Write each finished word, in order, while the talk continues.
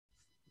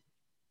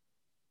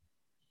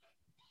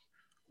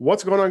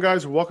What's going on,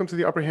 guys? Welcome to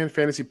the Upper Hand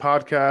Fantasy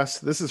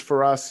Podcast. This is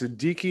Faraz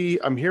Siddiqui.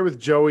 I'm here with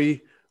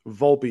Joey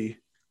Volpe.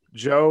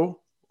 Joe,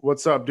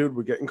 what's up, dude?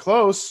 We're getting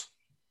close.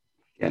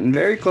 Getting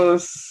very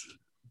close.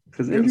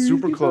 Getting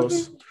super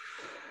close.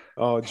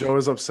 Oh, Joe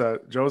is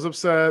upset. Joe's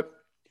upset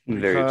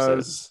Very upset.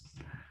 because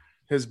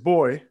his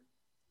boy,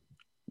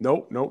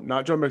 nope,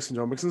 not Joe Mixon.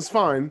 Joe Mixon's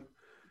fine.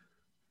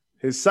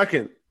 His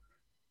second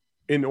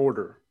in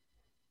order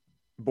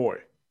boy,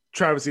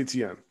 Travis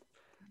Etienne.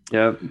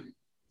 Yep.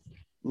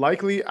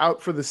 Likely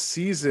out for the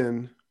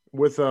season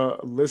with a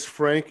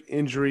Lisfranc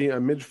injury, a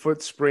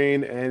midfoot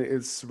sprain, and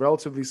it's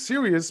relatively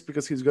serious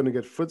because he's going to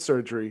get foot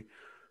surgery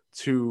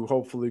to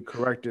hopefully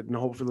correct it, and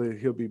hopefully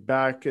he'll be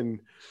back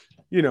and,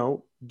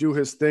 do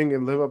his thing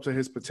and live up to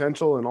his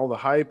potential and all the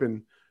hype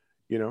and,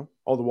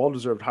 all the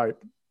well-deserved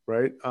hype,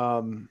 right?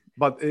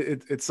 But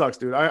it sucks,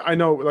 dude. I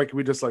know, like,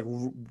 we just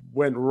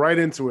went right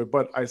into it,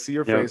 but I see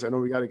your face. I know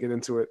we got to get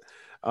into it.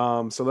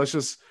 So let's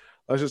just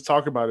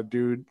talk about it,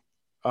 dude.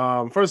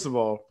 First of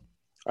all,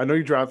 I know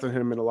you drafted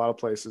him in a lot of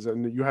places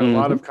and you had a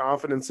lot of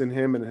confidence in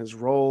him and his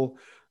role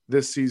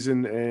this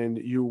season, and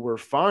you were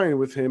fine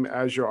with him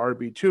as your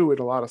RB2 in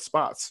a lot of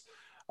spots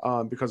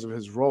because of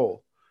his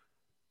role.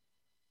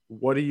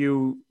 What are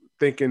you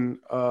thinking?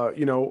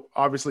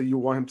 Obviously you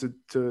want him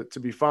to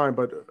be fine,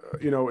 but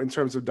in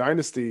terms of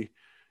dynasty,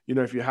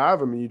 if you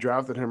have him and you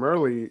drafted him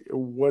early,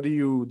 what are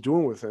you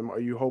doing with him?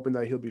 Are you hoping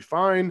that he'll be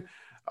fine?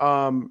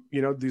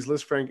 These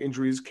Lisfranc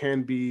injuries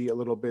can be a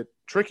little bit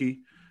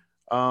tricky.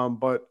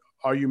 But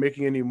are you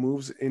making any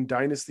moves in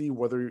Dynasty,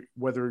 whether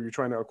you're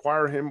trying to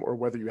acquire him or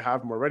whether you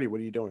have him already?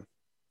 What are you doing?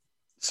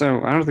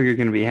 So I don't think you're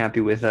going to be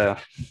happy with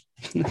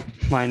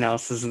my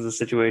analysis of the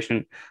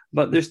situation,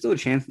 but there's still a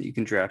chance that you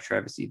can draft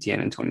Travis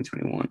Etienne in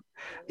 2021.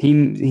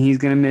 He's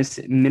going to miss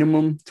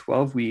minimum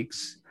 12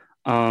 weeks.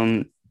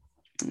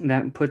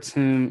 That puts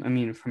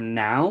him, from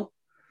now,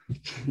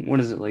 what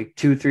is it, like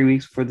 2-3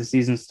 weeks before the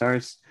season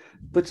starts,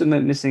 puts him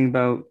at missing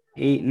about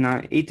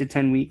 8 to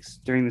 10 weeks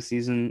during the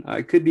season.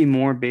 It could be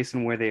more based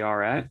on where they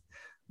are at.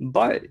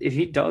 But if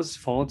he does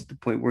fall to the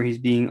point where he's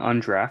being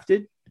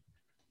undrafted,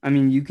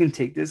 you can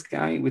take this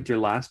guy with your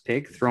last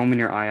pick, throw him in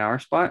your IR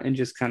spot, and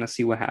just kind of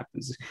see what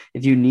happens.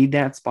 If you need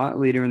that spot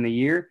later in the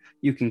year,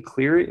 you can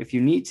clear it. If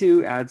you need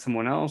to, add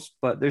someone else,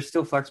 but there's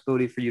still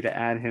flexibility for you to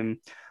add him.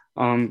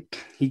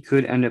 He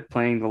could end up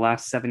playing the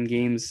last 7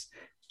 games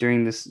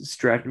during this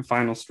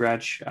final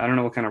stretch. I don't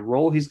know what kind of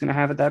role he's going to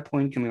have at that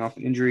point coming off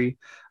an injury.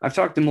 I've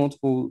talked to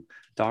multiple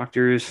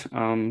doctors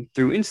through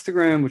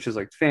Instagram, which is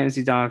like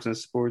Fantasy Docs and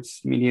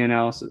sports media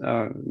analysis,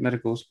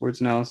 medical sports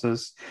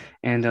analysis,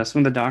 and some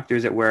of the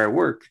doctors at where I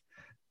work.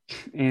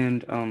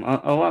 And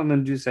a lot of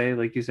them do say,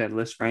 like you said,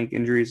 Lisfranc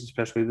injuries,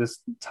 especially this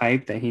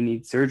type that he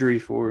needs surgery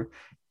for,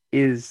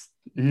 is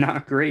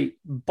not great.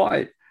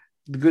 But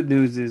the good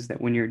news is that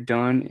when you're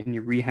done and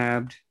you're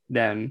rehabbed,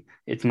 then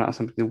it's not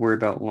something to worry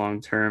about long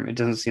term. It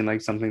doesn't seem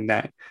like something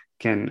that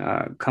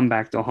can come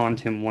back to haunt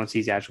him once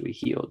he's actually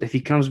healed. If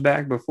he comes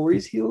back before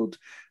he's healed,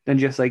 then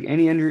just like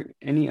any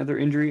other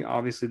injury,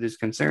 obviously there's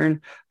concern.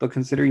 But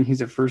considering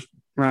he's a first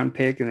round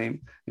pick and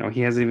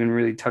he hasn't even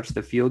really touched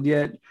the field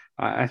yet,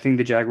 I think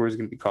the Jaguars are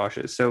going to be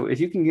cautious. So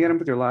if you can get him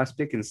with your last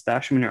pick and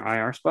stash him in your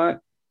IR spot,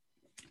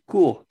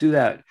 cool, do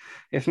that.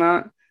 If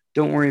not,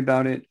 don't worry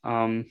about it.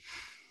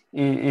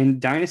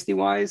 And dynasty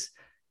wise,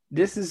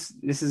 this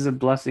is a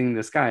blessing in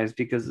disguise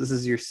because this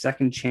is your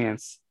second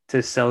chance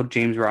to sell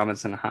James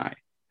Robinson high.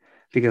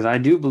 Because I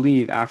do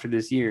believe after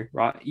this year,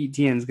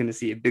 Etienne is going to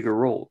see a bigger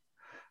role.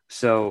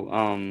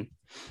 So,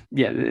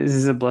 this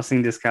is a blessing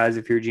in disguise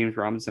if you're a James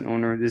Robinson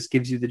owner. This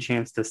gives you the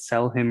chance to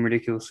sell him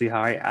ridiculously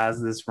high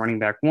as this running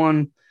back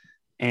one.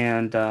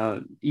 And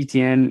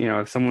Etienne,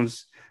 if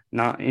someone's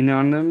not in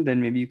on them,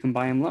 then maybe you can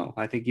buy him low.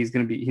 I think he's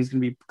going to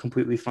be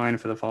completely fine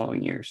for the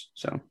following years.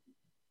 So.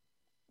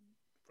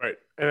 Right.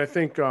 And I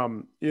think,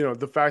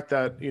 the fact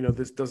that,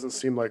 this doesn't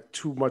seem like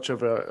too much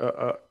of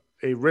a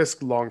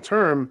risk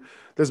long-term,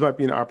 this might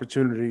be an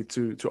opportunity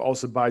to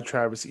also buy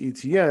Travis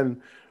Etienne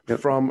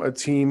from a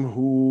team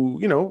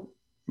who,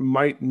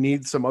 might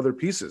need some other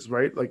pieces,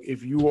 right? Like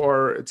if you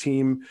are a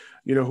team,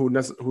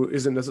 who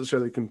isn't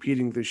necessarily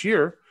competing this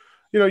year,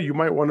 you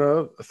might want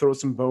to throw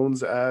some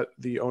bones at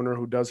the owner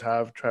who does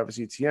have Travis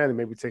Etienne and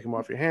maybe take him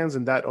off your hands,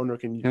 and that owner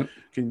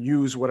can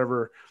use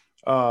whatever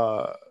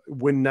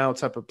win now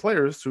type of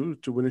players to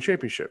win a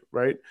championship,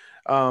 right?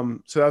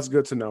 So that's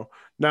good to know.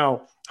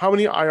 Now, how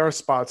many IR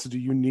spots do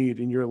you need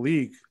in your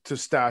league to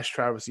stash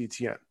Travis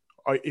Etienne?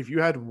 If you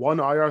had one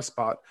IR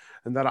spot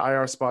and that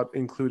IR spot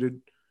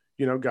included,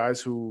 guys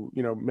who,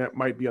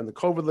 might be on the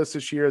COVID list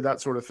this year,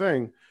 that sort of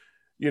thing,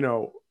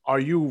 are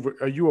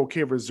you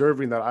okay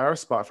reserving that IR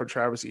spot for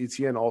Travis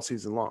Etienne all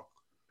season long?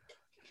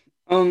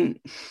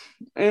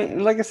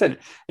 And like I said,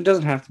 it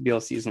doesn't have to be all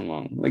season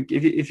long. Like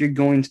if you're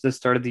going to the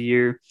start of the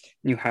year,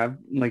 you have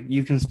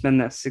you can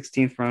spend that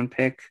 16th round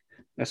pick,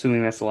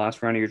 assuming that's the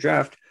last round of your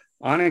draft,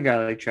 on a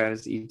guy like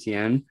Travis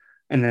Etienne,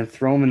 and then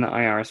throw him in the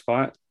IR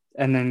spot.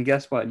 And then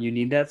guess what? You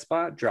need that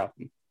spot, drop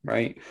him,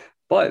 right?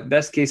 But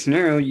best case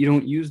scenario, you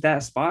don't use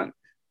that spot.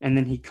 and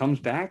then he comes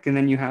back, and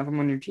then you have him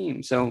on your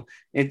team. So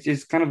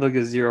it's kind of like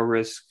a zero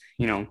risk.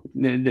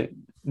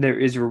 There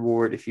is a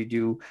reward if you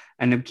do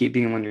end up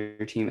keeping him on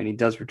your team and he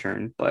does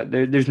return, but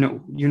there's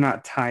no, you're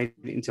not tied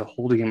into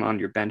holding him on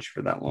your bench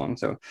for that long.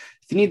 So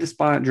if you need the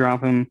spot,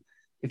 drop him.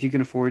 If you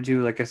can afford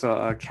to, like I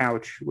saw a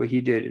Couch, what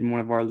he did in one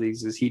of our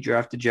leagues is he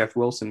drafted Jeff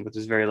Wilson with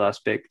his very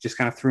last pick, just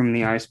kind of threw him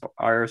in the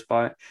IR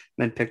spot, and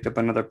then picked up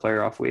another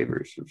player off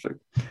waivers.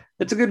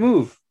 It's a good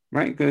move,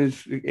 right?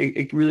 Because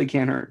it really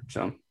can't hurt.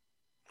 So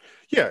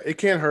Yeah, it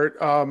can't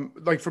hurt.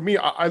 Like for me,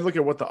 I look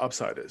at what the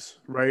upside is,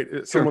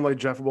 right? Someone like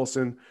Jeff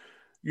Wilson,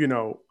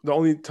 the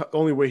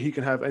only way he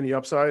can have any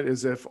upside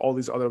is if all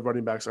these other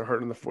running backs are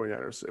hurt in the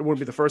 49ers. It wouldn't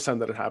be the first time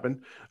that it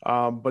happened.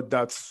 But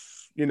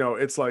that's,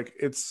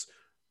 it's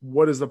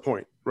what is the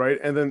point, right?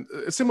 And then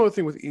a similar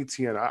thing with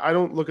ETN. I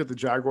don't look at the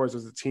Jaguars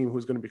as a team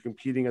who's going to be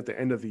competing at the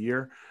end of the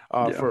year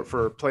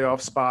for a playoff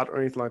spot or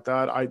anything like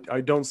that.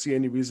 I don't see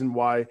any reason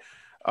why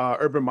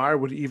Urban Meyer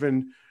would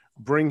even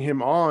bring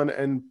him on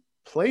and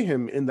play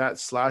him in that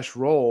slash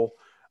role,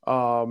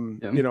 in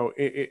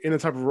a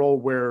type of role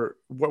where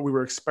what we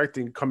were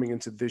expecting coming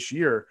into this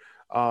year.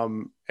 How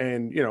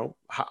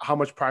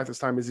much practice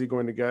time is he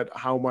going to get?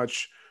 How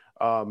much,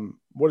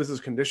 what is his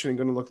conditioning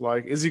going to look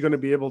like? Is he going to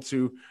be able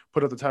to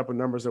put up the type of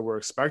numbers that we're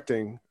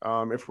expecting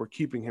if we're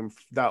keeping him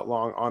that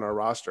long on our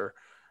roster?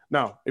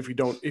 Now, if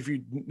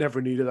you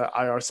never needed that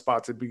IR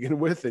spot to begin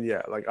with, then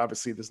yeah, like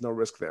obviously there's no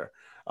risk there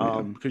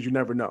because you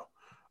never know.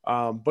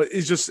 But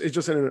it's just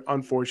an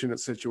unfortunate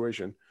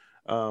situation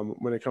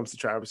when it comes to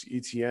Travis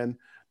Etienne.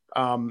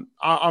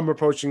 I'm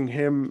approaching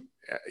him,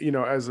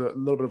 as a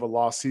little bit of a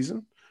lost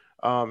season,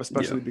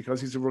 especially because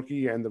he's a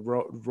rookie and the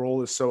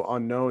role is so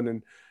unknown.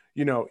 And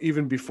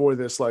even before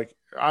this, like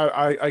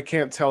I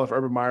can't tell if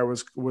Urban Meyer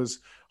was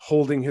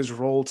holding his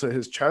role to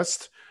his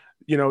chest,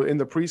 in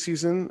the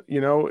preseason,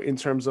 in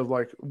terms of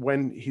like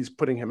when he's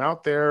putting him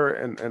out there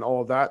and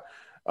all of that.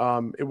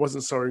 It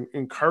wasn't so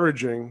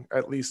encouraging,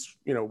 at least,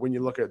 when you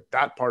look at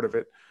that part of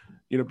it,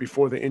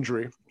 before the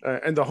injury.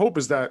 And the hope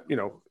is that,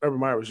 Urban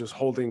Meyer was just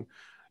holding,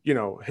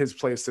 his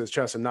place to his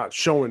chest and not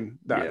showing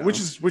that, which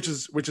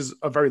is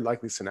a very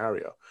likely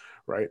scenario.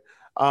 Right.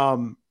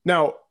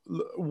 Now,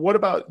 what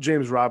about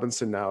James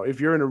Robinson now?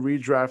 If you're in a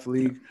redraft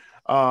league,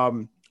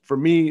 for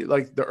me,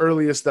 like the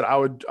earliest that I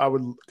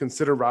would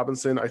consider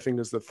Robinson, I think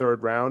is the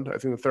third round. I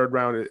think the third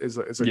round is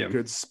a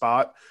good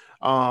spot.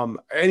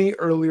 Any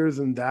earlier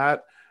than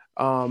that,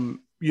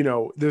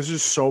 there's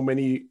just so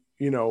many,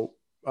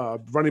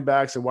 running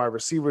backs and wide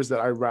receivers that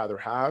I'd rather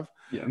have.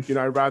 Yeah.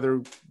 I'd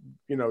rather,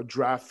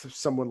 draft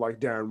someone like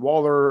Darren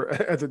Waller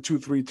at the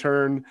 2-3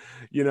 turn,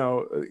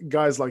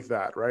 guys like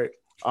that. Right.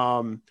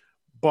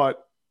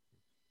 But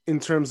in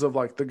terms of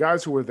like the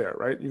guys who were there,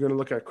 right, you're going to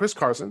look at Chris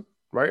Carson,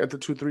 right, at the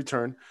 2-3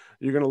 turn.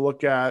 You're going to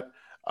look at,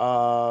 who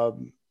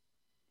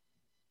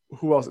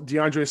else?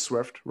 DeAndre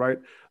Swift, right?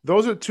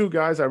 Those are two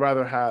guys I'd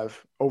rather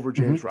have over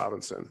James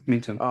Robinson.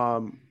 Me too.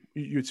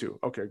 You too.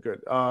 Okay,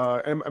 good.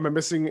 Am I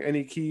missing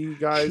any key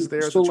guys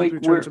there? So like in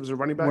terms of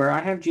running back? Where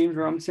I have James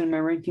Robinson in my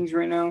rankings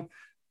right now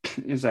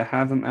is I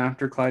have him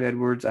after Clyde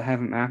Edwards. I have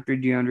him after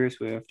DeAndre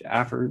Swift,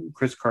 after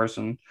Chris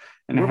Carson.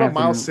 And what about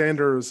Miles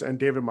Sanders and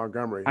David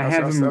Montgomery? I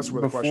have him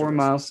before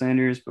Miles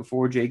Sanders,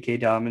 before J.K.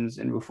 Dobbins,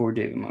 and before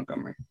David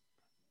Montgomery.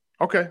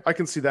 Okay, I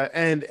can see that.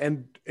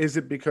 And is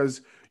it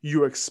because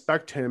you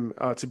expect him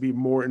to be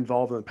more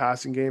involved in the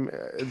passing game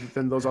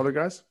than those other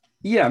guys?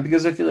 Yeah,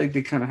 because I feel like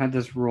they kind of had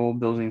this role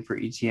building for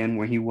ETN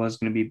where he was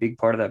going to be a big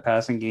part of that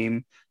passing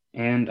game.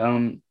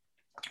 And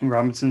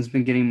Robinson's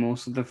been getting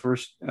most of the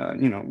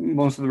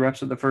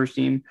reps of the first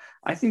team.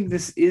 I think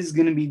this is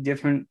going to be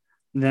different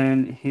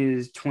than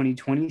his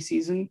 2020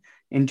 season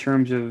in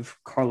terms of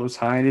Carlos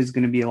Hyde is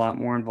going to be a lot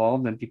more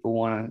involved than people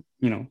want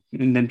to,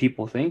 than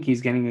people think.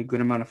 He's getting a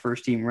good amount of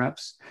first team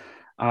reps.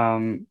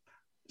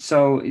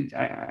 So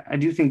I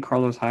do think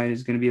Carlos Hyde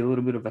is going to be a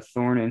little bit of a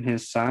thorn in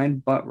his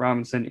side, but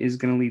Robinson is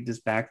going to lead this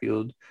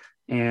backfield,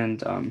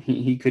 and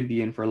he could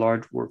be in for a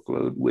large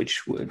workload,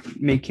 which would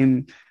make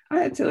him,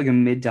 I'd say, like a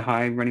mid to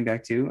high running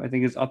back too. I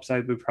think his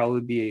upside would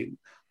probably be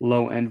a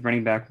low end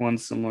running back one,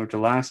 similar to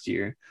last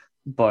year,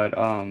 but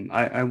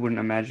I wouldn't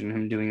imagine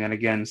him doing that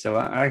again. So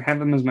I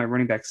have him as my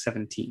running back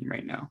 17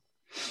 right now.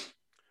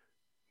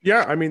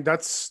 Yeah, I mean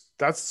that's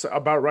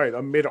about right.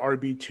 A mid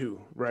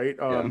RB2, right?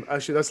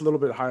 Actually, that's a little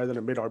bit higher than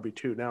a mid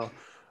RB2. Now,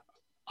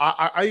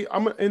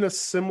 I'm in a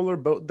similar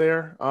boat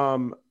there.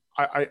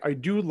 I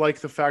do like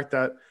the fact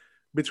that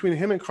between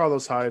him and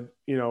Carlos Hyde,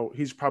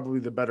 he's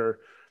probably the better.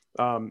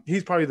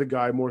 He's probably the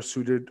guy more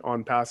suited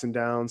on passing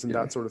downs and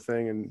that sort of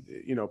thing,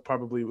 and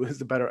probably is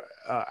the better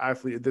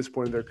athlete at this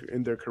point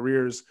in their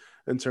careers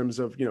in terms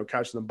of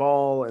catching the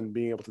ball and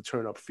being able to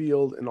turn up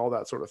field and all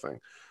that sort of thing.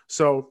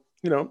 So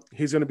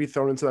he's going to be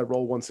thrown into that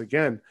role once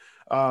again.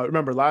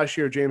 Remember, last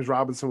year, James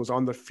Robinson was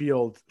on the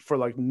field for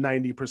like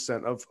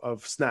 90%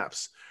 of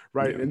snaps,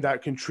 right? Yeah. And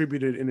that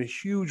contributed in a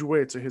huge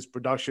way to his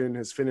production,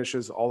 his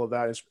finishes, all of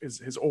that,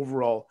 his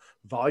overall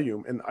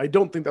volume. And I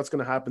don't think that's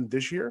going to happen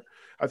this year.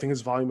 I think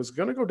his volume is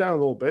going to go down a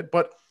little bit,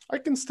 but I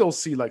can still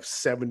see like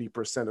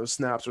 70% of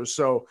snaps or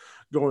so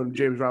going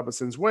James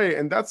Robinson's way.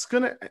 And that's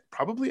going to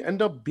probably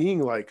end up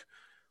being like,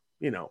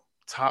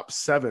 top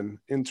 7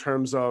 in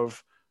terms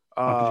of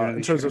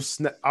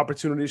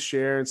opportunity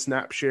share and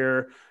snap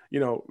share,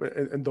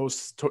 and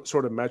those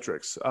sort of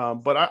metrics.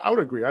 But I would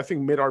agree. I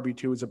think mid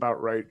RB2 is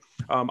about right.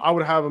 I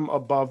would have him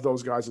above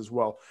those guys as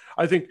well.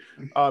 I think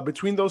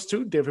between those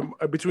two,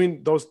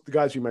 between those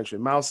guys you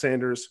mentioned, Miles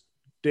Sanders,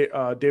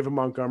 David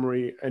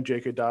Montgomery, and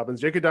J.K.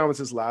 Dobbins. J.K. Dobbins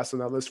is last on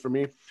that list for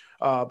me.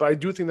 But I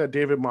do think that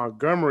David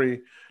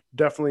Montgomery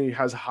definitely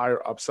has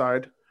higher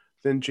upside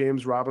than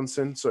James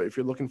Robinson. So if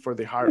you're looking for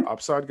the higher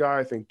upside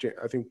guy, I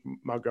think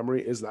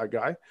Montgomery is that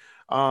guy.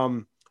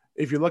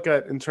 If you look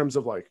at in terms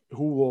of like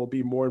who will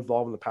be more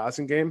involved in the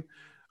passing game,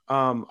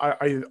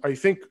 I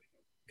think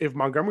if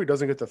Montgomery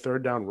doesn't get the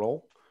third down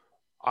role,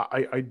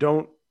 I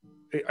don't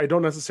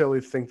necessarily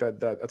think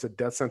that's a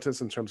death sentence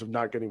in terms of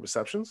not getting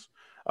receptions.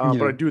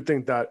 But I do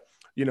think that,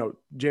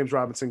 James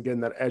Robinson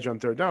getting that edge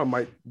on third down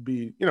might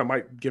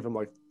give him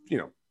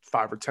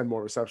 5 or 10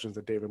 more receptions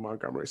than David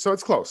Montgomery. So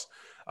it's close.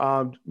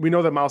 We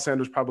know that Miles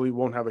Sanders probably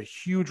won't have a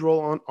huge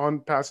role on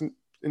passing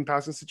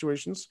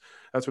situations.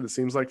 That's what it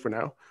seems like for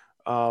now.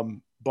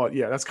 But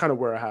yeah, that's kind of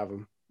where I have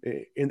him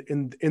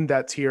in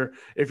that tier.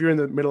 If you're in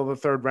the middle of the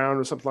third round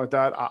or something like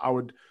that, I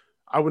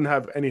wouldn't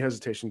have any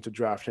hesitation to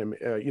draft him,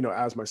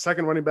 as my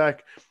second running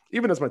back,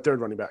 even as my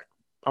third running back.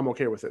 I'm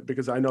okay with it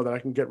because I know that I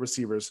can get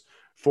receivers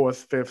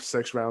 4th, 5th,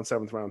 6th round,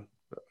 7th round,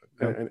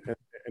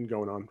 and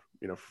going on,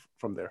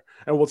 from there.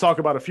 And we'll talk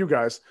about a few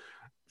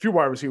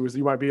wide receivers that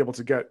you might be able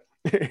to get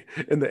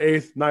in the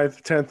 8th,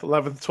 9th, 10th,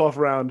 11th, 12th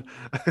round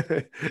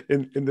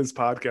in this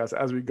podcast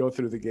as we go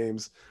through the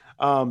games.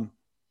 And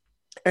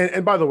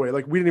by the way,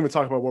 like we didn't even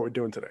talk about what we're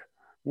doing today.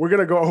 We're going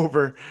to go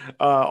over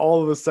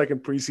all of the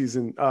second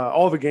preseason,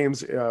 all the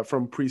games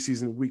from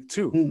preseason week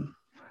 2.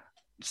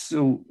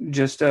 So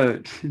just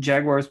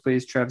Jaguars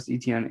plays Travis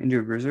Etienne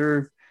injured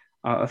reserve,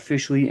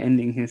 officially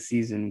ending his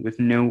season with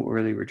no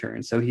early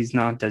return. So he's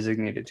not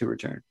designated to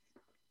return.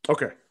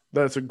 Okay.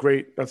 That's a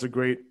great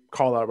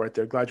call out right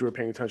there. Glad you were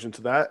paying attention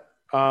to that.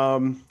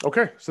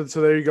 Okay. So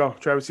there you go.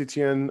 Travis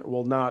Etienne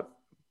will not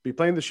be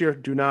playing this year.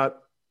 Do not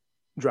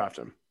draft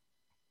him.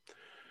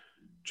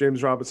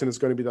 James Robinson is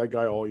going to be that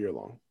guy all year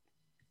long.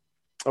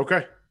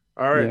 Okay.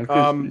 All right.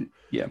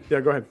 Yeah.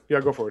 Go ahead. Yeah,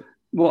 go for it.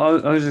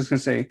 Well, I was just going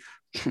to say,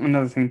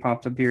 another thing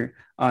popped up here.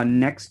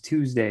 Next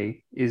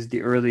Tuesday is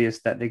the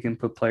earliest that they can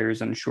put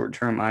players on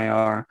short-term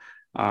IR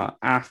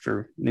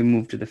after they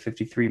move to the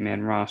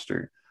 53-man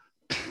roster.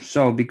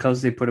 So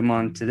because they put him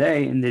on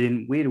today and they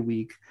didn't wait a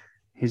week,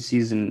 his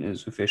season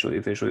is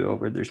officially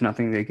over. There's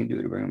nothing they can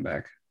do to bring him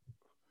back.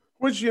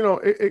 Which,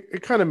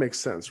 it kind of makes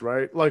sense,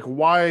 right? Like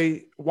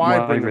why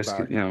bring him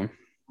back?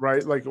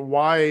 Right? Like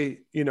why,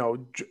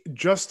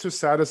 just to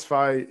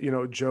satisfy,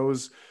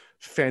 Joe's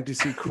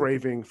fantasy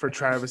craving for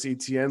Travis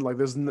Etienne. Like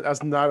that's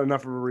not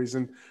enough of a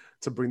reason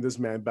to bring this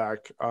man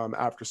back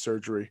after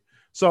surgery.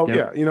 So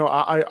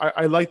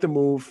I like the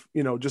move,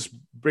 just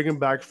bring him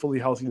back fully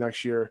healthy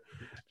next year.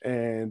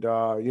 And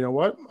you know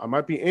what? I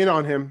might be in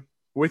on him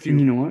with you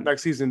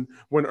next season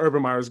when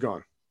Urban Meyer's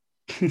gone.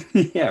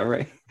 Yeah,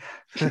 right.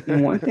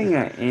 One thing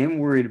I am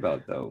worried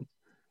about though,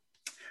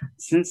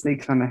 since they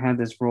kind of had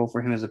this role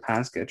for him as a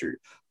pass catcher,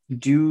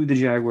 do the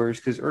Jaguars,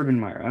 because Urban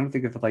Meyer, I don't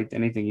think I've liked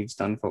anything he's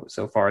done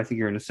so far. I think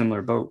you're in a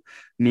similar boat.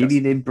 Maybe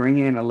they bring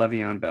in a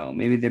Le'Veon Bell.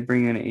 Maybe they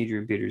bring in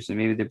Adrian Peterson.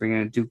 Maybe they bring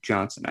in a Duke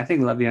Johnson. I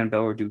think Le'Veon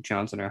Bell or Duke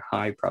Johnson are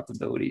high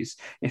probabilities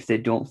if they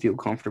don't feel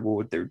comfortable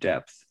with their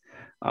depth.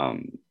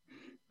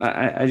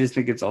 I just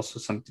think it's also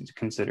something to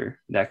consider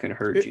that could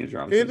hurt James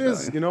Robinson. It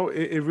is, value.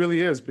 It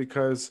really is,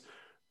 because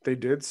they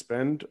did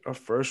spend a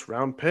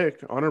first-round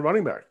pick on a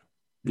running back.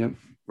 Yep.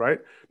 Right?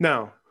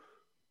 Now,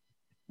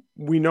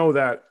 we know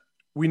that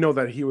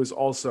he was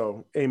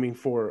also aiming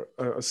for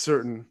a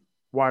certain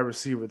wide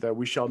receiver that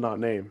we shall not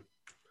name.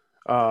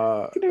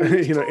 Kadarius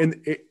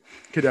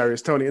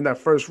Toney in that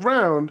first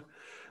round,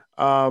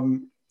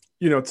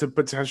 to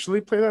potentially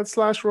play that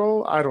slash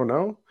role. I don't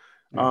know.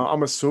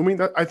 I'm assuming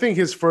that. I think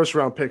his first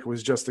round pick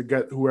was just to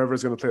get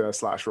whoever's going to play that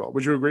slash role.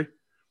 Would you agree?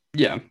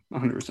 Yeah,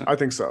 100%. I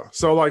think so.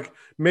 So like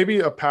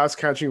maybe a pass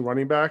catching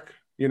running back,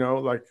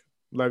 like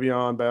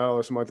Le'Veon Bell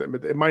or something like that,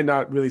 but it might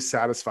not really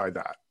satisfy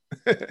that.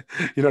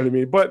 You know what I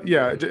mean? But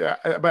yeah,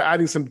 by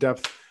adding some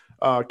depth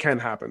can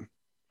happen,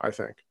 I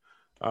think.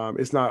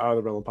 It's not out of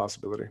the realm of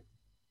possibility.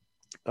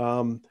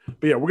 But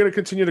yeah, we're going to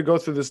continue to go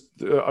through this,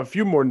 a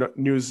few more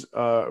news,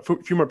 a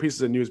few more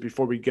pieces of news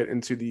before we get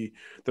into the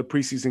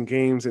preseason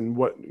games and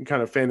what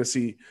kind of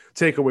fantasy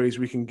takeaways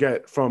we can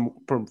get from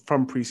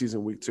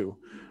preseason week 2.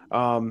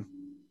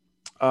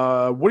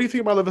 What do you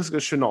think about Laviska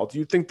Shenault? Do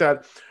you think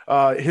that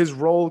his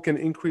role can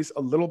increase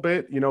a little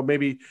bit?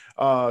 Maybe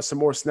some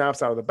more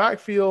snaps out of the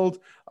backfield,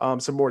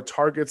 some more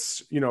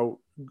targets,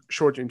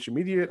 short to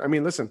intermediate. I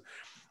mean, listen,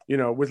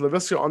 with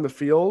Laviska on the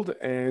field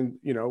and,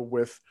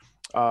 with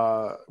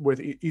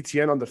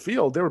Etienne on the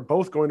field, they were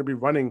both going to be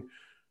running,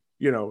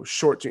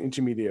 short to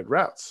intermediate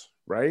routes,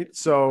 right?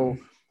 So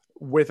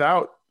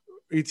without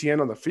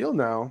Etienne on the field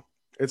now,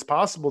 it's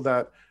possible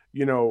that,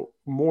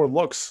 more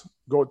looks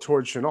go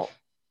towards Chenault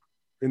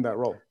in that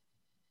role.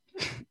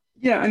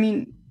 Yeah, I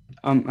mean,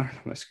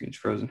 my screen's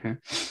frozen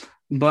here,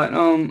 but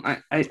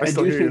I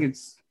still do hear think you.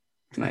 it's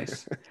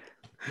nice.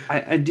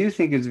 I do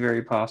think it's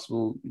very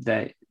possible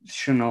that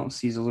Chenault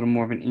sees a little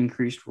more of an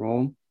increased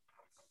role.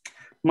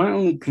 My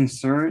only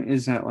concern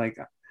is that, like,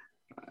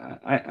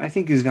 I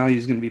think his value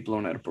is going to be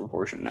blown out of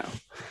proportion now.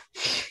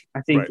 I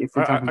think Right. if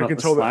we're talking I about can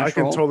the totally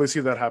slash role, see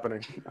that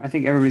happening. I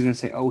think everybody's going to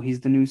say, oh, he's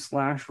the new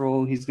slash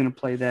role. He's going to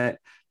play that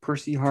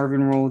Percy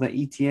Harvin role that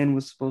ETN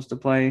was supposed to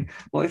play.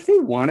 Well, if they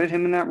wanted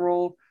him in that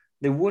role,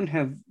 they wouldn't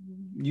have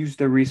used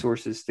their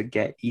resources to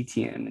get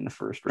ETN in the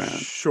first round.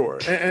 Sure.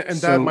 And that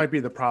So, might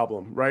be the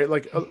problem, right?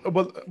 Like,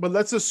 but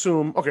let's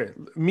assume, okay,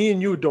 me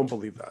and you don't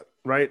believe that,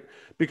 right?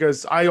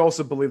 Because I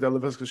also believe that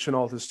Laviska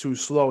Shenault is too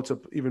slow to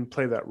even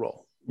play that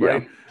role,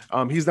 right?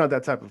 yeah. He's not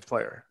that type of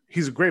player.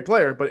 He's a great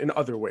player, but in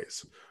other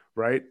ways,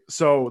 right?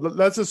 So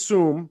let's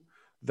assume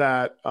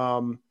that,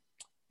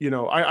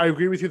 I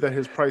agree with you that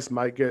his price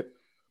might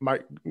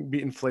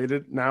be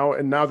inflated now.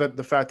 And now that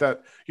the fact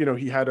that,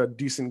 he had a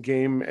decent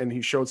game and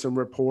he showed some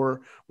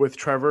rapport with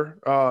Trevor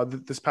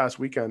this past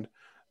weekend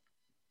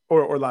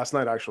or last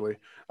night, actually,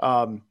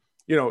 do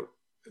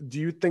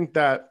you think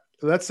that,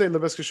 let's say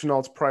Laviska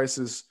Chenault's price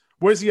is,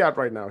 where's he at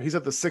right now? He's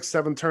at the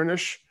 6-7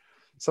 turnish,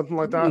 something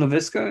like that.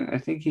 Laviska, I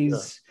think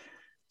he's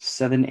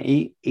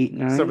 7-8, 8-9.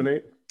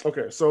 7-8.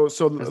 Okay. So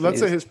let's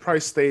say his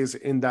price stays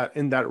in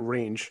that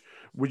range.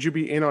 Would you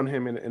be in on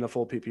him in a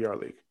full PPR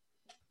league?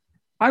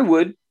 I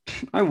would,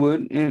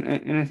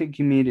 and I think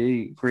you made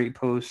a great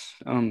post,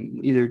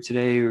 either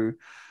today or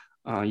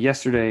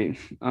yesterday,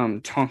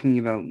 talking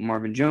about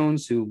Marvin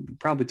Jones, who we'll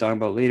probably talk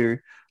about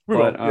later.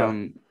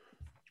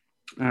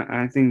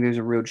 I think there's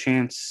a real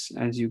chance,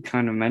 as you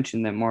kind of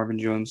mentioned, that Marvin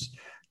Jones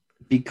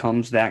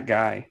becomes that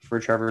guy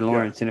for Trevor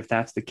Lawrence. Yeah. And if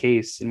that's the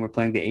case, and we're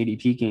playing the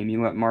ADP game, you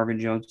want Marvin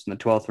Jones in the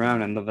 12th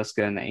round and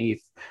Laviska in the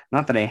 8th.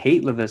 Not that I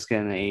hate Laviska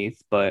in the 8th,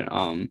 but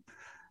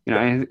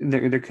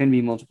there can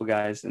be multiple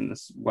guys in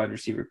this wide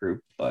receiver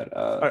group, but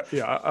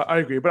I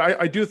agree.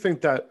 But I do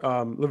think that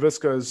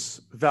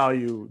Laviska's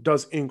value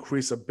does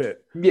increase a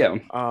bit. Yeah.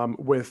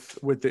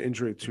 With the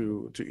injury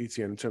to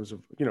Etienne in terms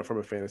of, from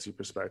a fantasy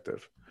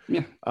perspective.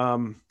 Yeah.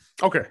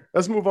 Okay,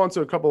 let's move on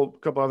to a couple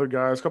other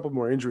guys, a couple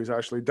more injuries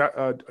actually.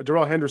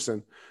 Darrell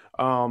Henderson,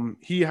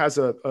 he has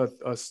a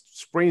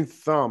sprained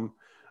thumb,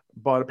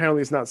 but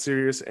apparently it's not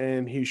serious,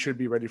 and he should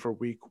be ready for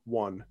week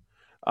 1.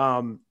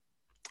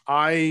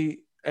 I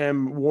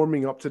am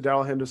warming up to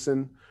Darrell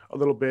Henderson a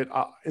little bit.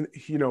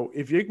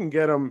 If you can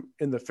get him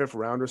in the 5th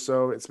round or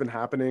so, it's been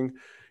happening.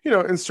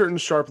 In certain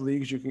sharp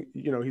leagues, you can,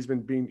 he's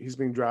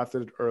being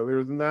drafted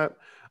earlier than that.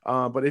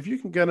 But if you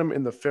can get him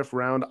in the 5th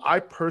round, I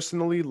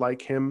personally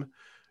like him,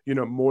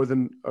 more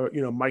than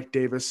Mike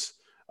Davis.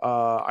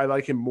 I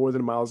like him more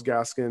than Myles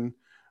Gaskin.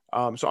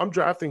 So I'm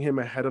drafting him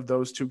ahead of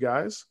those two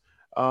guys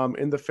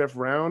in the 5th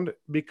round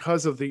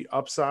because of the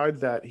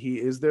upside that he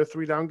is their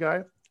 3-down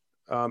guy.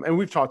 And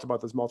we've talked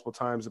about this multiple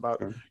times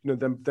about,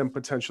 them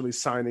potentially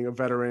signing a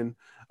veteran,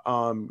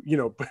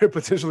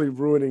 potentially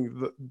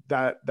ruining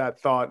that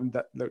thought and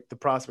that the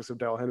prospects of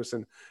Darrell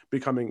Henderson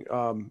becoming,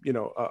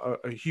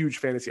 a huge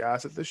fantasy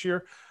asset this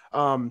year.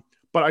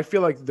 But I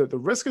feel like the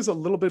risk is a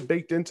little bit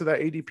baked into that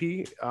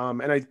ADP.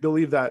 And I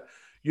believe that,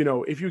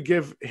 if you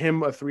give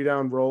him a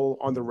 3-down role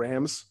on the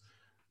Rams,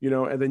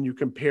 and then you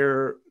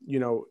compare,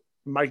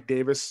 Mike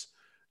Davis,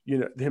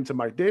 him to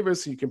Mike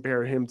Davis, you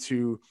compare him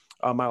to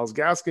Myles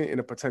Gaskin in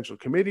a potential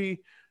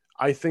committee.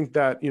 I think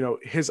that,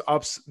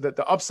 that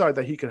the upside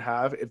that he could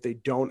have if they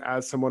don't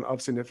add someone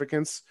of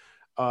significance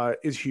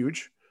is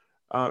huge,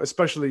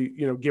 especially,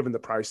 given the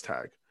price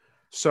tag.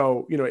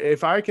 So,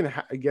 if I can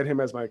get him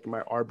as my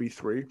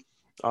RB3,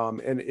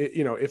 and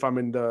if I'm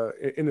in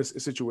a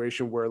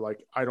situation where,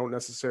 like, I don't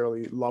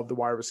necessarily love the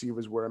wide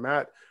receivers where I'm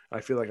at,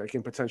 I feel like I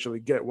can potentially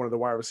get one of the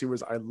wide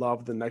receivers I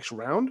love the next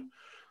round.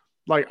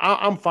 Like,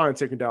 I'm fine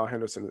taking Darrell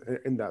Henderson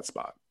in that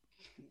spot.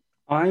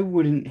 I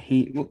wouldn't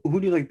hate. Who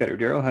do you like better,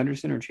 Darrell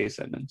Henderson or Chase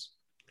Edmonds?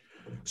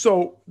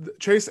 So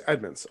Chase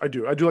Edmonds, I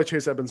do like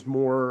Chase Edmonds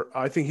more.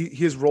 I think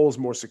his role is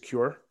more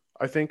secure.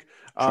 I think,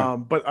 sure.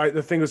 But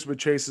the thing is with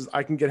Chase is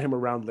I can get him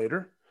around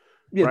later,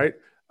 right?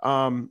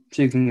 So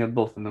you can get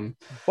both of them.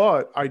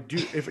 But I do.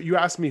 If you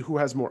ask me who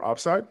has more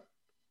upside,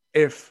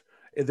 if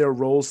their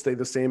roles stay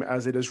the same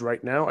as it is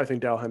right now, I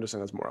think Darrell Henderson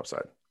has more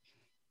upside.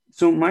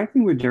 So my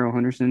thing with Darrell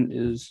Henderson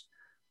is,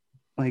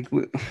 like,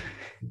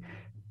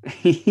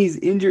 he's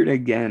injured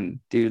again,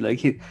 dude. Like,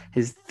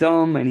 his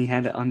thumb, and he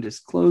had an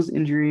undisclosed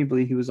injury. I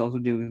believe he was also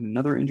dealing with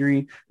another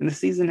injury, and the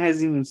season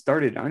hasn't even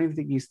started. I don't even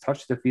think he's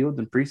touched the field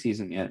in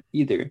preseason yet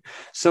either.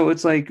 So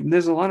it's like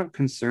there's a lot of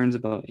concerns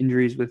about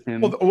injuries with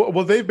him.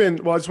 Well, they've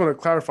been. Well, I just want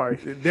to clarify.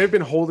 They've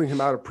been holding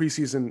him out of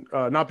preseason,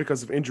 not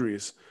because of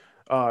injuries.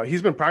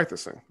 He's been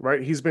practicing,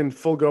 right? He's been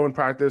full go in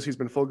practice. He's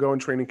been full go in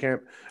training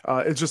camp.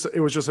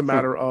 It was just a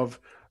matter of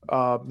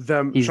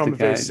them Sean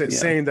McVay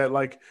saying that,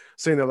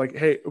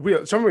 hey,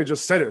 Sean McVay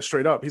just said it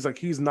straight up. He's like,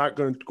 he's not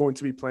going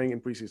to be playing in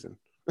preseason.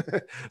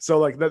 So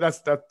like that's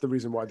the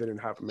reason why they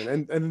didn't have him.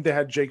 And then they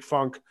had Jake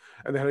Funk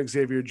and they had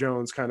Xavier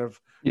Jones kind of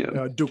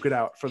Yeah. duke it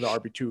out for the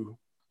RB2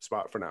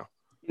 spot for now.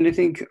 And I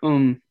think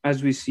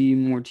as we see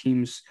more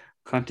teams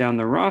cut down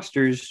their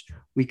rosters,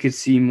 we could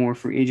see more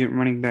free agent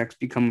running backs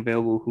become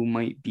available who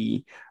might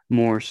be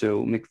more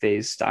so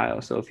McVay's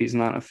style. So if he's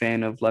not a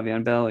fan of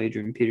Le'Veon Bell,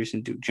 Adrian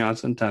Peterson, Duke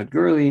Johnson, Todd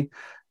Gurley,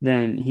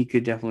 then he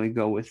could definitely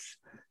go with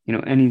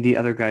any of the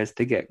other guys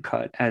that get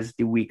cut as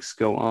the weeks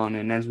go on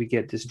and as we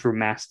get this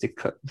dramatic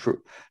cut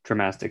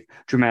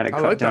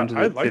down to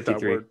I the like that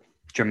 53. word.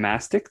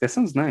 Dramatic? That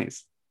sounds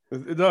nice.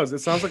 It does. It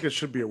sounds like it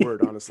should be a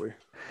word, honestly,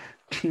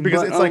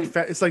 because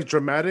But, it's like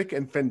dramatic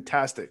and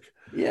fantastic.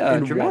 yeah, in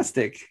one.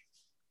 dramatic.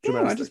 Yeah, I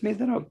Dramatic. just made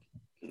that up.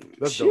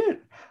 That's dope.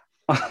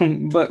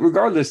 Shit. But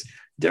regardless,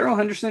 Darrell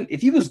Henderson,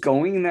 if he was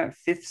going in that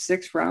 5th,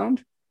 6th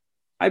round,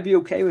 I'd be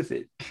okay with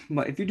it.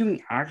 But if you're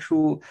doing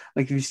actual,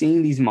 like if you're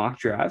seeing these mock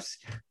drafts,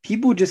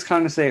 people just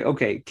kind of say,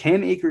 okay,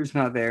 Cam Akers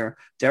not there.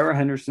 Darrell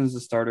Henderson's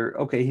the starter.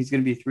 Okay, he's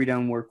going to be a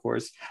 3-down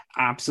workhorse.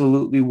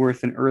 Absolutely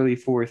worth an early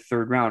 4th,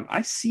 3rd round.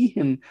 I see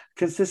him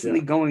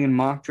consistently going in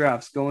mock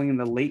drafts, going in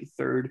the late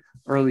 3rd,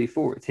 early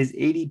 4th. His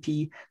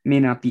ADP may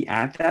not be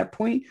at that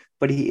point,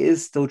 but he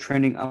is still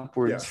trending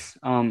upwards.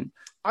 In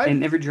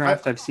every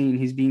draft I've seen,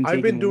 he's being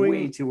taken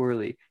way too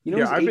early. You know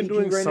what his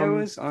ADP right now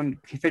is on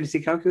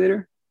Fantasy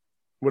Calculator?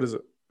 What is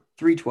it?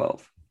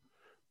 312.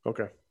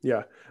 Okay.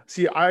 Yeah.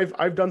 See,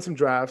 I've done some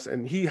drafts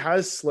and he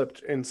has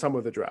slipped in some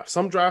of the drafts.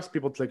 Some drafts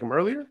people take him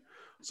earlier.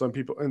 Some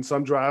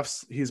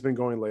drafts he's been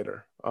going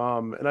later.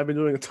 And I've been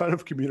doing a ton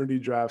of community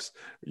drafts,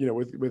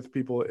 with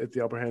people at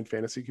the Upper Hand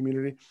Fantasy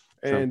community.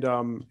 And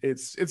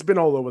it's been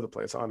all over the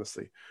place,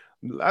 honestly.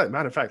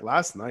 Matter of fact,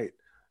 last night,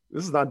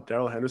 this is not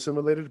Darrell Henderson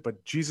related,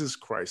 but Jesus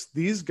Christ,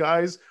 these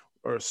guys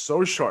are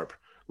so sharp.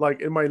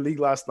 Like in my league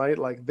last night,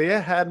 like they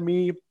had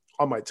me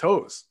on my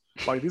toes.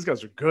 Like these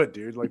guys are good,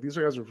 dude. Like these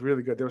guys are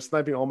really good. They were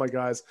sniping all my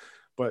guys,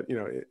 but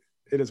it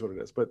is what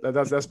it is. But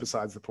that's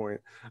besides the point.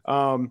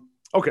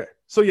 Okay,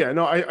 so yeah,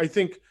 no, I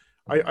think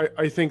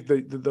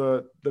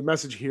the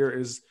message here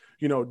is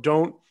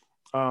don't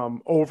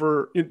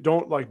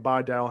don't like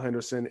buy Darrell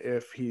Henderson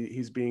if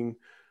he's being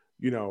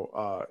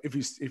if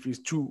he's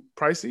too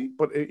pricey,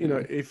 but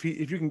if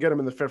you can get him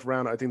in the 5th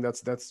round, I think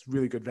that's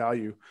really good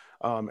value.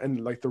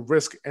 And like the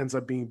risk ends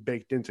up being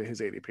baked into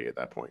his ADP at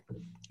that point,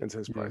 into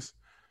his price.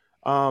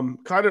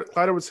 Clyde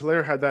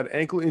Edwards-Helaire had that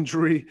ankle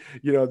injury.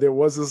 There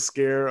was a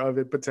scare of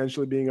it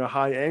potentially being a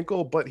high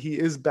ankle, but he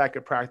is back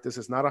at practice.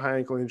 It's not a high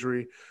ankle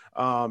injury.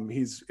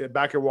 He's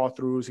back at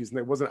walkthroughs.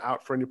 He wasn't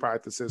out for any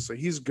practices, so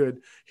he's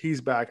good.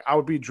 He's back. I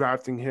would be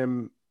drafting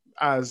him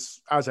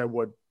as I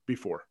would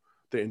before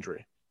the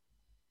injury.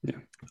 Yeah.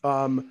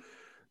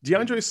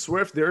 DeAndre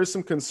Swift, there is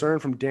some concern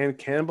from Dan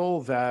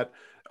Campbell that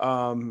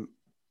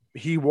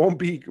he won't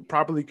be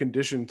properly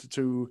conditioned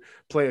to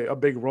play a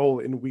big role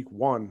in week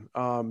 1.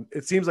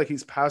 It seems like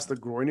he's past the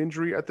groin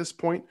injury at this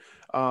point,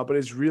 but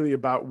it's really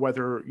about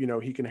whether,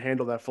 he can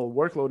handle that full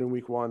workload in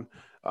week 1.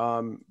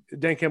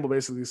 Dan Campbell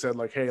basically said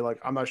like, hey, like,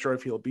 I'm not sure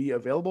if he'll be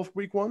available for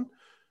week 1.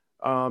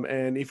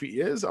 And if he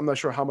is, I'm not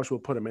sure how much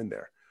we'll put him in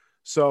there.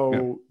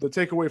 So the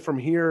takeaway from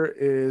here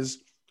is,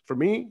 for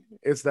me,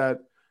 it's that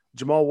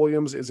Jamal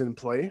Williams is in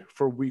play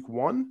for week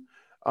 1.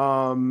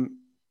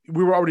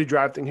 We were already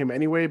drafting him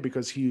anyway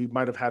because he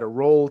might have had a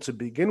role to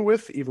begin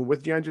with. Even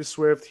with DeAndre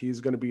Swift,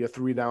 he's going to be a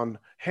 3-down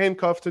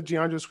handcuff to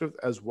DeAndre Swift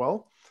as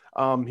well.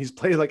 He's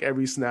played like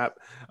every snap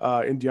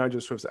in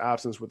DeAndre Swift's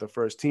absence with the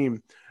first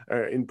team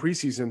in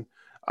preseason.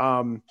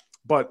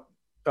 But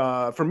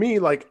for me,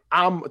 like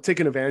I'm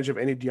taking advantage of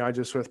any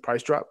DeAndre Swift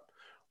price drop.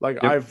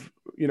 Like I've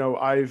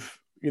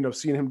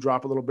seen him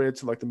drop a little bit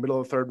to like the middle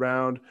of the 3rd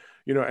round,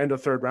 end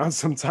of 3rd round,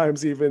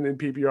 sometimes even in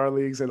PPR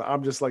leagues. And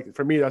I'm just like,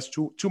 for me, that's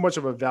too much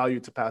of a value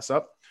to pass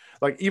up.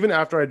 Like even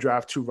after I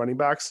draft 2 running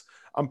backs,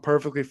 I'm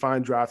perfectly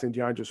fine drafting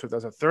DeAndre Swift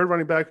as a 3rd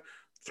running back,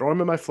 throw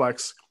him in my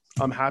flex.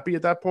 I'm happy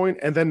at that point.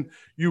 And then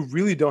you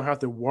really don't have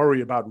to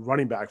worry about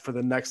running back for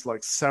the next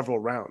like several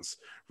rounds,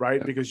 right?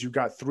 Yeah. Because you've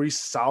got 3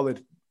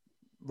 solid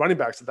running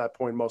backs at that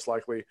point, most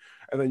likely.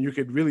 And then you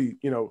could really,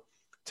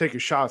 take your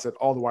shots at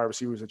all the wide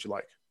receivers that you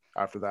like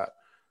after that.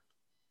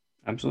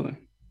 Absolutely.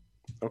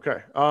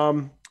 Okay.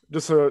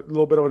 Just a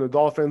little bit on the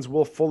Dolphins.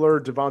 Will Fuller,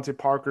 Devontae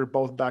Parker,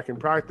 both back in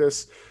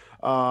practice.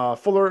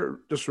 Fuller,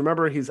 just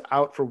remember, he's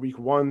out for week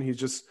 1.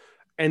 He's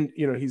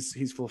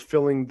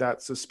fulfilling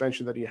that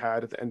suspension that he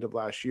had at the end of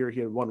last year.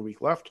 He had 1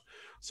 week left.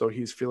 So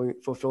he's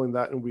fulfilling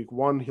that in week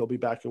 1. He'll be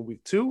back in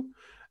week 2.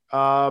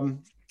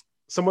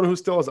 Someone who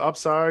still has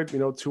upside,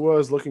 Tua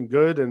is looking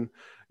good. And,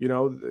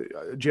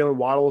 Jalen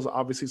Waddle is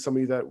obviously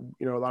somebody that,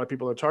 a lot of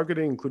people are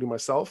targeting, including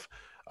myself.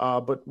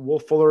 But Will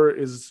Fuller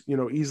is,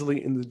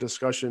 easily in the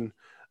discussion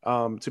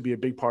to be a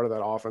big part of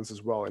that offense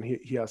as well. And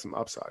he has some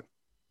upside.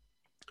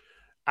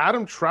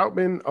 Adam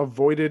Troutman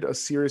avoided a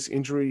serious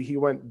injury. He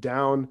went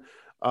down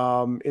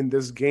in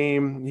this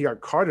game. He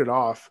got carted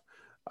off.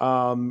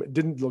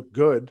 Didn't look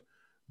good,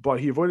 but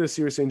he avoided a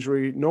serious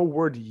injury. No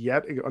word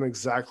yet on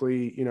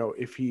exactly,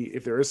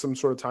 if there is some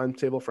sort of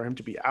timetable for him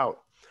to be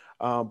out.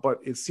 But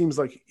it seems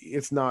like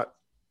it's not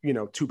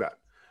too bad.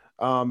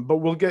 But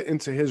we'll get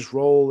into his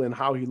role and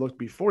how he looked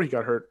before he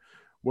got hurt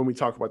when we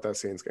talk about that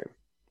Saints game.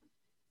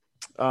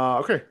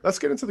 Okay, let's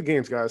get into the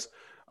games, guys.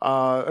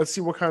 Let's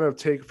see what kind of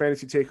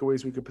fantasy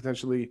takeaways we could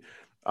potentially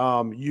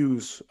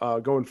use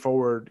going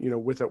forward,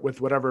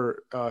 with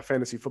whatever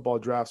fantasy football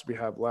drafts we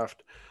have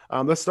left.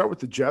 Let's start with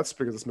the Jets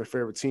because it's my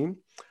favorite team.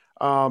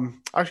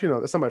 Actually, no,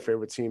 that's not my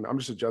favorite team. I'm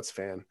just a Jets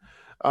fan.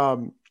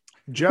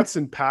 Jets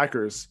and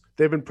Packers,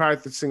 they've been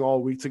practicing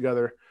all week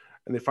together,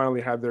 and they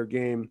finally had their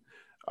game.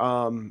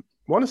 Want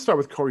to start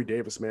with Corey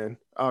Davis, man.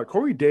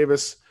 Corey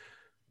Davis,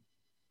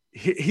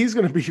 he's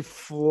going to be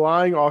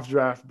flying off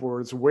draft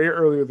boards way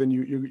earlier than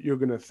you're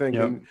going to think.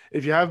 Yep. And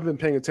if you haven't been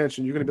paying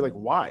attention, you're going to be like,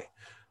 why?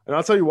 And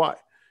I'll tell you why.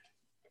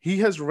 He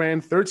has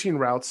ran 13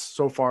 routes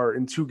so far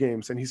in 2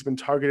 games, and he's been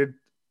targeted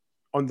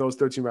on those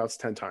 13 routes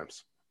 10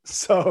 times.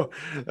 So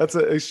that's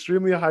an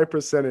extremely high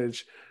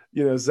percentage.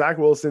 Zach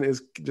Wilson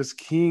is just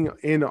keying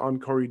in on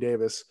Corey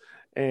Davis,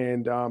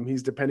 and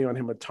he's depending on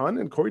him a ton,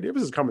 and Corey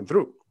Davis is coming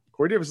through.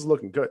 Corey Davis is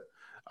looking good.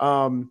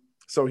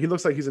 So he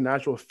looks like he's a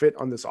natural fit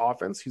on this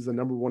offense. He's the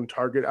number 1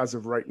 target as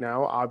of right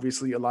now.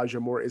 Obviously, Elijah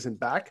Moore isn't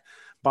back.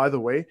 By the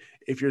way,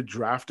 if you're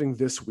drafting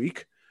this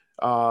week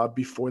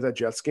before that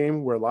Jets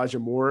game where Elijah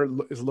Moore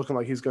is looking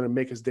like he's going to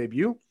make his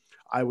debut,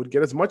 I would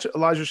get as much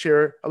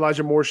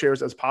Elijah Moore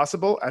shares as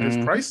possible at his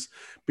price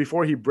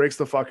before he breaks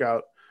the fuck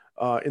out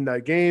in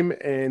that game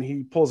and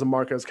he pulls a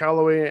Marquez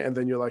Callaway, and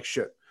then you're like,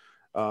 shit.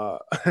 I'm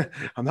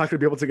not going to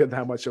be able to get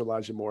that much of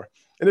Elijah Moore.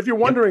 And if you're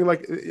wondering,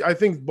 I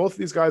think both of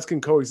these guys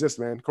can coexist,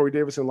 man. Corey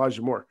Davis and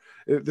Elijah Moore.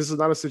 This is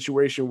not a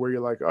situation where you're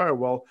like, all right,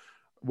 well,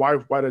 why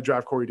did I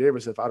draft Corey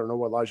Davis if I don't know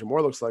what Elijah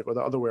Moore looks like, or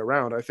the other way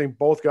around? I think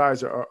both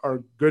guys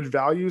are good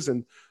values,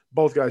 and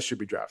both guys should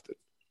be drafted.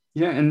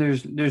 Yeah, and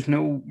there's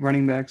no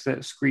running backs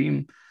that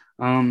scream,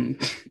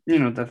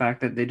 the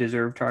fact that they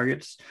deserve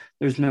targets.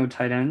 There's no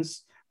tight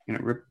ends.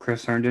 Rip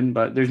Chris Herndon,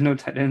 but there's no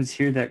tight ends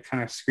here that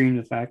kind of scream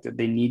the fact that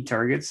they need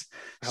targets.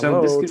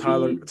 Hello, so this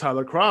could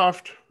Tyler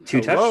Kroft.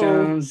 2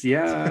 touchdowns,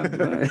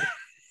 yeah.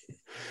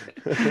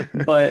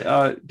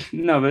 But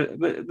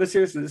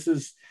seriously, this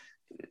is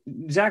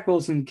Zach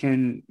Wilson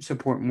can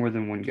support more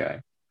than one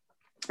guy.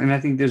 And I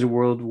think there's a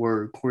world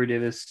where Corey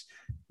Davis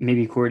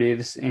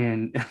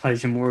and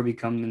Elijah Moore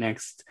become the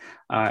next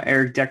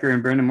Eric Decker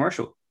and Brandon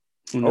Marshall.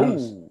 Who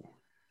knows?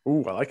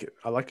 Oh, I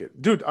like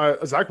it. Dude,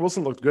 Zach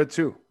Wilson looked good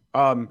too.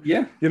 On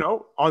throwing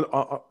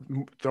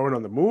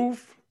on the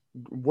move,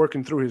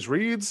 working through his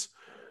reads.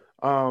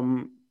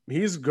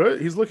 He's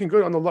good. He's looking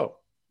good on the low,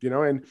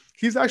 and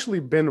he's actually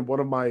been one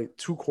of my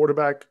 2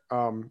 quarterback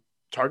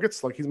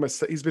targets. Like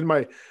he's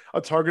been a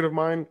target of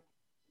mine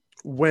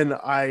when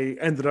I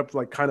ended up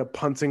like kind of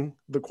punting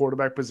the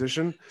quarterback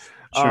position.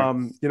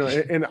 Sure.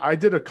 And I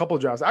did a couple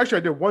of drafts. Actually,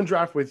 I did 1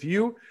 draft with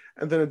you,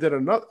 and then I did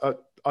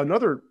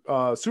another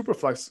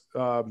Superflex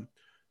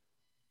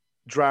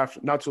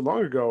draft not too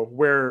long ago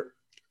where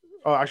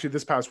actually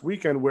this past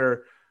weekend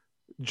where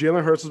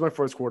Jalen Hurts was my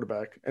first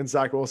quarterback and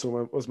Zach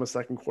Wilson was my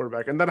second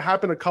quarterback. And that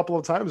happened a couple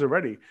of times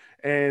already.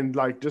 And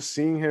like just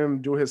seeing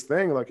him do his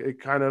thing, like it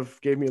kind of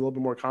gave me a little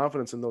bit more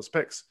confidence in those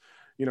picks.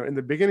 In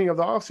the beginning of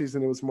the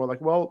offseason, it was more like,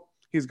 well,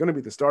 he's going to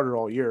be the starter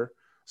all year.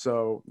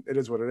 So it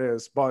is what it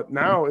is. But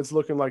now it's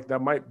looking like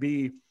that might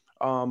be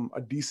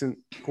a decent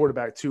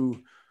quarterback 2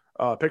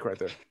 pick right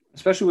there.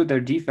 Especially with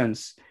their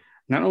defense.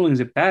 Not only is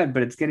it bad,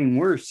 but it's getting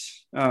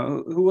worse.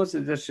 Who was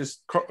it? That's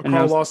just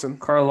Carl Lawson.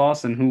 Carl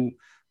Lawson, who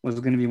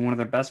was going to be one of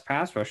their best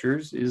pass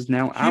rushers, is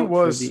now out. He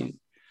was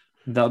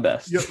the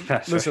best.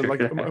 Pass listen,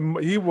 rusher.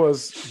 he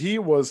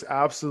was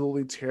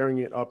absolutely tearing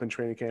it up in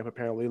training camp.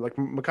 Apparently, like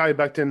Mekhi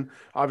Becton,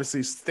 obviously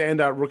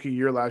standout rookie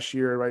year last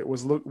year, right?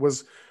 Was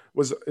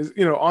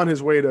on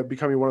his way to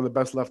becoming one of the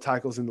best left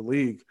tackles in the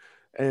league.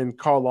 And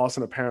Carl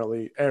Lawson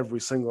apparently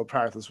every single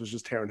practice was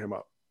just tearing him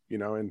up.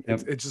 And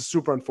it's just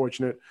super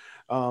unfortunate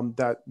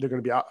that they're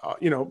going to be out,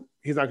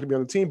 he's not going to be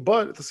on the team.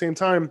 But at the same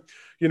time,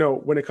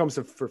 when it comes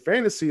for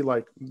fantasy,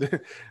 like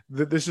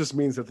this just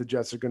means that the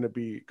Jets are going to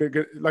be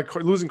good. Like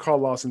losing Carl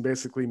Lawson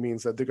basically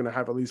means that they're going to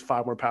have at least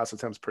 5 more pass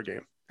attempts per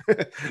game.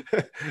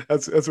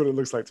 That's what it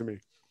looks like to me.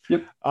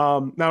 Yep.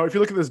 Now, if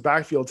you look at this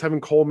backfield,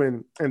 Tevin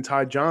Coleman and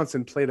Ty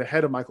Johnson played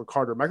ahead of Michael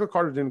Carter. Michael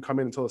Carter didn't come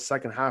in until the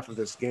second half of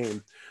this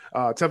game.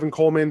 Tevin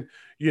Coleman,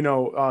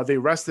 they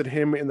rested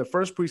him in the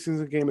first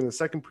preseason game. In the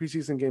second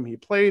preseason game, he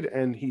played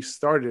and he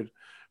started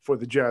for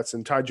the Jets.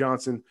 And Ty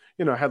Johnson,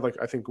 had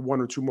I think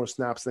 1 or 2 more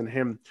snaps than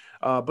him.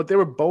 But they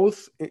were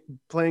both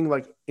playing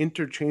like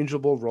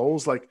interchangeable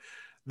roles. Like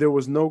there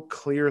was no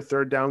clear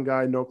third down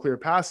guy, no clear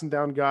passing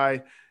down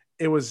guy.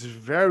 It was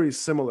very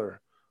similar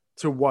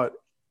to what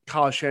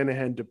Kyle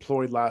Shanahan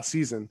deployed last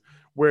season,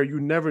 where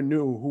you never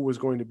knew who was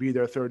going to be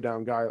their third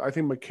down guy. I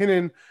think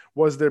McKinnon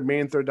was their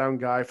main third down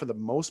guy for the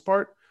most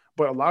part,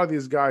 but a lot of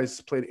these guys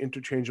played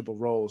interchangeable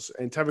roles.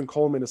 And Tevin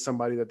Coleman is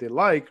somebody that they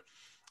like,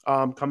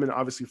 coming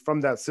obviously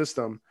from that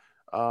system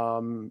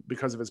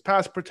because of his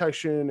pass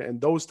protection and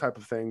those type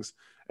of things.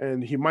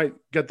 And he might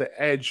get the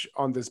edge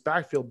on this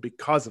backfield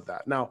because of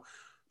that. Now,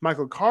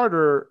 Michael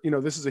Carter,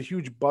 this is a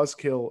huge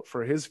buzzkill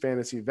for his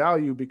fantasy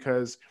value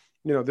because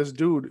This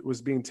dude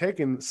was being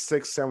taken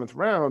 6th, 7th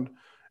round,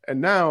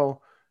 and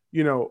now,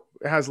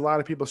 it has a lot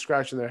of people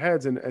scratching their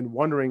heads and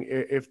wondering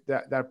if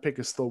that pick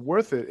is still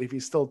worth it, if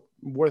he's still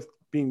worth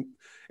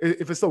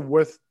if it's still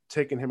worth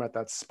taking him at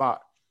that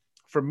spot.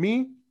 For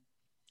me,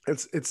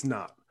 it's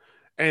not.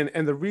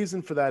 And the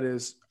reason for that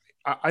is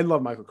I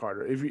love Michael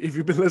Carter. If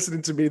you've been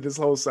listening to me this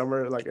whole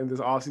summer, like in this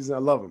offseason, I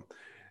love him.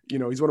 He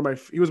was one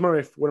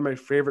of my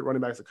favorite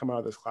running backs to come out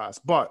of this class.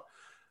 But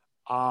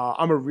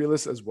I'm a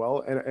realist as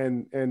well.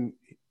 And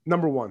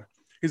number one,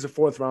 he's a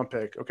 4th round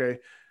pick. Okay.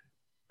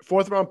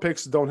 4th round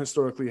picks don't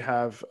historically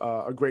have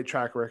a great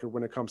track record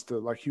when it comes to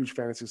like huge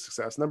fantasy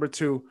success. Number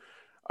two,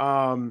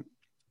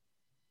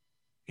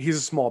 he's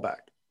a small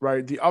back,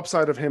 right? The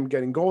upside of him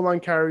getting goal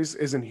line carries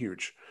isn't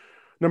huge.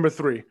 Number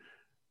three,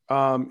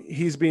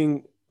 he's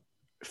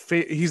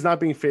not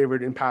being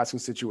favored in passing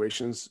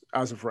situations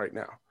as of right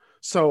now.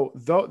 So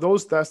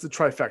that's the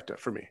trifecta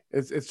for me.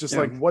 It's just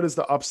like, what is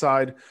the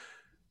upside?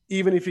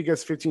 Even if he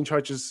gets 15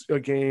 touches a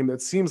game,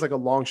 that seems like a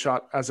long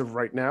shot as of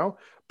right now.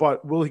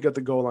 But will he get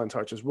the goal line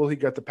touches? Will he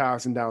get the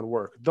passing down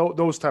work?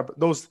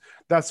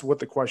 That's what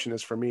the question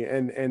is for me.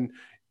 And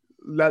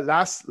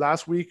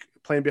last week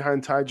playing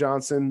behind Ty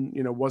Johnson,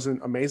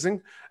 wasn't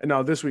amazing. And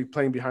now this week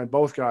playing behind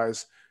both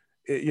guys,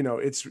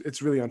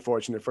 it's really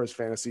unfortunate for his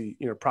fantasy,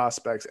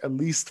 prospects, at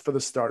least for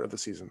the start of the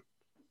season.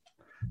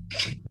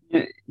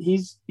 Yeah,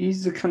 he's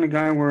the kind of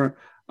guy where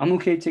I'm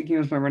okay taking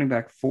him as my running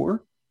back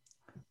 4.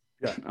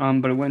 Yeah.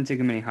 But I wouldn't take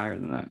him any higher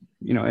than that.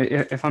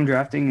 If I'm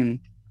drafting and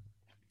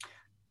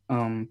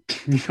I'm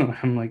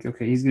like,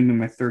 okay, he's gonna be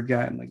my 3rd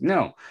guy. I'm like,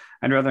 no,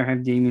 I'd rather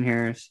have Damien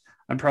Harris.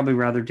 I'd probably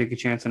rather take a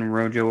chance on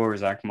Rojo or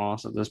Zach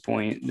Moss at this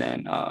point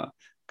than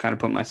kind of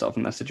put myself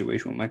in that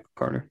situation with Michael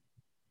Carter.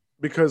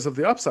 Because of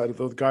the upside of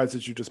those guys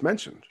that you just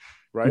mentioned,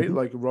 right? Mm-hmm.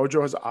 Like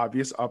Rojo has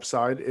obvious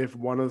upside if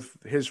one of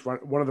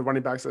the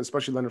running backs,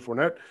 especially Leonard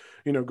Fournette,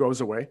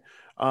 goes away.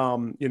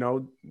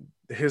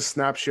 His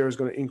snap share is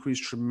going to increase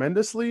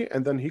tremendously,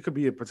 and then he could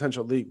be a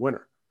potential league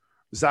winner.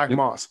 Zach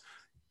Moss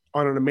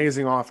on an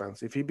amazing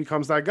offense. If he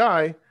becomes that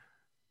guy,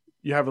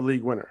 you have a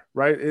league winner,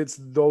 right? It's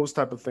those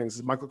type of things.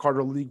 Is Michael Carter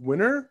a league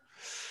winner?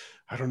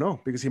 I don't know,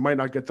 because he might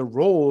not get the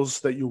roles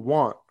that you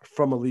want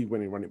from a league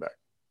winning running back.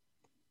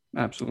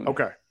 Absolutely.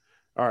 Okay.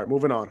 All right,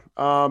 moving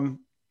on.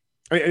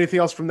 Anything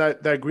else from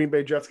that Green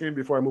Bay Jets game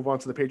before I move on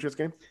to the Patriots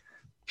game?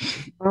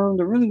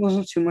 There really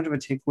wasn't too much of a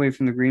takeaway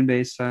from the Green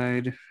Bay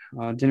side.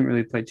 Didn't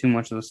really play too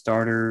much of the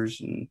starters,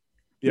 and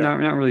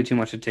not really too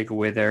much to take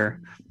away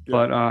there. Yeah.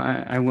 But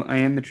I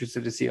am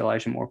interested to see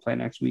Elijah Moore play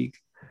next week.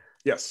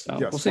 Yes,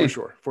 we'll see.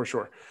 For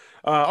sure.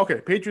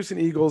 Okay, Patriots and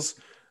Eagles.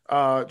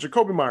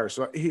 Jacoby Myers,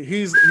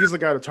 he's the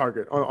guy to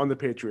target on the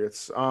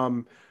Patriots.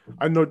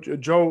 I know,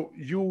 Joe,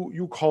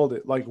 you called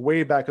it like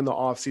way back in the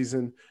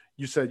offseason.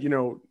 You said,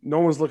 no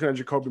one's looking at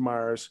Jacoby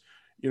Myers.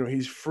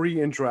 He's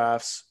free in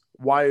drafts.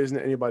 Why isn't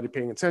anybody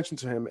paying attention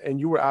to him? And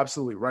you were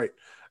absolutely right,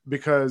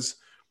 because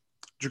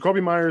Jacoby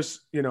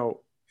Myers,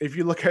 if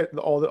you look at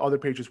all the other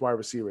Patriots wide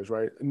receivers,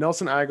 right?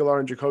 Nelson Aguilar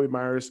and Jacoby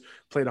Myers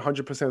played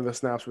 100% of the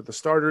snaps with the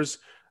starters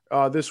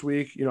this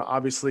week.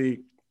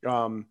 Obviously,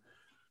 what's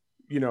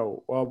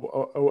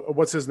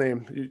his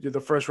name? The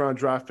 1st round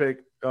draft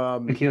pick.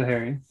 N'Keal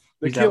Harry.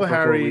 N'Keal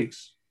Harry.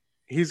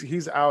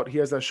 He's out. He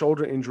has that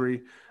shoulder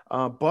injury.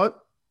 But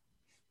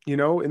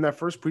in that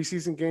first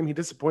preseason game, he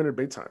disappointed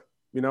big time.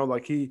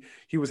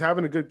 He was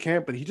having a good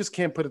camp, but he just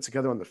can't put it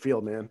together on the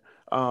field, man.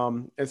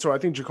 And so I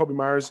think Jacoby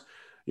Myers,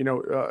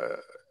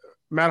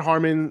 Matt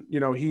Harmon,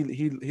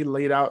 he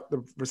laid out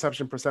the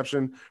reception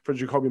perception for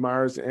Jacoby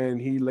Myers,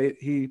 and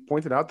he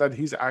pointed out that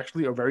he's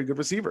actually a very good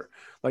receiver.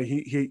 Like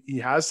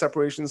he has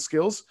separation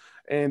skills,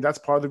 and that's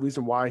part of the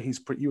reason why he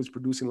was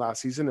producing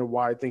last season and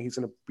why I think he's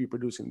going to be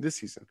producing this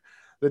season.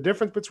 The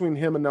difference between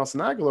him and Nelson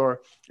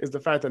Aguilar is the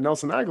fact that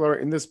Nelson Aguilar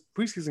in this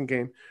preseason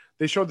game,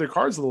 they showed their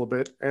cards a little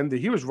bit, and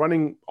he was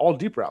running all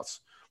deep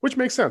routes, which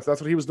makes sense.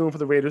 That's what he was doing for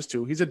the Raiders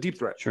too. He's a deep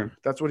threat. Sure.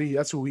 That's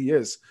who he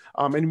is.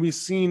 And we've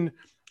seen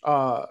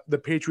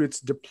the Patriots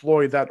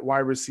deploy that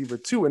wide receiver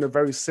too in a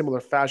very similar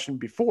fashion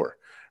before,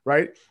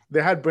 right?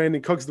 They had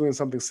Brandon Cooks doing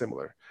something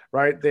similar,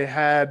 right? They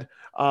had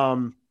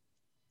who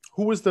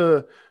was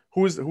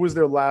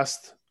their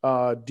last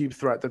deep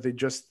threat that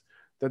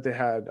they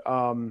had?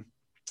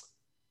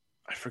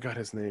 I forgot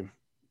his name.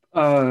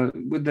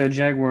 With the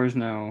Jaguars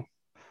now.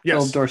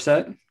 Yes.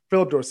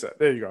 Phillip Dorsett.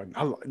 There you go.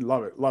 I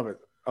love it.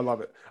 I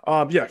love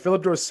it.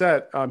 Phillip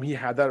Dorsett, he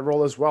had that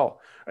role as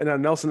well. And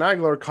then Nelson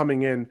Aguilar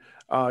coming in,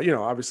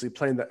 obviously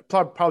playing that,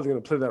 probably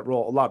going to play that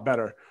role a lot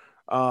better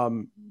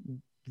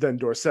than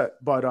Dorsett.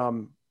 But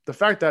the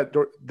fact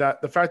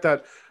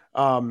that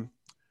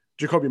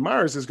Jacoby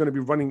Myers is going to be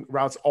running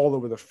routes all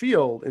over the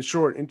field in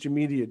short,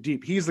 intermediate,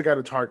 deep, he's the guy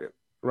to target,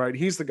 right?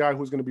 He's the guy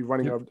who's going to be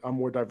running a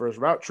more diverse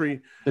route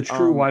tree. The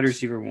true wide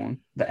receiver one,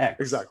 the X.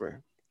 Exactly.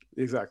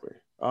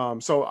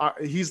 So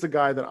he's the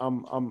guy that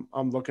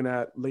I'm looking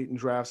at late in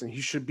drafts, and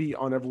he should be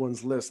on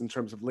everyone's list in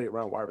terms of late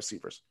round wide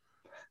receivers.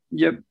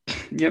 Yep.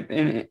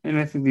 And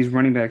I think these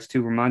running backs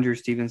too. Ramondre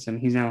Stevenson,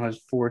 he now has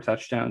 4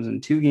 touchdowns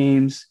in 2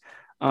 games.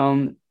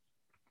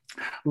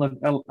 Look,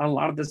 a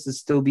lot of this is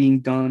still being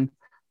done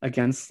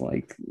against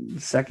like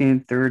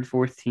second, third,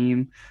 fourth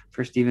team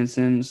for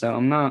Stevenson. So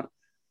I'm not.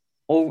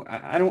 Oh,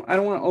 I don't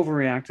want to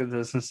overreact to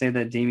this and say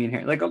that Damian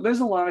Harris. Like, there's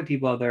a lot of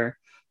people out there.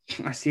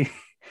 I see.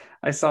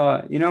 I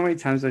saw. You know how many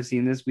times I've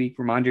seen this week?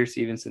 Ramondre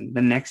Stevenson,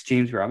 the next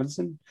James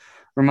Robinson.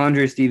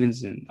 Ramondre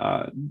Stevenson,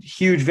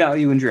 huge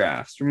value in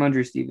drafts.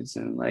 Ramondre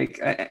Stevenson,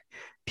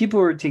 people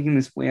are taking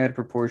this way out of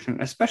proportion,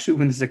 especially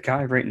when there's a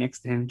guy right next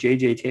to him,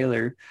 JJ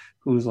Taylor,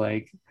 who's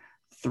like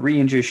 3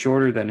 inches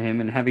shorter than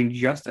him and having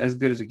just as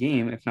good as a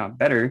game, if not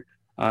better.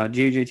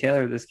 JJ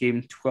Taylor this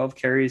game, 12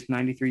 carries,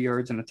 93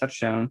 yards, and a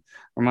touchdown.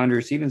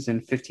 Ramondre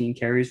Stevenson, 15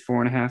 carries,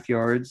 4.5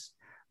 yards.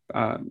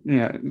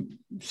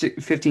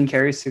 15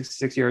 carries,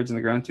 6 yards in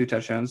the ground, 2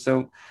 touchdowns.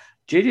 So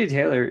JJ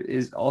Taylor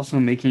is also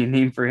making a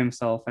name for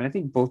himself. And I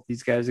think both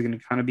these guys are going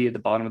to kind of be at the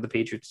bottom of the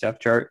Patriots depth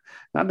chart.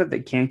 Not that they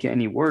can't get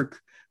any work,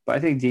 but I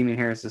think Damian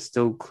Harris is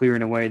still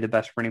clearing away the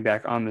best running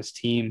back on this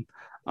team.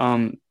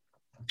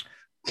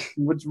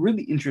 What's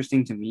really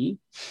interesting to me,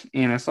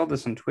 and I saw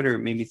this on Twitter, it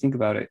made me think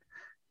about it,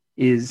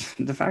 is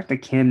the fact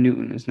that Cam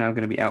Newton is now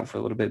going to be out for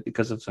a little bit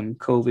because of some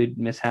COVID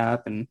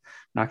mishap and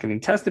not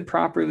getting tested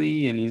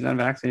properly, and he's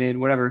unvaccinated,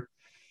 whatever.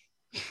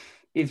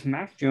 If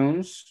Mac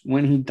Jones,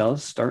 when he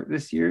does start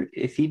this year,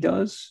 if he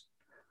does,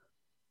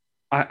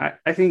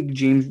 I think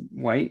James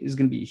White is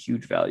going to be a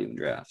huge value in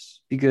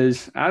drafts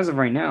because as of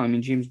right now, I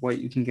mean, James White,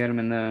 you can get him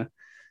in the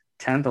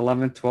 10th,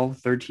 11th,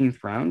 12th,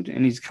 13th round,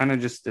 and he's kind of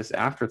just this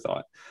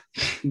afterthought.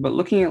 But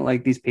looking at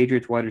like these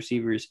Patriots wide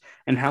receivers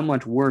and how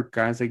much work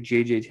guys like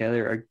JJ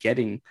Taylor are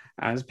getting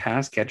as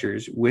pass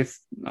catchers with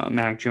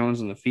Mac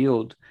Jones in the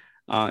field,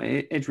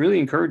 it's really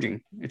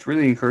encouraging. It's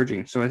really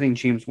encouraging. So I think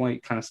James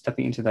White kind of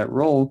stepping into that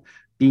role,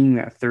 being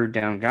that third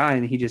down guy,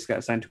 and he just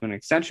got signed to an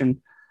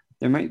extension.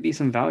 There might be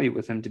some value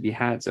with him to be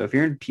had. So if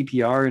you're in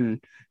PPR and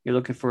you're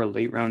looking for a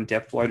late round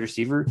depth wide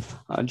receiver,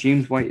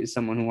 James White is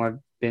someone who I've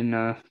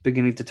been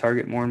beginning to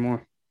target more and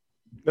more.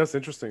 That's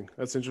interesting.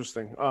 That's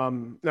interesting.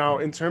 Now,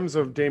 in terms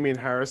of Damian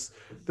Harris,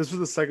 this was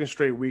the second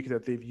straight week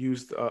that they've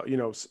used,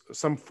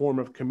 some form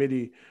of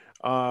committee,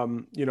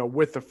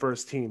 with the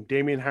first team.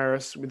 Damian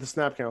Harris, with the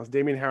snap counts,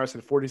 Damian Harris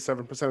had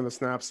 47% of the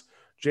snaps.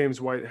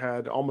 James White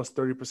had almost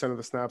 30% of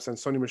the snaps, and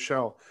Sony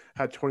Michel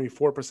had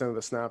 24% of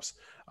the snaps,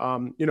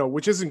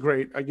 which isn't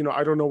great. I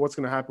don't know what's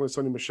going to happen with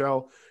Sony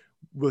Michel.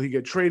 Will he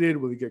get traded?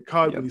 Will he get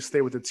cut? Yep. Will he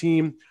stay with the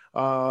team?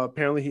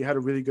 Apparently, he had a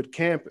really good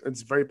camp.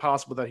 It's very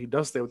possible that he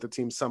does stay with the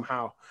team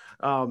somehow.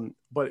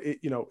 But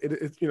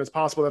it's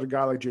possible that a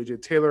guy like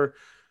JJ Taylor,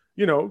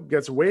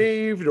 gets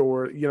waived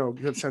or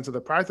gets sent to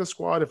the practice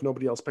squad if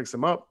nobody else picks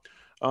him up.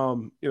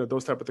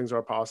 Those type of things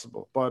are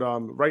possible. But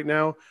right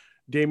now,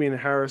 Damian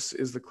Harris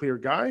is the clear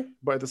guy.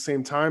 But at the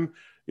same time,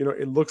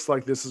 it looks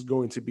like this is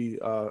going to be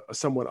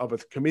somewhat of a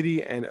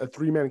committee, and a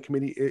 3-man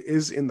committee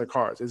is in the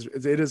cards.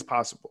 It is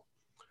possible.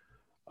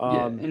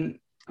 And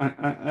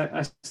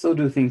I still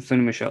do think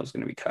Sony Michel is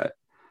going to be cut.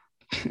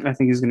 I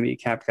think he's going to be a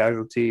cap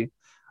casualty.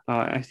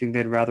 I think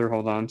they'd rather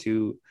hold on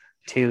to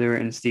Taylor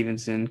and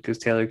Stevenson because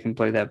Taylor can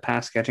play that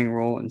pass catching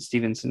role, and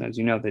Stevenson, as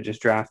you know, they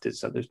just drafted,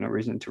 so there's no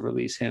reason to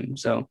release him.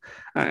 So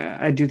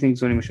I do think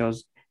Sony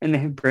Michel's, and they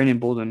have Brandon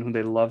Bolden, who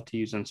they love to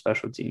use on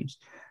special teams.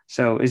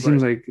 So it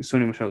seems like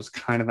Sony Michel is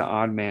kind of the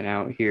odd man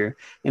out here.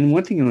 And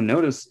one thing you'll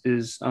notice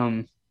is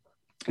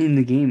in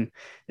the game,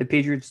 the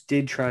Patriots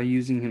did try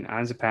using him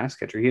as a pass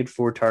catcher. He had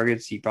 4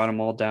 targets. He brought them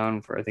all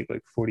down for, I think,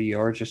 like 40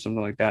 yards or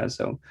something like that.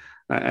 So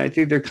I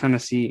think they're kind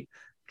of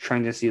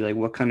trying to see like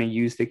what kind of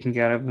use they can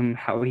get out of him,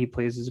 how he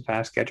plays as a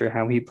pass catcher,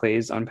 how he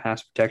plays on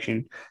pass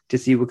protection, to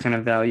see what kind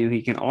of value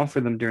he can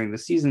offer them during the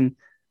season.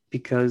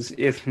 Because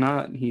if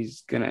not,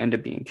 he's going to end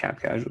up being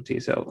cap casualty.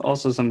 So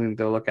also something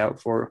to look out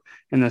for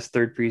in this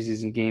third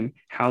preseason game,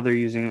 how they're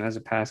using him as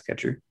a pass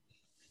catcher.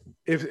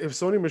 If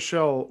Sony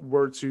Michel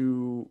were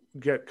to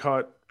get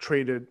cut,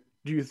 traded,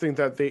 do you think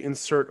that they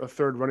insert a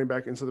third running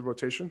back into the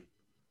rotation?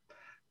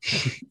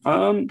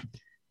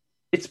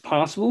 It's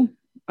possible.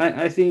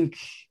 I think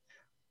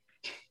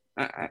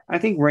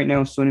right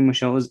now Sony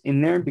Michel is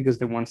in there because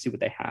they want to see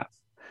what they have,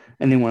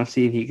 and they want to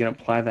see if he can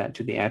apply that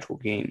to the actual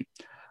game.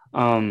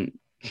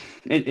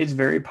 It's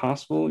very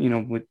possible,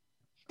 with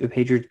the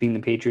Patriots being the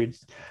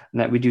Patriots,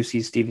 that we do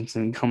see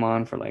Stevenson come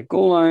on for like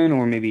goal line,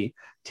 or maybe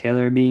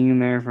Taylor being in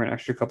there for an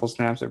extra couple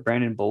snaps, or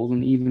Brandon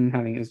Bolden even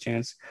having his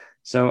chance.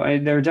 So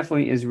there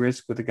definitely is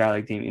risk with a guy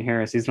like Damian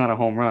Harris. He's not a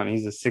home run.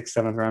 He's a 6th,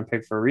 7th round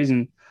pick for a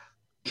reason.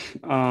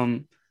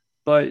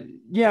 But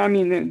yeah, I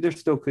mean, there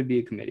still could be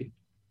a committee.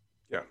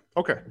 Yeah.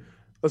 Okay.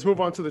 Let's move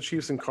on to the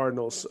Chiefs and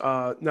Cardinals.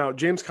 Now,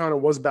 James Conner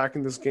was back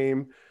in this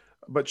game,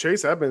 but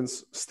Chase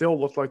Edmonds still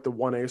looked like the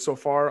 1A so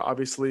far.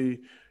 Obviously,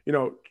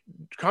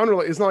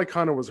 Conner, it's not like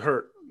Conner was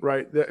hurt,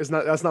 right? That's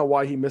not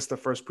why he missed the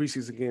first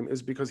preseason game,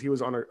 is because he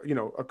was on a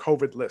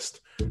COVID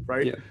list,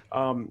 right? Yeah.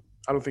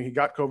 I don't think he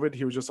got COVID.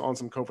 He was just on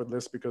some COVID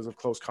list because of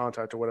close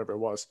contact or whatever it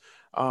was.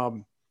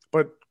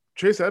 But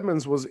Chase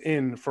Edmonds was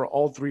in for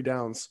all 3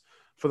 downs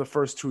for the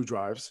first 2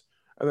 drives.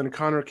 And then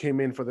Connor came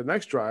in for the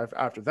next drive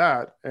after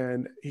that,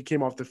 and he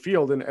came off the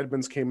field, and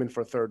Edmonds came in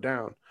for third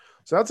down.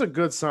 So that's a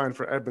good sign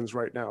for Edmonds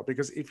right now,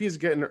 because if he's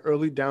getting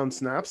early down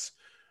snaps,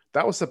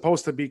 that was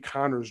supposed to be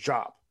Connor's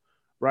job,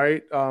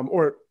 right?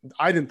 Or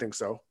I didn't think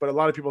so, but a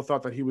lot of people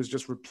thought that he was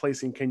just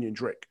replacing Kenyon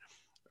Drake,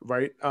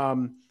 right?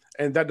 And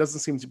that doesn't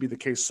seem to be the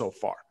case so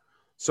far.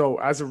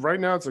 So as of right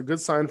now, it's a good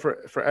sign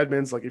for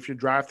Edmonds. Like if you're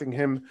drafting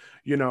him,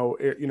 at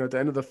the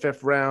end of the 5th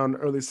round,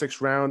 early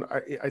 6th round,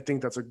 I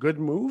think that's a good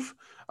move,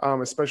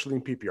 especially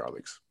in PPR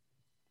leagues.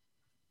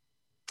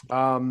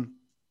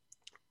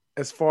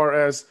 As far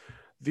as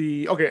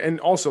and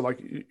also like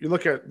you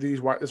look at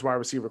this wide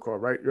receiver core,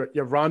 right?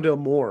 You have Rondale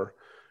Moore,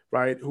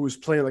 right, who's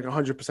playing like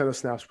 100% of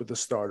snaps with the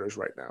starters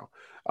right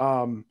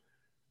now.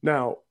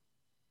 Now,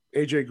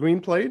 AJ Green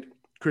played,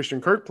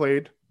 Christian Kirk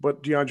played,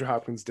 but DeAndre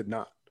Hopkins did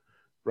not.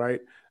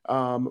 Right.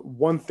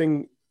 One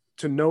thing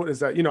to note is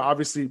that,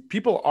 obviously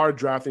people are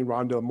drafting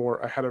Rondale Moore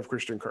ahead of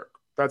Christian Kirk.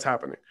 That's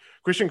happening.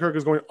 Christian Kirk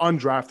is going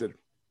undrafted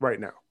right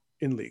now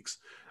in leagues.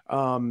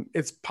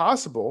 It's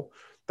possible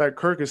that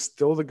Kirk is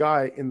still the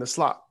guy in the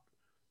slot,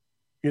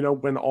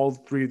 when all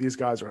 3 of these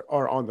guys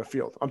are on the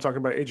field. I'm talking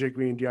about AJ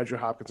Green, DeAndre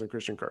Hopkins, and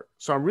Christian Kirk.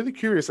 So I'm really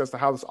curious as to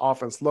how this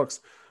offense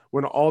looks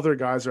when all their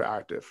guys are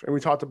active. And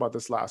we talked about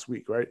this last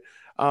week, right?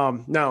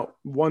 Now,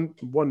 one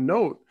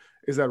note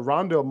is that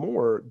Rondale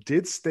Moore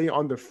did stay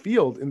on the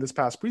field in this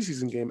past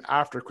preseason game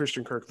after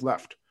Christian Kirk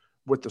left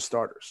with the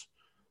starters.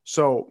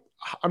 So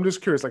I'm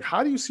just curious, like,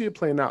 how do you see it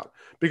playing out?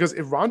 Because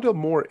if Rondale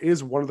Moore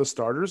is one of the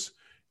starters,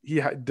 he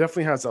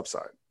definitely has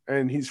upside,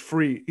 and he's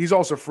free. He's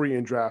also free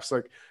in drafts.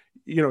 Like,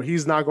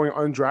 he's not going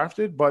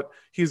undrafted, but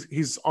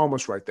he's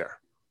almost right there.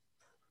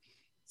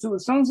 So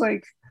it sounds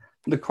like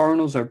the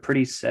Cardinals are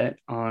pretty set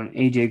on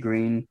AJ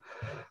Green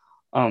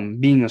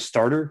being a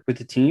starter with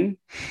the team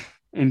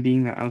and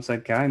being the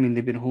outside guy. I mean,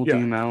 they've been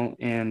holding him out,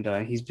 and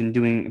he's been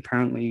doing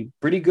apparently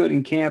pretty good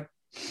in camp.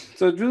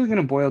 So it's really going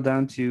to boil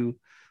down to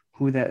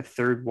who that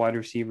third wide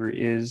receiver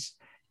is.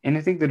 And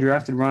I think they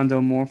drafted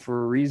Rondale Moore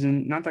for a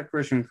reason. Not that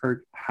Christian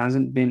Kirk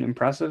hasn't been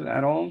impressive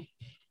at all,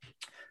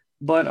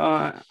 but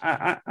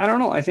I don't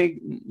know. I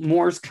think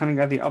Moore's kind of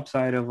got the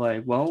upside of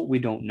like, well, we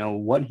don't know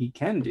what he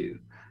can do,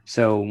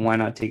 so why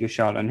not take a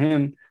shot on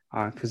him?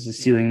 Because the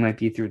ceiling might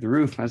be through the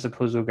roof, as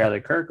opposed to a guy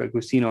like Kirk. Like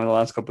we've seen over the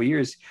last couple of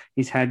years,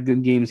 he's had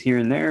good games here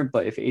and there.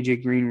 But if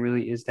AJ Green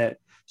really is that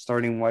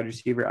starting wide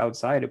receiver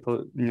outside to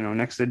put,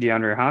 next to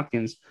DeAndre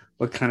Hopkins,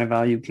 what kind of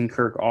value can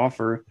Kirk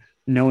offer,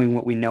 knowing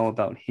what we know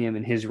about him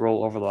and his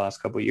role over the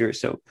last couple of years?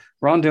 So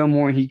Rondale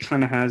Moore, he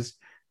kind of has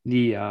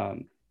the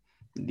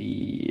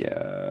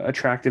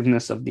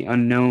attractiveness of the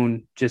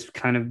unknown, just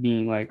kind of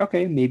being like,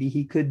 okay, maybe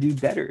he could do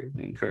better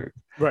than Kirk.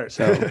 Right.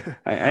 So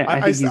I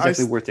think he's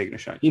definitely worth taking a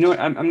shot.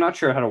 I'm not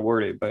sure how to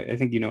word it, but I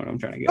think you know what I'm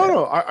trying to get at.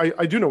 No,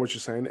 I do know what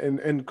you're saying.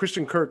 And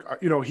Christian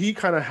Kirk, he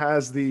kind of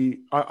has the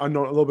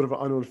unknown, a little bit of an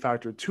unknown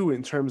factor too,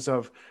 in terms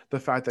of the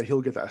fact that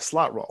he'll get that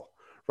slot role.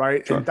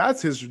 Right. Sure. And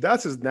that's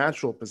his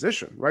natural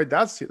position, right?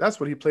 That's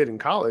what he played in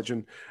college.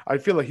 And I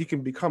feel like he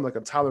can become like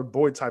a Tyler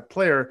Boyd type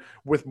player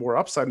with more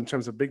upside in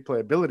terms of big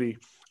playability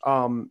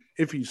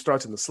if he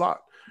starts in the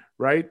slot,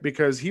 right?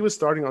 Because he was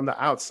starting on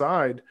the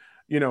outside,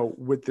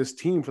 with this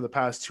team for the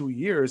past 2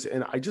 years.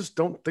 And I just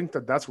don't think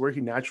that that's where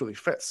he naturally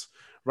fits,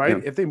 right?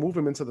 Yeah. If they move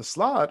him into the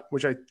slot,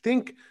 which I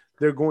think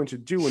they're going to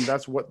do, and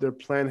that's what their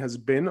plan has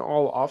been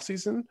all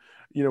offseason,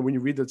 when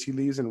you read the tea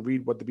leaves and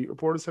read what the beat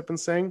reporters have been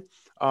saying,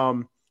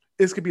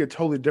 this could be a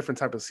totally different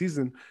type of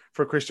season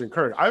for Christian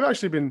Kirk. I've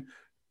actually been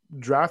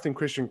drafting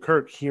Christian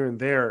Kirk here and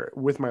there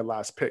with my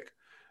last pick,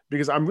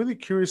 because I'm really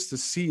curious to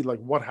see like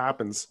what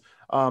happens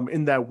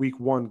in that week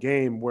 1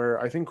 game, where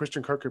I think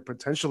Christian Kirk could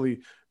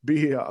potentially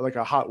be like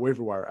a hot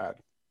waiver wire ad.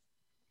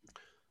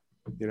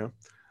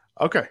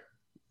 Okay,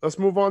 let's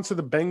move on to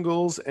the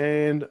Bengals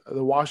and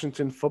the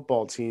Washington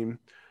football team.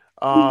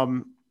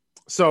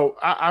 So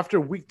after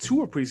week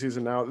 2 of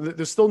preseason now,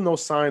 there's still no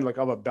sign like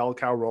of a bell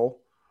cow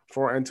role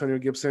for Antonio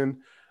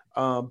Gibson.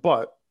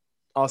 But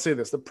I'll say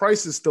this, the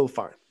price is still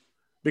fine,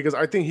 because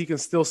I think he can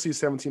still see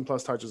 17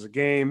 plus touches a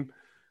game.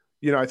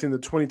 I think the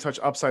 20 touch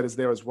upside is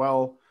there as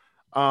well.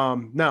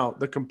 Now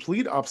the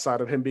complete upside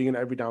of him being an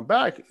every down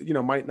back,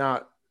 might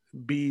not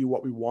be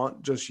what we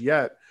want just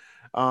yet.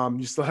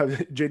 You still have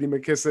JD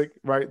McKissick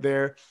right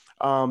there.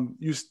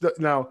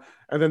 Now,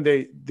 and then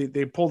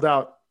they pulled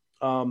out,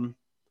 who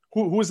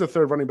was the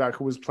third running back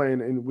who was playing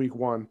in week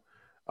 1?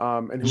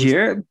 And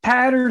Jaret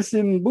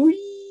Patterson, boy.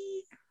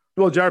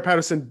 Well, Jaret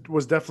Patterson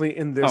was definitely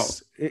in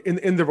this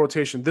in the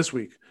rotation this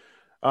week,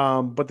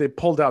 but they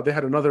pulled out. They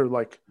had another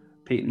like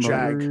Peyton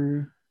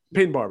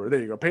Barber. There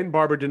you go. Peyton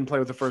Barber didn't play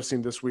with the first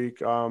team this week,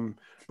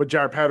 but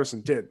Jaret Patterson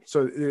did.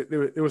 So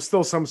it was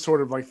still some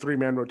sort of like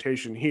 3-man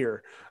rotation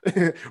here,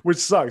 which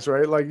sucks,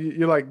 right? Like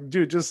you're like,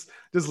 dude, just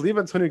leave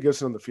Antonio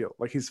Gibson on the field.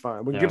 Like he's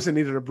fine. When Gibson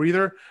needed a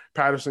breather,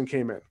 Patterson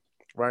came in.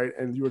 Right.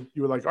 And you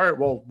were like, all right,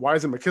 well, why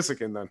isn't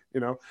McKissick in then?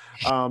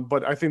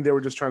 But I think they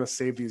were just trying to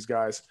save these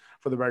guys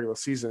for the regular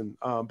season.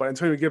 But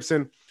Antonio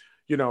Gibson,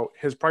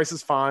 his price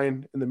is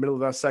fine in the middle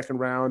of that second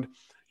round.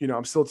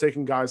 I'm still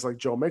taking guys like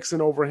Joe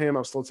Mixon over him.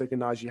 I'm still taking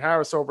Najee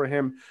Harris over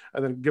him.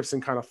 And then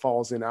Gibson kind of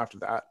falls in after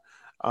that.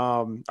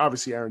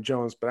 Obviously Aaron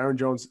Jones, but Aaron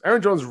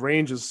Jones'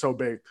 range is so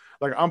big.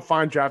 Like I'm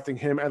fine drafting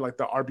him at like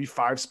the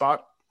RB5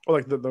 spot or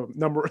like the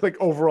number, like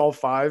overall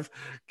 5.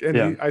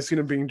 And I've seen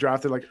him being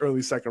drafted like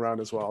early second round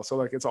as well. So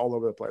like it's all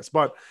over the place.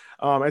 But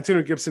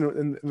Antonio Gibson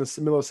in the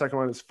middle of the second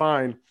round is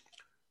fine.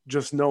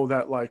 Just know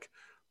that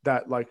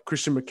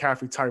Christian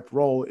McCaffrey type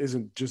role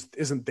isn't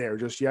there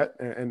just yet,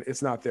 and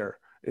it's not there.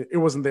 It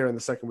wasn't there in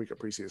the second week of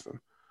preseason.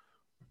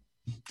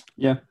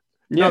 Yeah.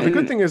 Now the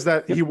good thing is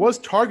that he was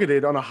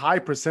targeted on a high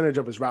percentage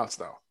of his routes,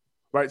 though,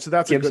 right? So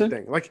that's a good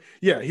thing. Like,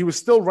 yeah, he was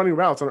still running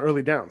routes on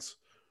early downs,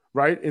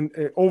 right? In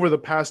over the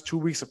past 2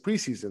 weeks of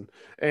preseason,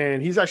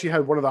 and he's actually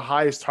had one of the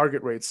highest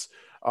target rates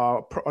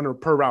on a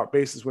per route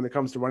basis when it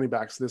comes to running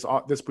backs this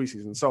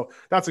preseason. So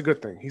that's a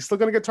good thing. He's still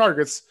going to get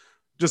targets,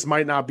 just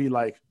might not be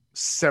like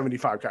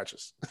 75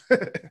 catches.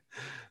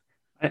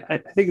 I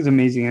think it's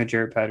amazing how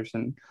Jaret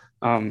Patterson,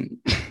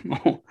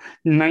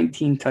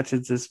 19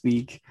 touches this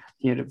week.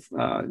 He had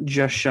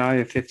just shy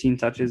of 15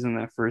 touches in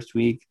that first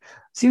week.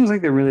 Seems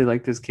like they really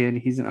like this kid.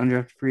 He's an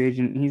undrafted free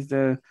agent. He's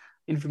the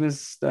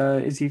infamous,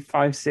 is he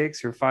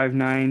 5'6" or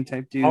 5'9"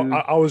 type dude?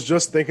 I was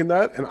just thinking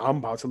that, and I'm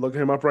about to look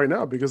him up right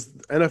now because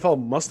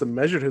NFL must have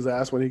measured his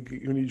ass when he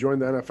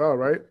joined the NFL,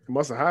 right? It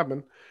must have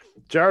happened.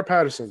 Jaret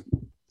Patterson,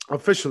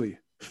 officially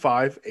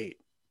 5'8".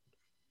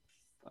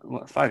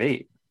 What,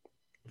 5'8"?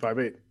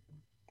 5'8".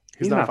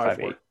 He's not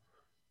 5'8".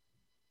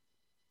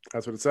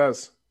 That's what it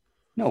says.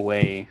 No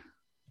way.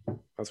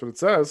 That's what it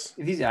says.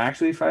 If he's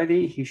actually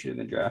 5'8", he should have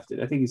been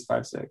drafted. I think he's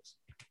 5'6".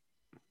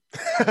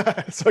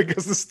 So I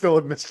guess it's still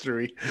a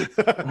mystery.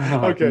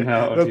 Okay,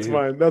 no, that's dude.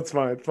 Fine. That's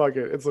fine. Fuck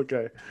it. It's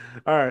okay.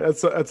 All right,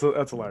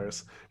 that's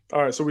hilarious.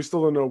 All right, so we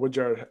still don't know what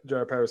Jaret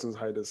Patterson's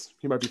height is.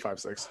 He might be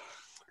 5'6".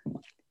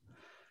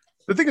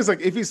 The thing is,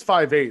 like, if he's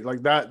 5'8",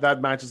 like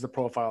that matches the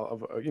profile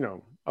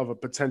of a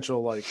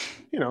potential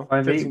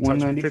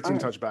 5'8", 15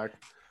 touchback.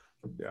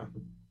 Yeah.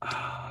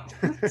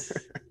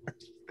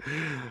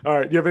 All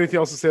right. Do you have anything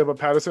else to say about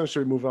Patterson? Or should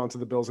we move on to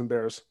the Bills and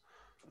Bears?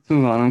 Let's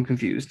move on. I'm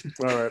confused.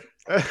 All right.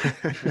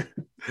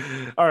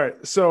 All right.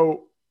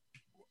 So,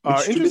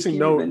 interesting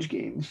note. Revenge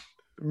game.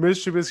 Mitch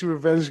Trubisky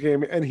revenge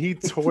game, and he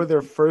tore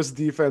their first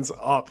defense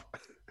up.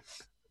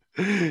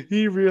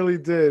 He really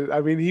did.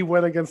 I mean, he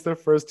went against their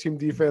first team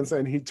defense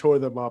and he tore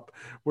them up,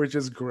 which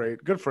is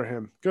great. Good for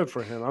him. Good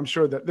for him. I'm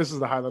sure that this is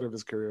the highlight of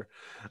his career.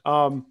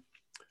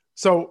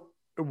 So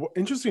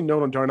interesting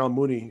note on Darnell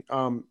Mooney.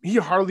 He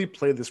hardly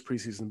played this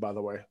preseason, by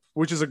the way,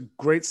 which is a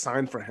great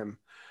sign for him.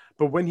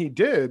 But when he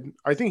did,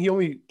 I think he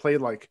only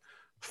played like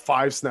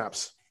 5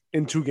 snaps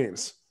in 2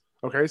 games.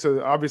 Okay.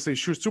 So obviously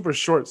super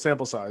short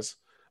sample size,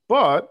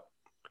 but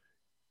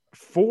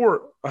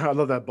I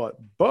love that, but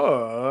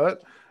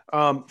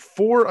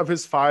 4 of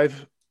his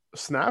 5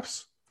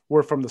 snaps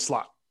were from the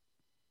slot.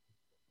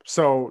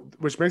 So,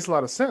 which makes a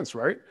lot of sense,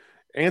 right?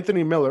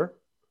 Anthony Miller,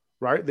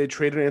 right? They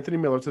traded Anthony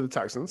Miller to the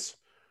Texans,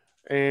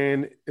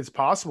 and it's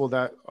possible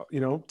that,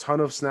 ton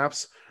of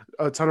snaps,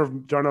 a ton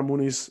of Darnell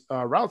Mooney's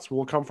routes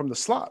will come from the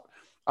slot.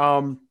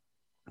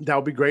 That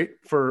would be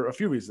great for a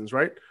few reasons,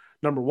 right?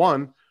 Number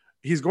one,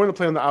 he's going to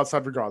play on the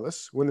outside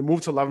regardless. When they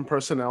move to 11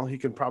 personnel, he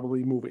can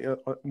probably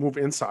move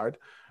inside,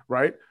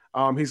 right?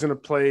 He's going to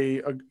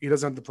play. He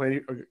doesn't have to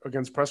play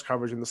against press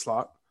coverage in the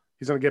slot.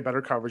 He's going to get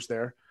better coverage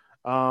there.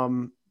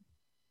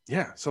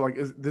 Yeah. So like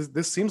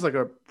this seems like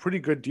a pretty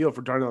good deal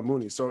for Darnell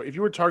Mooney. So if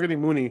you were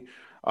targeting Mooney,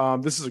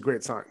 this is a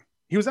great sign.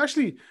 He was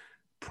actually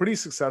pretty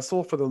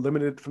successful from the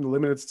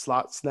limited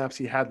slot snaps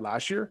he had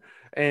last year,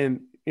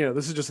 and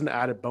this is just an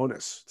added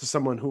bonus to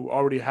someone who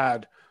already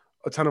had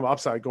a ton of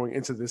upside going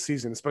into this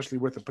season, especially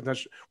with the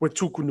potential with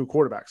 2 new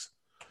quarterbacks.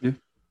 Yeah.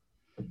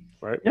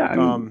 Right. Yeah. I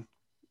mean,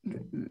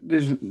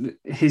 there's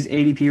his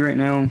ADP right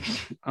now.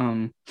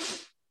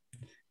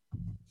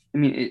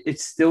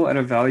 It's still at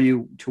a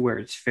value to where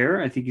it's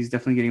fair. I think he's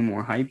definitely getting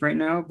more hype right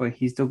now, but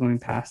he's still going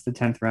past the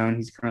 10th round.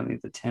 He's currently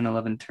at the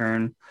 10-11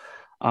 turn.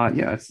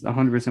 Yeah, it's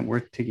 100%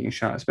 worth taking a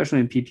shot, especially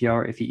in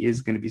PPR if he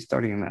is going to be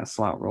starting in that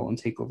slot role and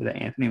take over the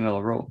Anthony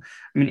Miller role.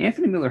 I mean,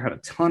 Anthony Miller had a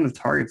ton of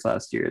targets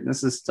last year, and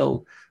this is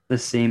still the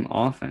same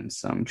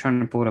offense. I'm trying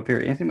to pull it up here.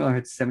 Anthony Miller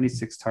had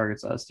 76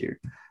 targets last year,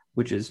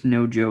 which is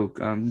no joke.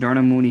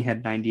 Darnell Mooney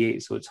had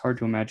 98, so it's hard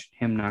to imagine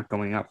him not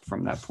going up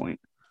from that point.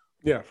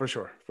 Yeah, for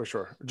sure.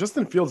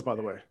 Justin Fields, by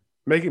the way,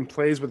 making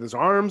plays with his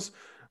arms,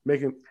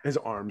 making plays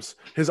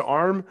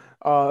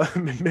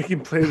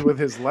with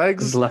his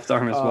legs. His left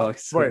arm as well.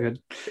 It's so good.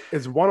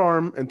 It's one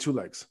arm and 2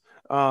 legs.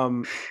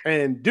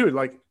 And dude,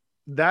 like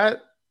that,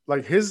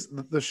 like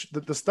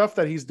the stuff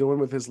that he's doing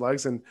with his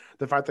legs and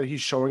the fact that he's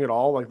showing it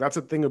all, like that's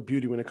a thing of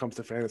beauty when it comes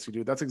to fantasy,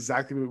 dude. That's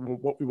exactly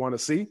what we want to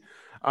see.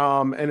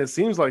 And it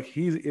seems like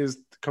he is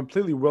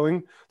completely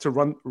willing to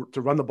run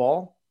the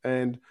ball.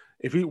 And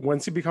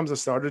once he becomes a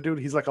starter, dude,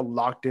 he's like a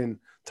locked in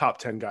top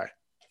 10 guy.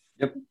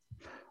 Yep.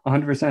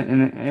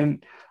 100%.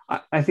 And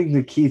I think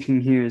the key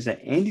thing here is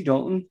that Andy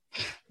Dalton,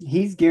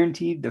 he's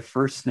guaranteed the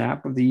first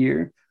snap of the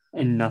year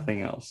and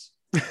nothing else.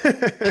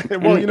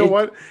 Well, you know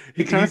what?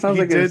 It kind of sounds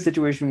He like a did.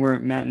 situation where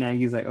Matt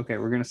Nagy's like, okay,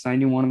 we're going to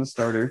sign you on the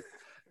starter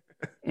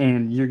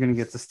and you're going to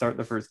get to start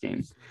the first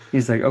game.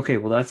 He's like, okay,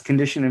 well, that's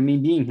condition of me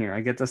being here. I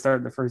get to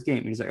start the first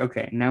game. He's like,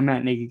 okay, now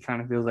Matt Nagy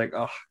kind of feels like,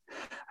 oh,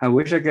 I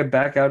wish I could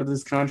back out of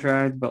this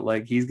contract, but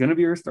like he's going to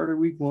be our starter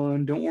week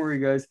one. Don't worry,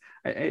 guys.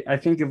 I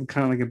think of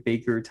kind of like a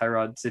Baker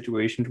Tyrod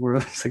situation where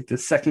it's like the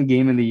second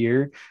game of the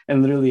year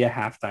and literally at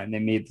halftime they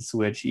made the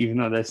switch, even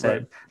though they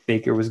said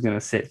Baker was going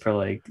to sit for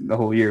like the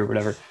whole year or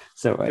whatever.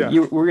 So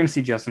we're going to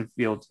see Justin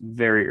Fields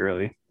very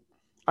early.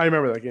 I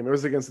remember that game. It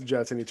was against the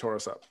Jets, and he tore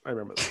us up. I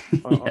remember that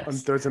Yes. on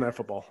Thursday Night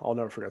Football. I'll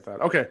never forget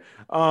that. Okay,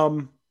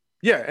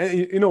 yeah,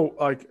 and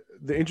like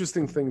the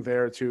interesting thing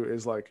there too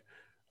is like,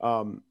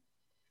 Matt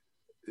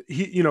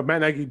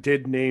Nagy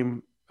did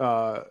name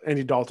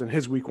Andy Dalton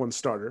his Week 1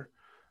 starter,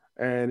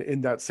 and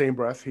in that same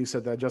breath, he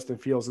said that Justin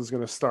Fields is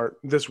going to start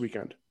this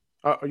weekend.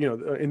 In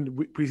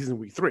preseason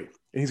Week 3, and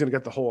he's going to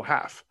get the whole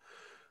half.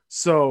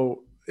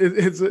 So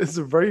it's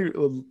a very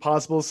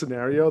possible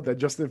scenario that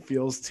Justin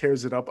Fields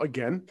tears it up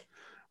again,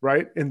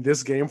 right, in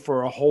this game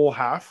for a whole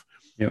half.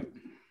 Yep.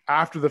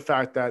 After the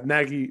fact that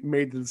Nagy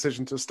made the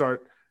decision to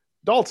start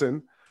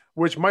Dalton,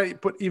 which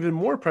might put even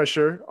more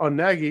pressure on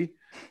Nagy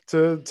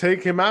to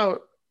take him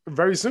out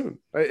very soon.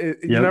 You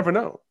never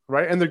know,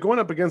 right? And they're going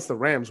up against the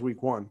Rams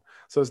Week 1,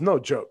 so it's no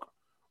joke,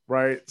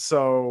 right?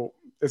 So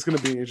it's going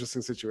to be an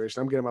interesting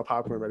situation. I'm getting my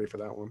popcorn ready for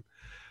that one.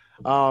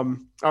 All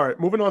right,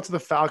 moving on to the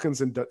Falcons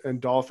and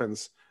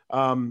Dolphins.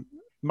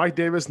 Mike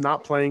Davis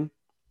not playing.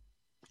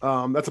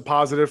 That's a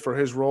positive for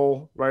his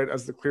role, right,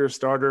 as the clear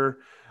starter.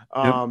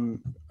 If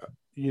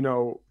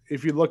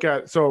you look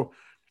at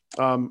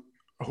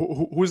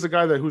who's the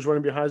guy who's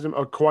running behind him?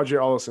 Kwadje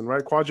Ellison,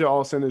 right? Kwadje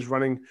Ellison is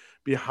running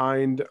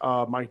behind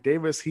Mike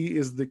Davis. He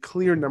is the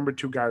clear number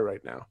 2 guy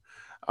right now.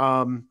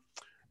 And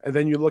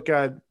then you look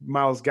at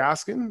Myles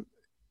Gaskin.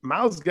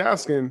 Myles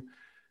Gaskin,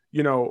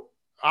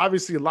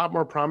 obviously a lot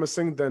more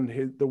promising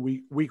than the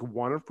week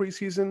 1 of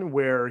preseason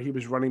where he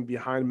was running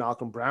behind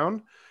Malcolm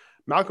Brown.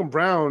 Malcolm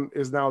Brown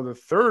is now the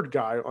 3rd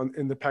guy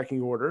in the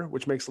pecking order,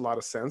 which makes a lot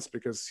of sense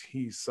because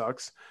he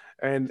sucks.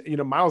 And,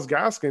 Myles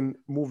Gaskin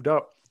moved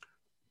up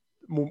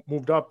in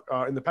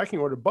the pecking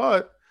order,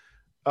 but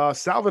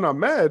Salvon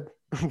Ahmed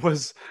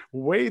was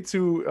way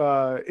too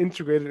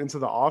integrated into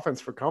the offense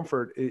for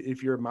comfort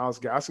if you're a Myles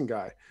Gaskin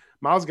guy.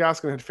 Myles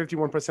Gaskin had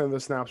 51% of the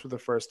snaps with the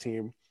first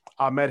team.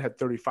 Ahmed had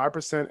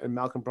 35%, and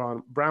Malcolm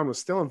Brown was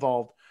still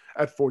involved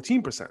at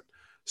 14%.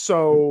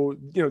 So,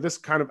 this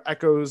kind of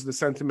echoes the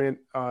sentiment,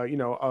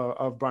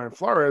 of Brian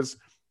Flores,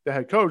 the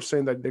head coach,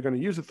 saying that they're going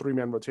to use a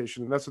 3-man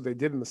rotation. And that's what they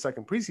did in the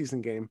second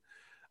preseason game.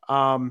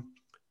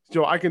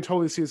 So I can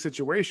totally see a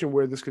situation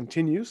where this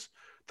continues.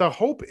 The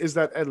hope is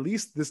that at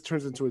least this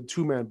turns into a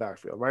 2-man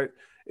backfield, right?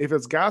 If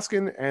it's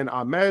Gaskin and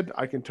Ahmed,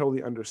 I can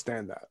totally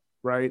understand that,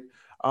 right?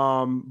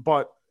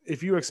 But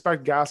if you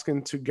expect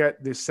Gaskin to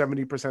get the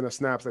 70% of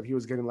snaps that he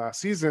was getting last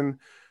season,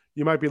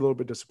 you might be a little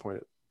bit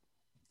disappointed.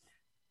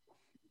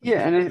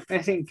 Yeah, and I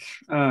think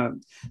Salvon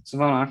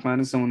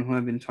Ahmed is someone who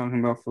I've been talking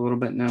about for a little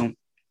bit now.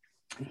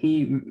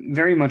 He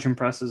very much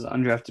impresses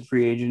undrafted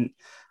free agent.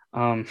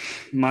 Myles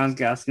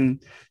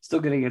Gaskin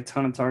still getting a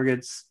ton of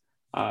targets.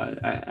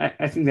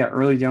 I think that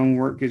early down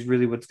work is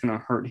really what's going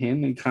to hurt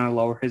him and kind of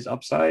lower his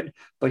upside,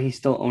 but he's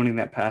still owning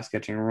that pass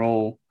catching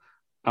role.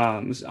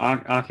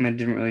 Ahmed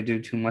didn't really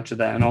do too much of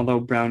that, and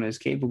although Brown is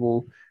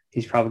capable,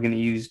 he's probably going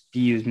to be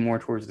used more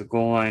towards the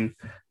goal line.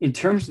 In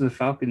terms of the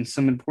Falcons,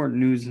 some important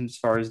news as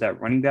far as that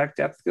running back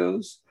depth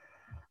goes.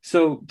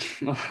 So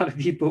a lot of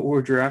people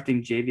were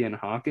drafting Javian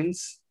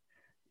Hawkins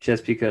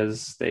just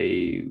because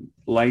they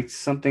liked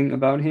something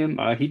about him.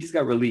 He just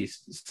got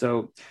released.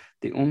 So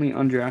the only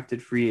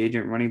undrafted free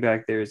agent running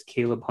back there is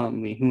Caleb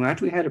Huntley, who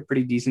actually had a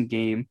pretty decent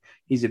game.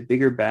 He's a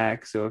bigger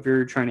back. So if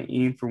you're trying to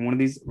aim for one of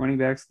these running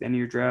backs at the end of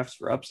your drafts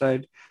for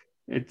upside,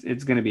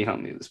 it's going to be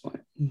Huntley at this point.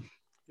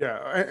 Yeah,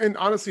 and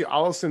honestly,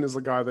 Allison is the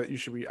guy that you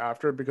should be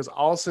after because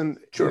Allison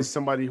is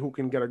somebody who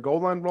can get a goal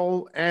line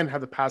role and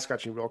have the pass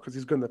catching role because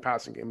he's good in the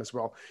passing game as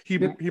well. He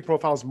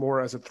profiles more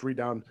as a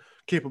 3-down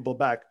capable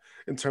back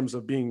in terms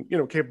of being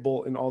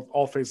capable in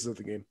all phases of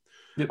the game.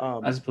 Yep.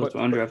 As opposed to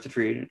undrafted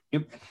free agent.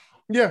 Yep.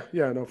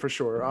 Yeah, no, for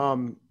sure.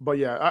 But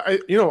yeah,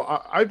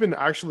 I've been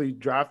actually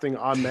drafting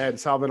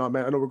Salvon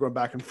Ahmed. I know we're going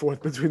back and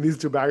forth between these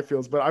two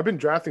backfields, but I've been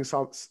drafting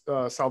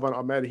Salvon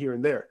Ahmed here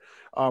and there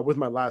with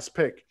my last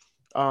pick.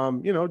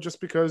 Just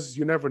because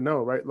you never know,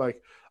 right?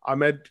 Like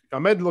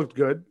Ahmed looked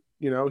good.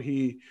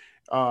 He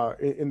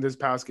in this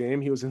past game,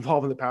 he was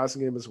involved in the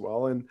passing game as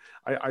well. And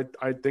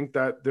I think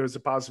that there's a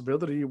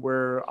possibility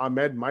where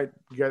Ahmed might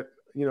get,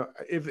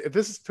 if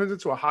this turns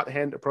into a hot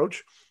hand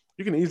approach,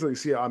 you can easily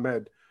see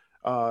Ahmed,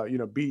 have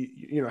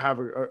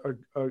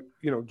a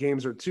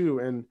games or two.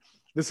 And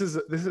this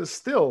is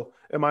still,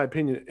 in my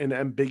opinion, an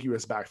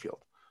ambiguous backfield.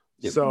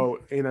 Yep. So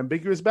in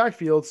ambiguous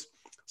backfields,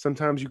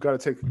 sometimes you got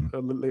to take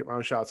late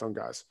round shots on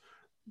guys.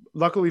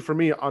 Luckily for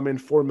me, I'm in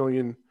 $4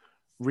 million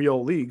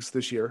real leagues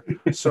this year.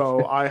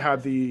 So I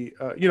had the,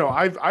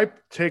 I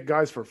take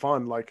guys for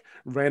fun, like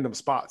random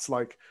spots.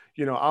 Like,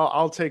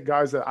 I'll take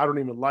guys that I don't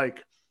even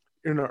like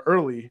in an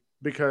early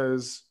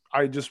because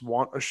I just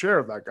want a share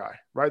of that guy,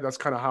 right? That's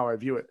kind of how I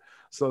view it.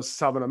 So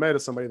Salvin Ahmed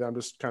is somebody that I'm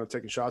just kind of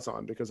taking shots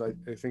on because I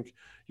think,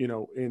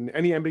 in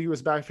any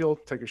ambiguous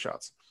backfield, take your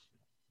shots.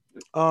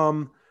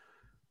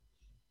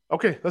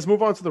 Okay, let's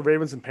move on to the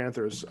Ravens and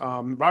Panthers.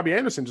 Robbie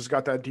Anderson just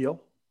got that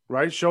deal,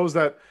 right? Shows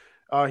that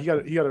he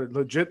got a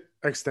legit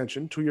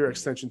extension, 2-year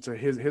extension to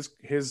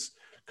his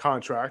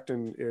contract,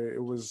 and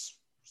it was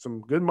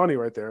some good money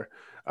right there.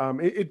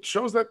 It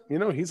shows that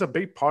he's a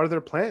big part of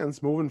their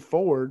plans moving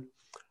forward,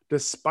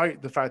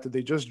 despite the fact that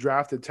they just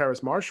drafted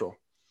Terrace Marshall,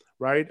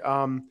 right?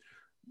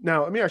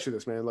 Now let me ask you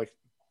this, man. Like,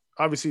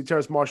 obviously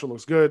Terrace Marshall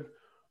looks good.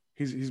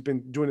 He's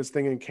been doing his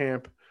thing in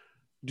camp.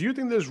 Do you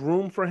think there's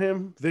room for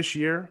him this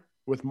year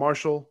with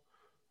Marshall?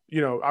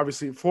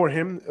 Obviously for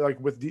him, like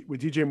with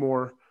DJ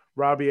Moore,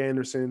 Robbie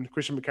Anderson,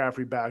 Christian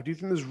McCaffrey back. Do you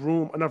think there's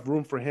enough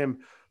room for him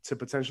to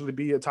potentially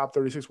be a top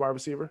 36 wide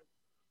receiver?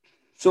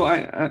 So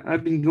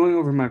I've been going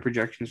over my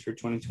projections for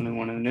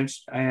 2021, and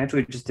I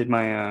actually just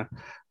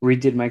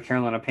redid my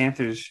Carolina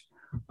Panthers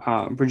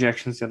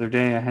projections the other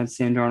day. I had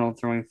Sam Darnold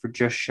throwing for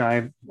just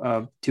shy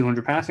of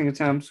 200 passing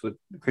attempts with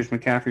Christian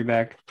McCaffrey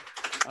back,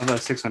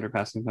 about 600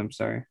 passing attempts.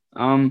 Sorry.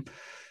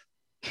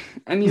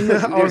 I mean,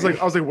 look, I was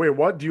like, wait,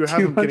 what? Do you have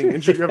him getting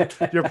injured?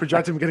 You have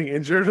projected him getting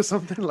injured or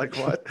something? Like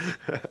what?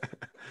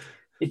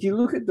 If you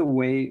look at the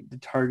way the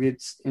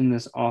targets in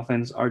this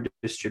offense are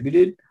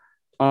distributed,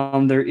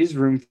 there is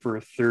room for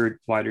a third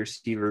wide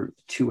receiver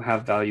to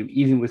have value,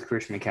 even with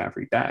Christian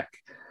McCaffrey back,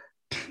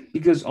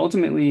 because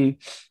ultimately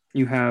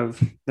you have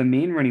the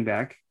main running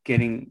back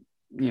getting,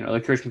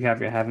 like Christian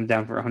McCaffrey, have him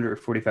down for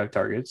 145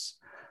 targets.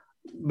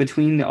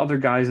 Between the other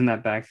guys in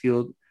that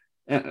backfield,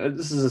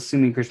 this is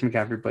assuming Christian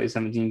McCaffrey plays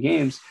 17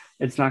 games.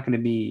 It's not going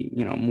to be,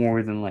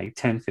 more than like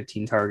 10,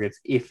 15 targets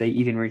if they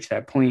even reach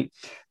that point.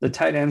 The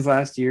tight ends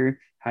last year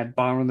had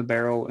bottom of the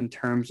barrel in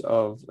terms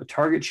of a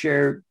target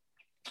share.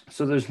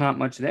 So there's not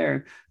much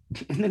there.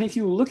 And then if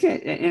you look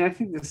at, and I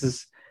think this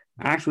is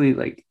actually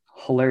like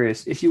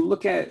hilarious, if you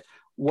look at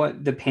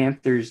what the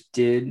Panthers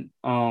did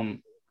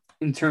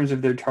in terms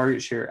of their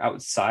target share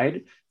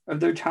outside of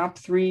their top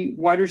 3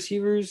 wide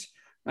receivers,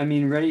 I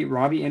mean,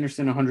 Robbie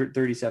Anderson,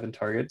 137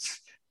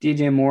 targets,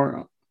 DJ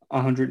Moore,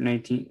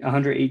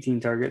 118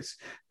 targets,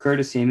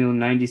 Curtis Samuel,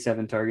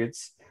 97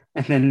 targets.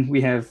 And then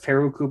we have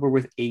Pharoh Cooper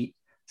with 8,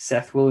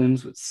 Seth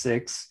Williams with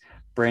 6,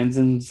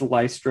 Brandon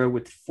Zylstra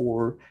with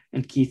 4,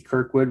 and Keith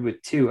Kirkwood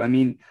with 2. I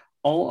mean,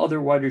 all other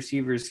wide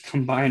receivers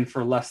combined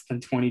for less than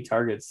 20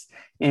 targets.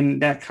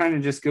 And that kind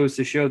of just goes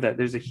to show that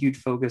there's a huge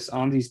focus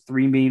on these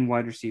 3 main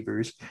wide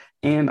receivers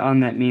and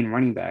on that main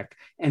running back.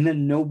 And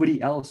then nobody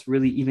else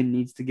really even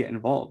needs to get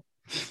involved.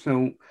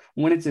 So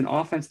when it's an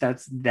offense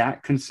that's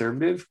that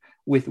conservative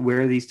with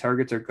where these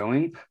targets are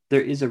going,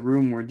 there is a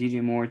room where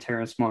DJ Moore,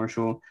 Terrace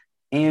Marshall,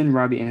 and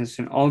Robbie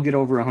Anderson all get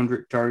over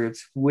 100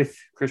 targets, with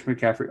Christian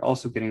McCaffrey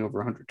also getting over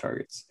 100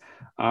 targets.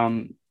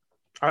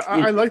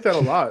 I like that a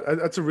lot.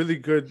 That's a really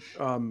good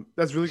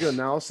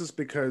analysis,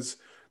 because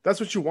that's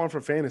what you want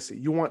for fantasy.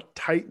 You want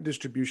tight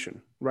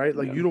distribution, right?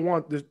 Like you don't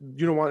want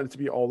it to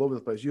be all over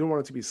the place. You don't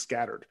want it to be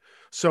scattered.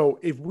 So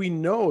if we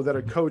know that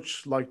a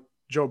coach like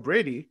Joe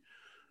Brady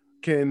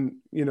can,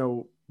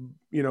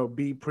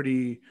 be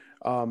pretty,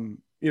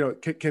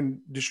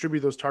 can distribute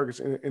those targets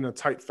in a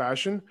tight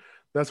fashion,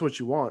 that's what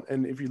you want.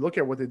 And if you look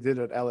at what they did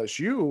at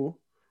LSU,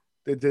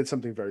 they did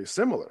something very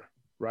similar,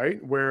 right?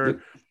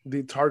 Where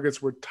the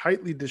targets were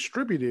tightly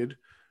distributed,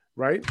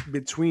 right,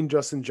 between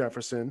Justin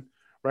Jefferson,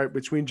 right,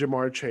 between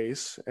Jamar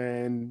Chase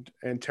and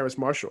Terrace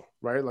Marshall,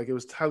 right? Like it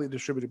was tightly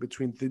distributed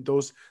between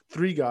those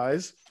 3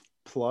 guys,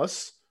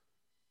 plus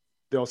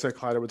they also had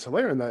Clyde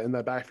Edwards-Helaire in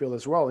that backfield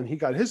as well, and he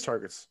got his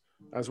targets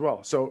as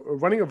well. So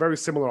running a very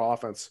similar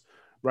offense,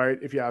 right,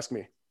 if you ask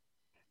me.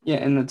 Yeah,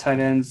 and the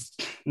tight ends,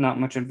 not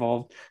much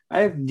involved.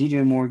 I have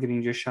DJ Moore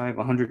getting just shy of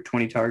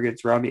 120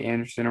 targets, Robbie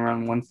Anderson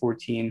around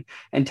 114,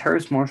 and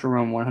Terrace Marshall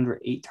around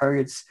 108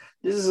 targets.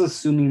 This is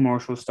assuming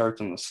Marshall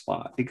starts on the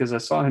slot, because I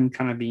saw him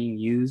kind of being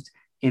used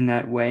in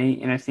that way.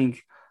 And I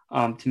think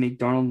to make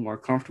Darnold more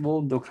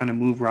comfortable, they'll kind of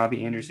move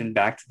Robbie Anderson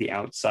back to the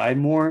outside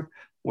more,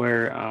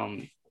 where,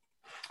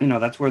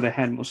 that's where they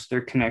had most of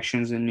their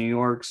connections in New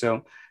York.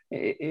 So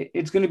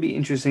it's going to be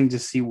interesting to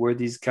see where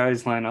these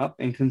guys line up.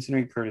 And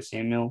considering Curtis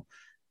Samuel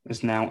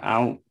is now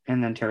out,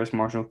 and then Terrace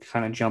Marshall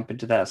kind of jump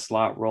into that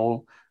slot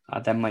role,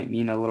 that might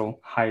mean a little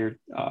higher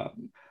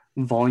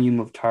volume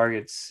of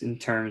targets in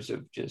terms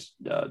of just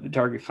the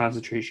target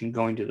concentration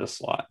going to the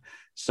slot.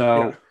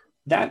 So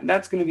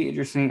that's going to be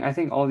interesting. I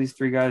think all these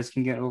 3 guys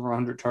can get over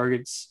 100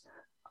 targets,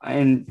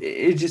 and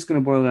it's just going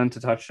to boil down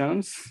to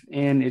touchdowns,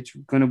 and it's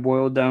going to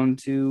boil down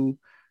to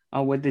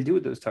what they do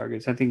with those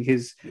targets. I think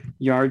his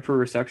yard per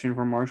reception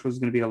for Marshall is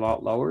going to be a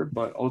lot lower,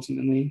 but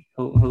ultimately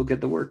he'll get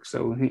the work.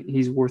 So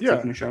he's worth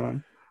taking a shot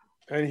on.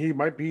 And he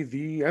might be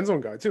the end zone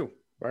guy too,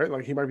 right?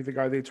 Like he might be the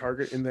guy they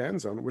target in the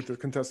end zone with the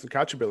contested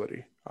catch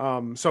ability.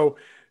 So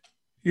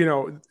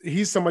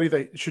he's somebody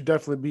that should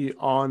definitely be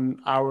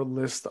on our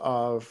list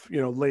of,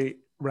 late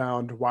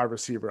round wide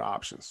receiver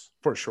options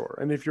for sure.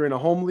 And if you're in a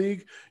home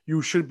league,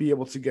 you should be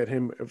able to get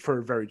him for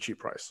a very cheap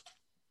price.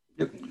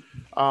 Yep.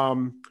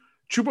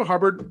 Chuba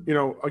Hubbard,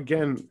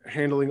 again,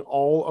 handling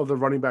all of the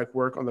running back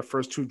work on the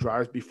first 2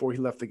 drives before he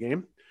left the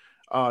game.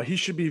 He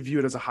should be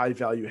viewed as a high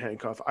value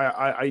handcuff.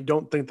 I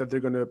don't think that they're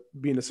going to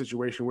be in a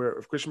situation where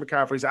if Christian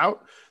McCaffrey's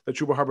out, that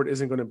Chuba Hubbard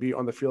isn't going to be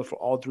on the field for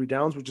all 3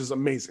 downs, which is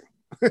amazing,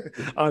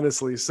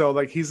 honestly. So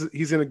like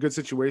he's in a good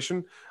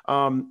situation.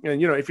 And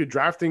if you're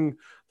drafting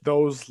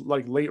those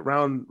like late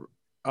round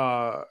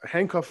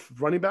handcuff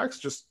running backs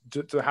just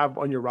to have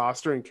on your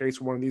roster in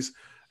case one of these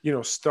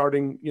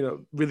starting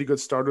really good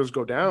starters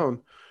go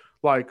down,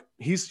 like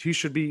he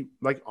should be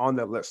like on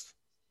that list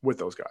with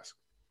those guys.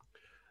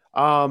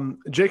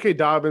 J.K.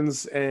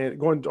 Dobbins, and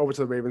going over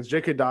to the Ravens,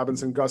 J.K.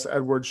 Dobbins and Gus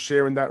Edwards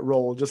sharing that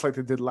role just like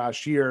they did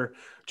last year.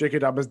 J.K.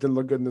 Dobbins didn't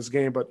look good in this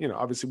game, but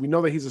obviously we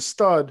know that he's a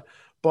stud.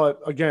 But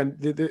again,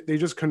 they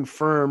just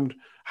confirmed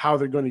how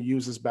they're going to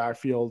use this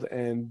backfield,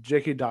 and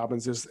J.K.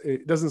 Dobbins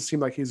it doesn't seem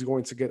like he's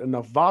going to get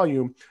enough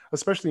volume,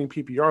 especially in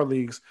PPR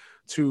leagues,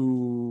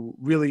 to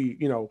really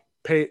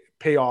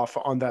pay off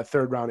on that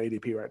 3rd round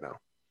ADP right now.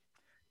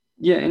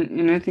 Yeah,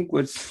 and I think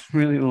what's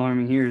really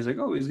alarming here is like,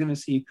 he's going to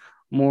see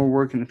more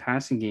work in the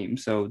passing game,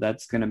 so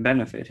that's going to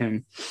benefit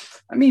him.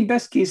 I mean,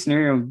 best case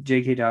scenario,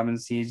 J.K.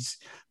 Dobbins sees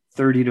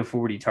 30 to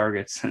 40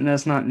 targets, and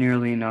that's not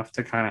nearly enough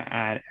to kind of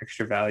add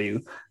extra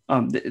value.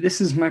 This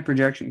is my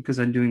projection because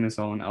I'm doing this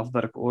all in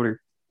alphabetical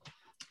order.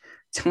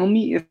 Tell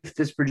me if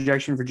this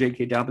projection for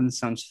J.K. Dobbins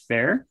sounds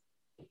fair,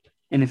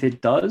 and if it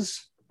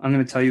does, I'm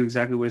going to tell you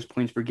exactly what his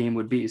points per game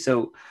would be.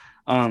 So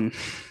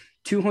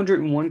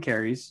 201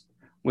 carries,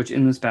 which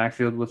in this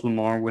backfield with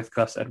Lamar, with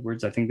Gus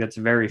Edwards, I think that's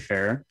very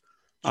fair.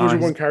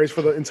 201 carries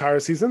for the entire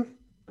season?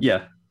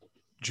 Yeah.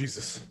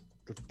 Jesus.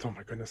 Oh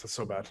my goodness, that's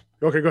so bad.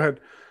 Okay, go ahead.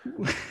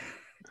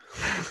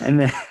 And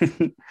then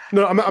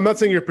no, I'm not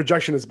saying your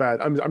projection is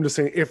bad. I'm just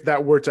saying if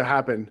that were to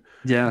happen,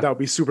 that would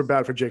be super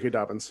bad for J.K.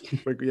 Dobbins.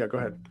 But yeah, go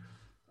ahead.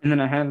 And then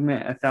I have him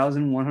at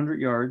 1,100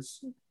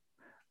 yards,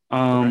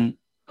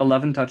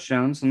 11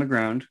 touchdowns on the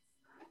ground,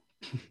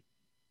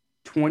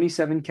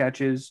 27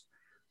 catches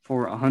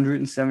for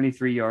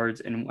 173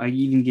 yards, and I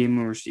even gave him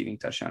a receiving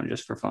touchdown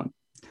just for fun.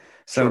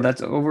 So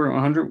that's over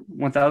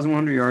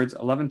 1,100 yards,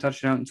 11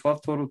 touchdowns,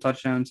 12 total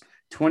touchdowns,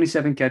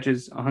 27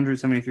 catches,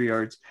 173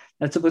 yards.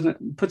 That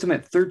puts him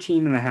at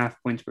 13.5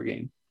 points per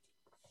game.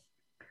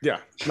 Yeah,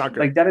 not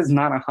good. Like that is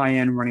not a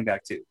high-end running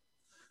back too.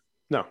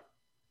 No,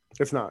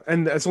 it's not.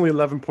 And it's only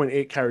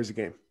 11.8 carries a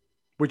game,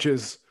 which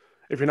is,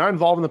 if you're not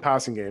involved in the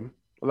passing game,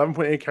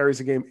 11.8 carries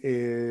a game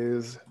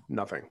is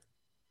nothing.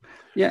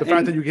 Yeah, the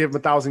fact that you gave him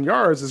 1,000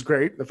 yards is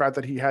great. The fact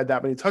that he had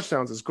that many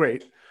touchdowns is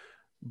great.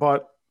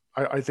 But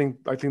I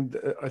think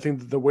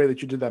the way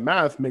that you did that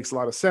math makes a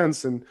lot of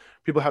sense, and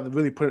people have to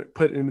really put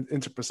it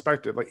into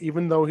perspective. Like,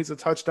 even though he's a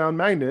touchdown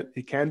magnet,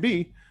 he can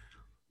be.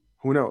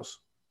 Who knows?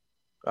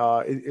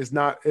 It's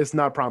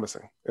not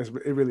promising.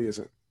 It really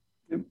isn't.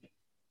 Yep.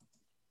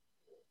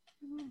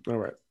 All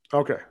right.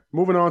 Okay.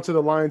 Moving on to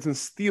the Lions and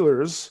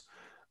Steelers.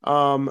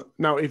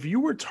 Now, if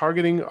you were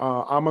targeting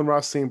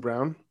Amon-Ra St.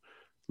 Brown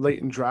late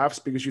in drafts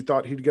because you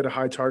thought he'd get a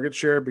high target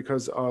share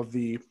because of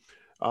the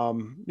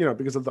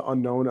because of the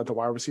unknown at the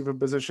wide receiver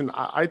position,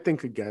 I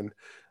think, again,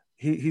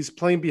 he's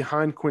playing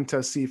behind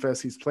Quintez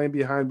Cephas. He's playing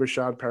behind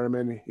Rashad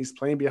Perriman. He's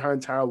playing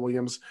behind Tyrell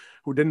Williams,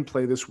 who didn't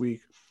play this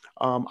week.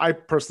 I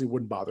personally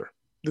wouldn't bother.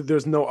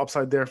 There's no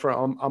upside there for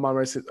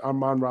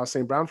Amon-Ra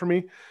St. Brown for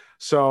me.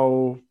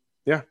 So,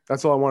 yeah,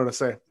 that's all I wanted to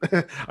say.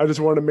 I just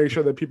wanted to make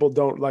sure that people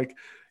don't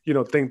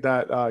think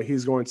that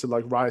he's going to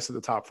rise to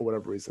the top for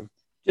whatever reason.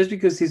 Just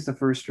because he's the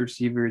first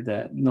receiver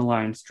that the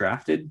Lions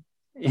drafted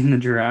in the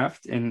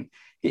draft, and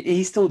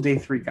he's still a day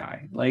 3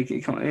 guy. Like,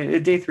 a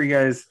day 3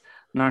 guy is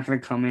not going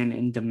to come in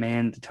and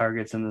demand the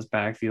targets in this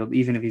backfield,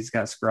 even if he's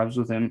got scrubs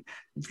with him.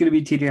 It's going to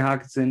be TJ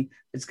Hockenson.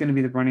 It's going to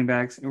be the running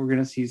backs, and we're going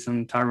to see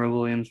some Tyrell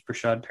Williams,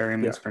 Rashad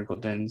Perriman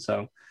sprinkled in.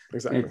 So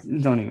exactly,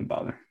 don't even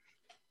bother.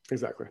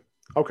 Exactly.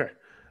 Okay.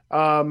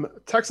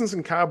 Texans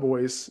and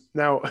Cowboys.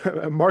 Now,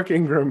 Mark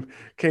Ingram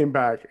came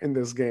back in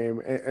this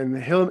game,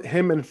 and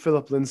him and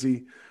Phillip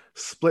Lindsay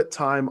split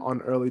time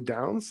on early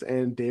downs,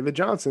 and David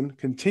Johnson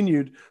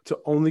continued to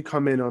only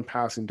come in on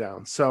passing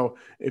downs. So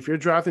if you're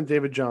drafting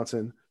David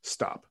Johnson,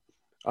 stop.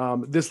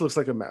 This looks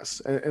like a mess.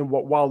 And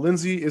while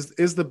Lindsay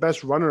is the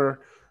best runner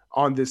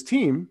on this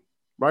team,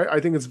 right, I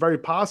think it's very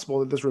possible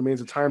that this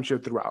remains a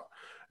timeshare throughout.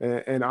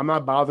 And I'm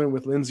not bothering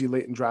with Lindsay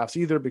late in drafts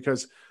either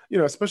because,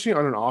 especially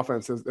on an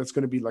offense that's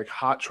going to be like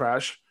hot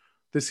trash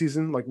this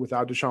season, like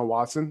without Deshaun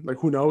Watson. Like,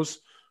 who knows?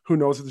 Who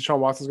knows if Deshaun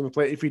Watson's going to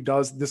play? If he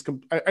does,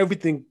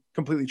 everything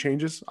completely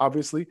changes,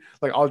 obviously.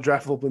 Like, I'll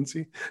draft Phillip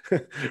Lindsay,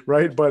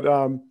 right? But,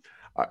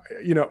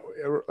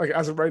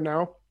 as of right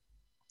now,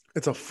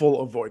 it's a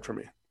full avoid for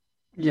me.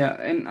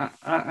 Yeah, and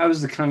I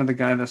was the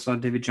guy that saw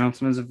David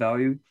Johnson as a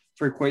value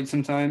for quite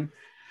some time.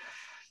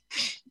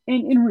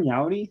 And in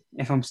reality,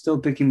 if I'm still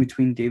picking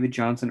between David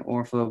Johnson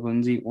or Philip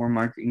Lindsay or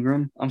Mark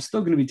Ingram, I'm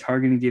still going to be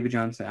targeting David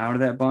Johnson out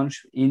of that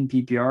bunch in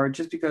PPR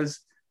just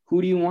because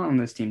who do you want on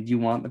this team? Do you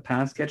want the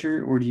pass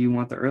catcher or do you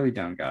want the early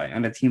down guy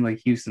on a team like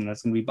Houston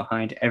that's going to be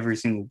behind every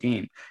single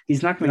game?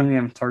 He's not going to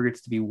have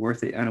targets to be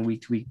worth it on a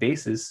week to week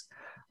basis.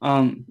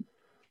 But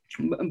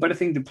I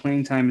think the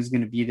playing time is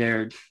going to be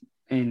there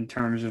in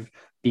terms of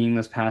being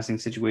this passing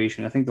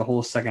situation. I think the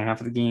whole second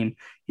half of the game,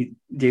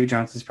 David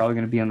Johnson is probably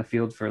going to be on the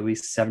field for at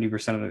least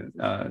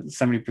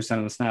 70%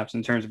 of the snaps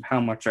in terms of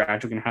how much they're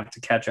actually going to have to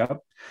catch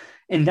up.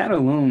 And that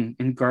alone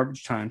in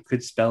garbage time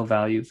could spell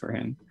value for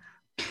him.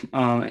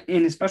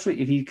 And especially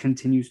if he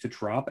continues to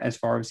drop as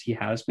far as he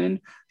has been,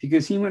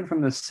 because he went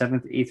from the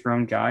 7th, 8th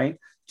round guy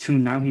to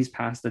now he's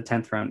past the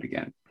 10th round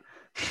again.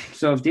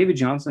 So if David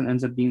Johnson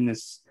ends up being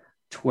this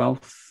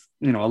 12th,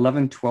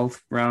 11th, 12th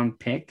round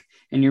pick,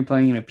 and you're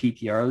playing in a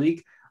PPR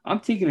league,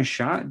 I'm taking a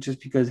shot just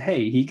because,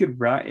 hey, he could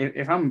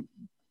if I'm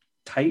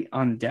tight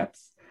on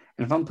depth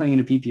and if I'm playing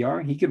in a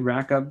PPR, he could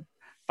rack up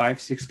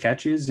 5-6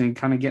 catches and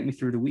kind of get me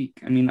through the week.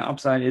 I mean, the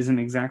upside isn't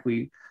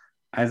exactly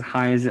as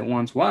high as it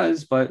once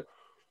was, but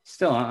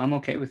still, I'm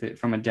okay with it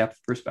from a depth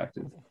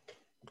perspective.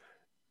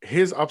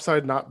 His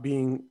upside not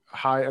being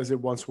high as it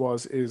once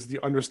was is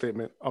the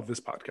understatement of this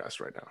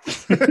podcast right now.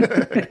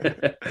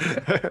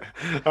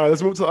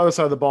 Let's move to the other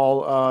side of the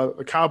ball.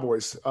 The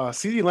Cowboys.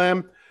 CeeDee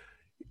Lamb,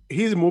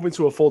 he's moving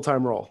to a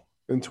full-time role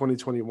in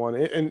 2021.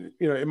 And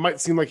it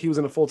might seem like he was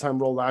in a full-time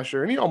role last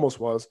year, and he almost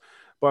was,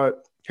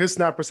 but his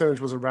snap percentage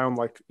was around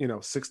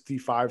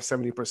 65,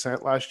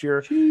 70% last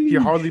year. Jeez. He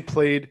hardly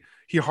played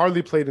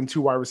in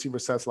 2 wide receiver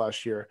sets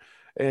last year.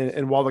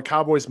 And while the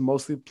Cowboys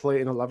mostly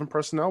play in 11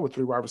 personnel with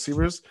 3 wide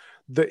receivers,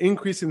 the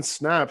increase in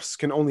snaps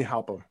can only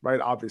help them,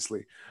 right?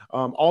 Obviously.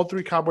 All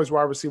 3 Cowboys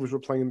wide receivers were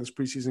playing in this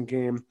preseason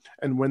game.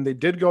 And when they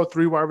did go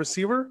 3 wide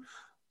receiver,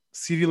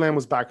 CeeDee Lamb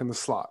was back in the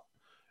slot.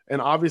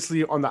 And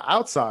obviously on the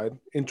outside,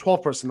 in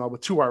 12 personnel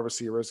with 2 wide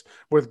receivers,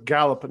 with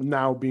Gallup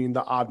now being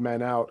the odd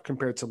man out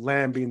compared to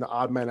Lamb being the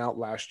odd man out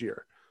last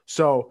year.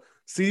 So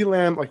CeeDee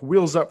Lamb,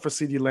 wheels up for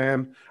CeeDee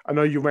Lamb. I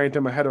know you ranked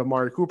him ahead of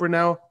Amari Cooper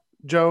now,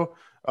 Joe.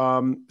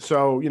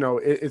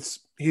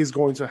 He's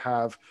going to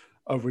have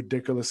a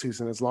ridiculous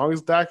season. As long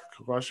as Dak,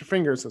 cross your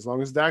fingers, as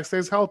long as Dak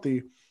stays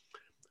healthy,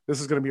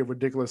 this is going to be a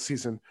ridiculous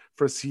season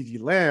for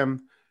CeeDee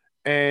Lamb.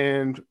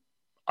 And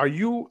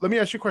let me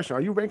ask you a question.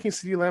 Are you ranking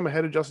CeeDee Lamb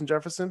ahead of Justin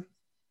Jefferson?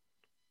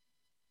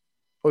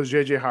 Or is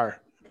JJ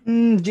higher?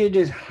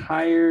 JJ's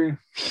higher.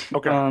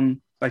 Okay.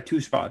 By 2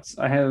 spots.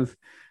 I have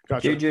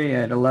JJ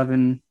at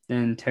 11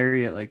 and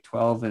Terry at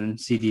 12 and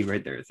CD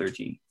right there at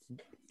 13.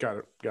 Got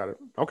it.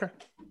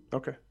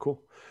 Okay, cool.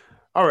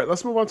 All right,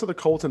 let's move on to the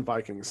Colts and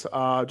Vikings.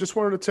 Just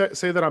wanted to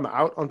say that I'm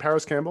out on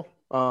Paris Campbell,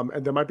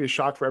 and there might be a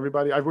shock for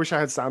everybody. I wish I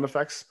had sound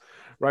effects,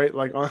 right,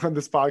 on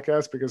this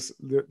podcast, because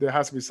there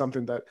has to be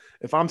something that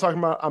if I'm talking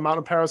about I'm out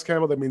on Paris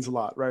Campbell, that means a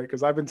lot, right?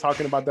 Because I've been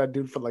talking about that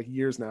dude for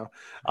years now.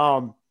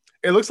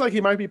 It looks like he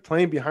might be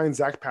playing behind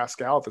Zach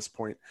Pascal at this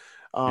point.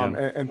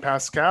 And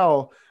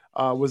Pascal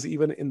was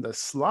even in the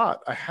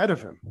slot ahead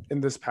of him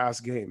in this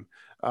past game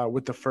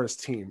with the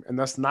first team, and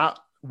that's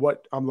not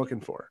what I'm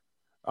looking for.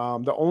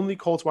 The only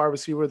Colts wide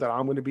receiver that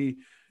I'm going to be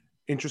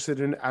interested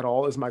in at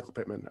all is Michael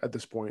Pittman at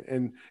this point.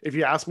 And if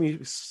you asked me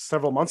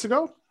several months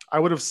ago, I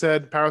would have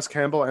said Paris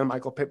Campbell and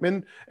Michael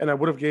Pittman, and I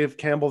would have gave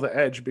Campbell the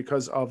edge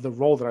because of the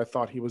role that I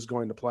thought he was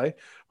going to play.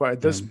 But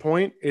at this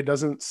point, it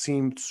doesn't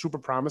seem super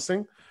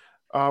promising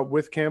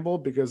with Campbell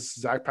because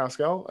Zach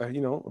Pascal,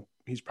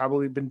 he's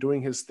probably been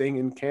doing his thing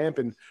in camp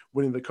and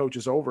winning the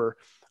coaches over.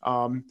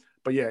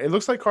 But yeah, it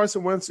looks like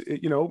Carson Wentz,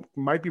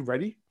 might be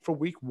ready for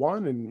week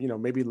 1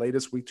 and, maybe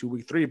latest week 2,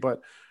 week 3,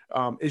 but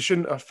it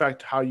shouldn't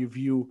affect how you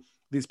view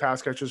these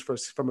pass catchers for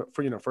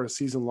a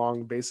season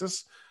long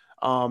basis.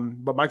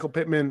 But Michael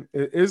Pittman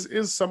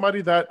is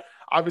somebody that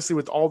obviously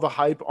with all the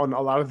hype on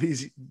a lot of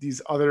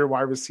these other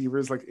wide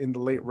receivers, in the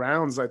late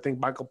rounds, I think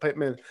Michael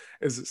Pittman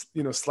is,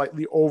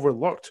 slightly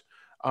overlooked.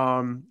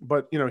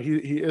 But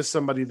he is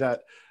somebody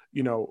that,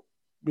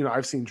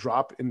 I've seen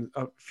drop in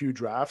a few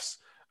drafts.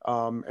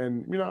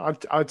 And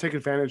I'd take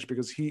advantage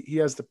because he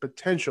has the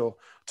potential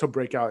to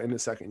break out in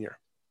his second year.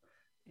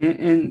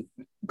 And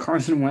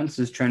Carson Wentz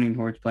is trending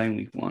towards playing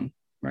week 1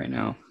 right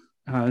now,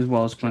 as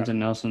well as Quentin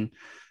Nelson.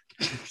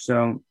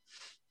 So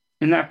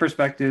in that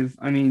perspective,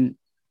 I mean,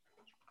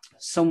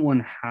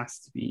 someone has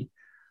to be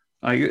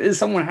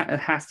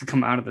has to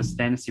come out of this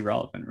fantasy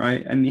relevant,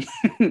 right? I mean,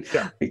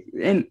 yeah.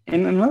 and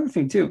another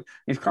thing too,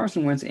 if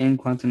Carson Wentz and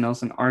Quentin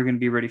Nelson are going to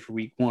be ready for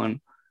week 1,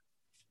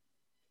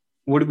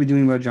 what are we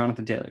doing about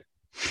Jonathan Taylor?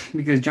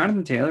 Because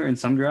Jonathan Taylor in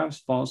some drafts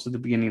falls to the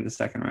beginning of the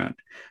second round.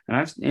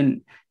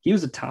 And he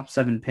was a top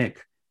 7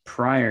 pick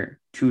prior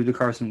to the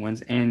Carson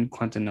Wentz and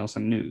Quentin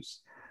Nelson news.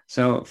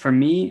 So for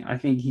me, I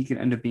think he could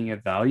end up being a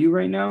value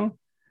right now.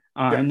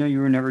 I know you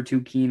were never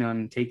too keen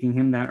on taking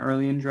him that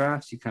early in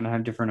drafts. You kind of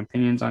have different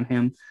opinions on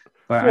him.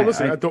 But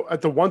at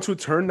the 1-2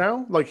 turn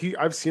now,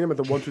 I've seen him at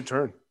the 1-2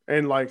 turn,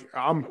 and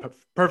I'm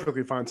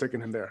perfectly fine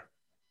taking him there.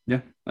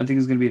 Yeah, I think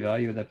he's going to be a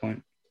value at that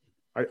point.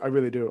 I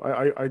really do.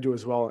 I do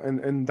as well.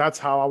 And that's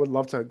how I would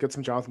love to get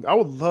some Jonathan. I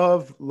would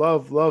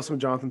love some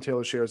Jonathan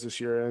Taylor shares this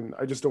year. And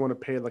I just don't want to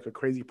pay like a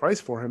crazy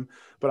price for him.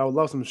 But I would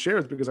love some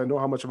shares because I know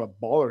how much of a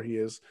baller he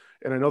is.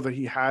 And I know that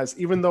he has,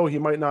 even though he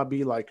might not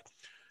be like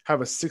have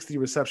a 60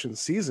 reception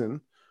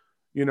season,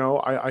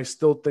 I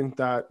still think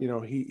that,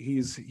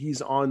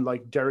 he's on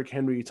like Derrick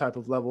Henry type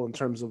of level in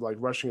terms of like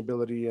rushing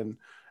ability and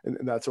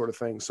that sort of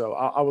thing. So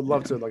I would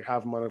love to like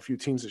have him on a few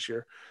teams this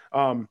year.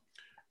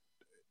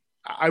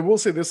 I will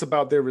say this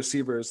about their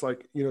receivers,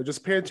 like,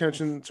 just pay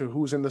attention to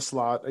who's in the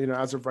slot.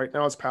 As of right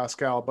now, it's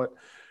Pascal, but,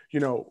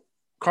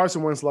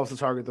 Carson Wentz loves to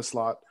target the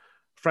slot.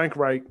 Frank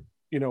Reich,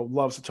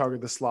 loves to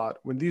target the slot.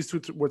 When these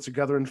two were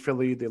together in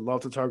Philly, they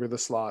love to target the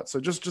slot. So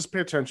just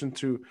pay attention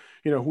to,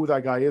 who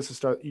that guy is to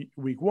start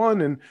week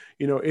one. And,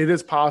 it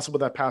is possible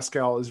that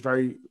Pascal is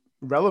very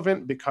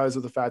relevant because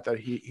of the fact that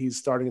he's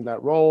starting in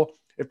that role.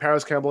 If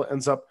Paris Campbell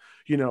ends up,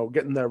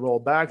 getting that role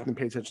back, then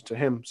pay attention to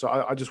him. So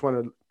I just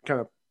want to kind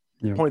of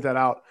point that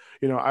out.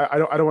 I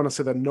don't want to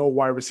say that no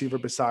wide receiver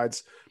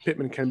besides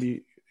Pittman can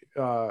be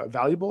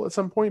valuable at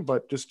some point,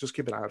 but just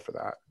keep an eye out for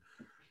that.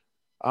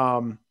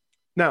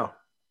 Now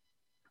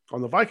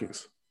on the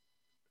Vikings,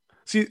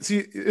 see,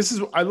 this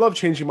is, I love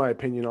changing my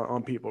opinion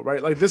on people,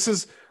 right? Like this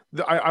is,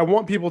 I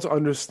want people to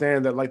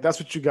understand that like, that's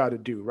what you got to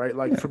do, right?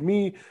 Like for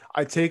me,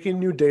 I take in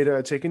new data,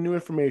 I take in new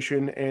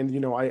information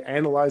and, I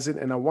analyze it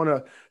and I want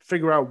to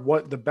figure out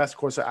what the best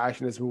course of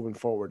action is moving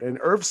forward. And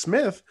Irv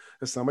Smith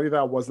is somebody that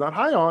I was not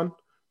high on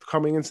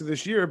coming into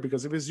this year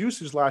because of his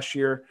usage last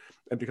year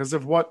and because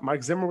of what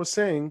Mike Zimmer was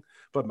saying,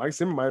 but Mike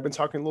Zimmer might've been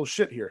talking a little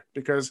shit here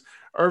because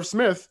Irv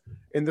Smith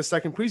in the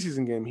second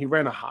preseason game, he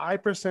ran a high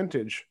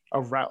percentage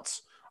of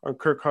routes on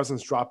Kirk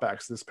Cousins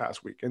dropbacks this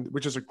past week, and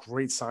which is a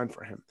great sign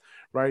for him,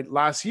 right?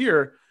 Last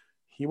year,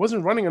 he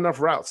wasn't running enough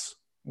routes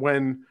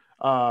when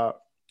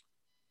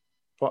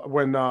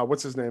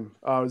what's his name?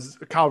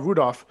 Kyle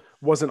Rudolph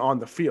wasn't on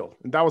the field.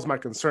 And that was my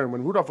concern.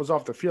 When Rudolph was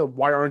off the field,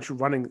 why aren't you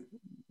running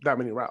that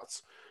many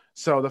routes?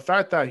 So the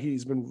fact that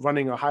he's been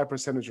running a high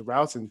percentage of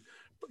routes and,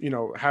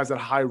 has that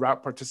high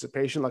route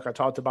participation, like I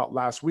talked about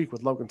last week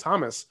with Logan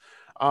Thomas,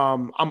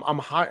 I'm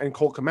high, and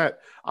Cole Kmet,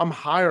 I'm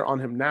higher on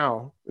him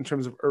now in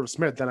terms of Irv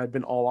Smith than I've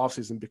been all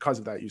offseason because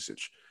of that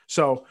usage.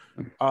 So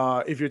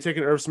if you're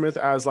taking Irv Smith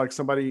as like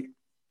somebody,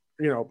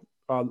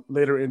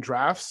 later in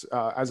drafts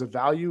as a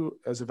value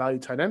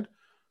tight end,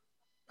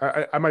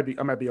 I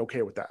might be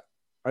okay with that.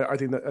 I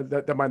think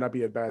that might not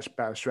be a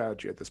bad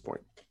strategy at this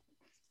point.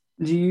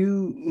 Who do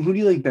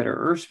you like better,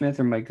 Irv Smith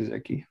or Mike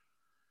Gesicki?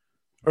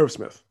 Irv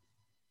Smith.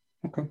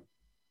 Okay.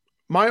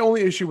 My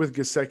only issue with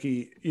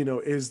Gesicki,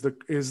 is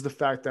the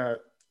fact that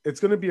it's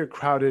going to be a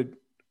crowded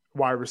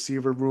wide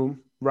receiver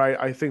room, right?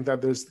 I think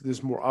that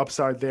there's more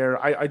upside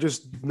there. I'm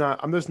just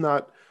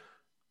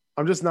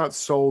not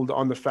sold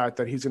on the fact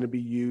that he's going to be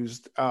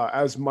used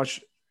as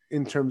much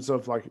in terms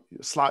of like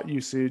slot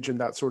usage and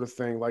that sort of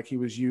thing, like he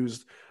was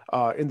used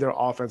in their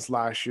offense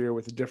last year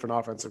with a different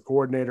offensive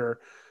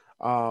coordinator.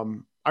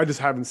 I just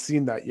haven't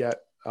seen that yet.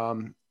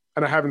 And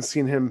I haven't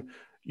seen him,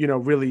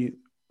 really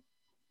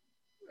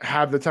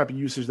have the type of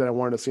usage that I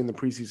wanted to see in the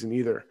preseason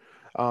either.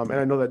 And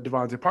I know that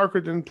Devontae Parker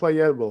didn't play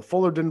yet. Will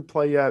Fuller didn't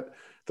play yet.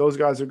 Those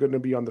guys are going to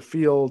be on the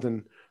field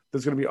and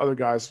there's going to be other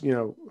guys,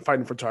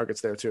 fighting for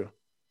targets there too.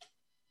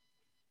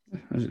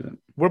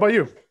 What about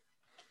you?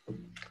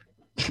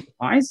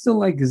 I still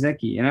like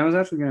Gesicki, and I was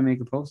actually going to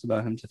make a post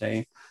about him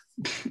today,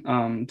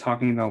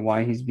 talking about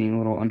why he's being a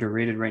little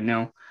underrated right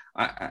now.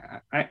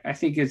 I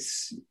think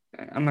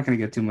I'm not going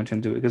to get too much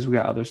into it because we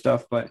got other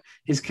stuff, but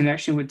his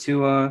connection with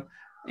Tua,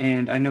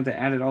 and I know they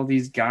added all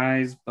these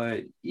guys,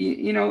 but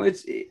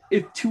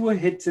if Tua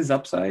hits his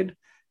upside,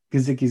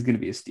 Gesicki's going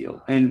to be a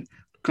steal. And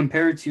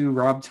compared to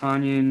Rob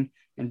Tonyan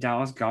and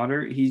Dallas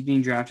Goedert, he's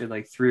being drafted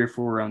like 3 or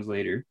 4 rounds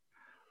later.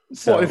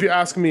 So, well, if you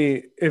ask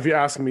me,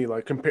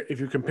 like if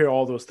you compare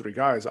all those 3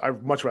 guys,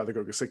 I'd much rather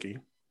go Gesicki,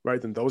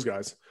 right, than those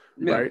guys,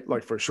 right?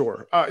 Like for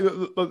sure.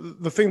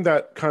 The thing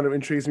that kind of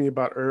intrigues me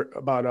about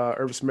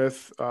Irv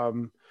Smith,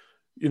 over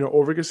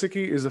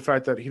Gesicki is the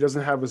fact that he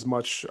doesn't have as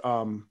much,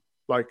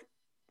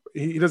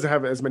 he doesn't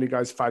have as many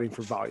guys fighting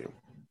for volume,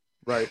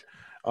 right,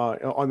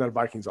 on that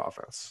Vikings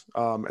offense,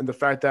 and the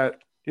fact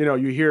that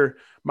you hear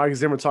Mike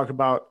Zimmer talk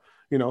about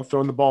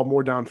throwing the ball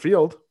more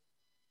downfield,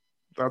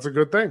 that's a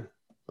good thing.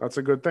 That's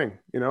a good thing,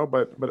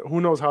 but who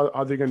knows how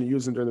they're going to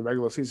use him during the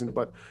regular season.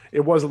 But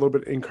it was a little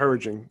bit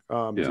encouraging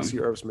to see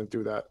Irv Smith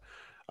do that.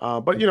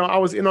 But I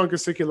was in on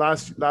Gesicki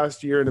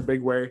last year in a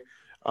big way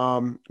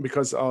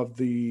because of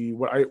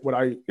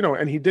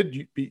and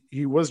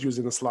he was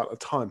using the slot a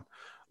ton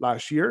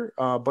last year.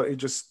 But it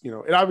just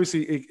it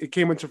obviously it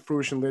came into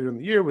fruition later in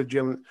the year with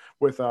Jalen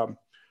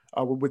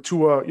with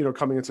Tua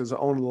coming into his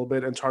own a little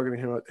bit and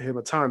targeting him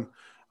a ton.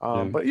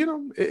 But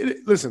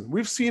listen,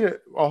 we've seen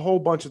it a whole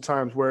bunch of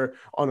times where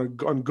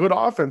on good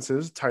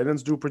offenses, tight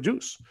ends do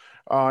produce.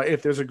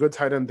 If there's a good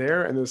tight end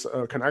there and there's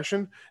a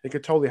connection, it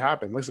could totally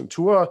happen. Listen,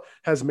 Tua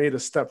has made a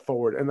step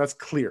forward, and that's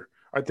clear.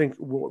 I think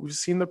what we've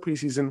seen in the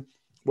preseason,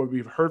 what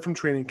we've heard from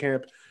training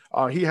camp,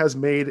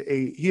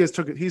 he's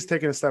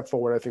taken a step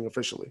forward, I think,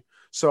 officially.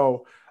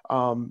 So,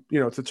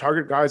 to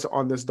target guys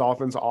on this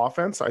Dolphins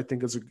offense, I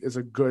think is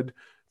a good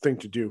thing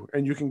to do.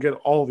 And you can get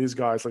all of these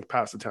guys like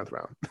past the 10th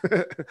round,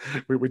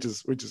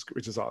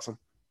 which is awesome.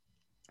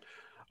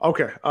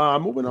 Okay.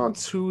 Moving on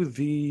to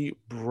the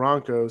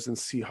Broncos and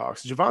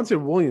Seahawks.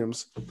 Javonte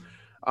Williams,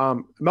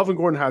 Melvin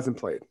Gordon hasn't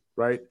played,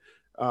 right?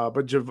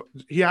 But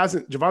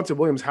Javonte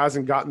Williams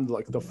hasn't gotten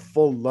like the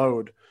full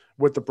load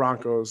with the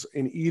Broncos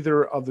in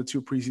either of the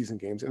 2 preseason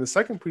games. In the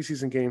second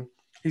preseason game,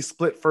 he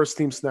split first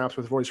team snaps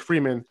with Royce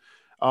Freeman,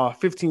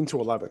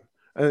 15-11.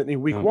 And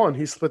in week 1,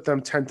 he split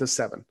them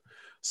 10-7.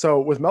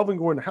 So with Melvin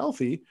Gordon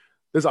healthy,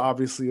 there's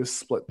obviously a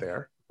split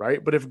there,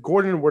 right? But if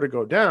Gordon were to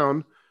go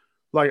down,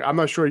 like, I'm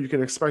not sure you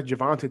can expect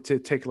Javonte to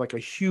take like a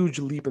huge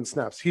leap in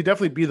snaps. He'd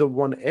definitely be the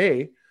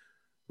 1A,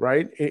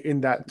 right,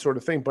 in that sort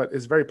of thing. But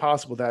it's very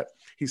possible that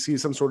he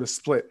sees some sort of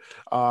split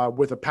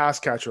with a pass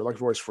catcher like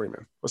Royce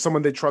Freeman or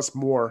someone they trust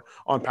more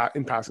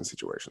in passing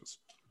situations.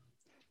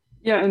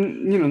 Yeah,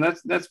 and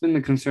that's been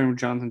the concern with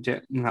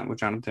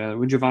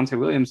Javonte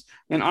Williams.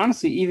 And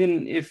honestly,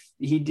 even if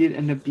he did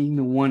end up being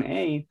the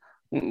 1A,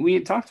 we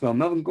had talked about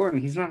Melvin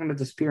Gordon, he's not going to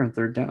disappear on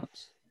third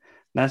downs.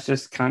 That's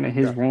just kind of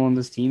his role on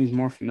this team. He's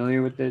more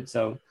familiar with it.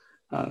 So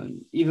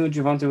even if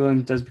Javonte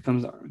Williams does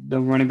become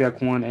the running back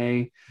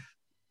 1A,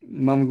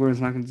 Melvin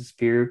Gordon's not going to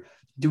disappear.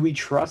 Do we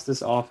trust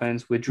this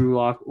offense with Drew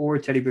Lock or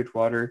Teddy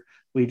Bridgewater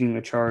leading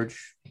the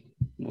charge?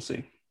 We'll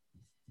see.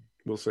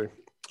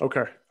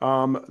 Okay.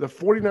 The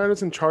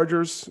 49ers and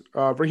Chargers,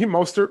 Raheem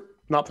Mostert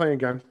not playing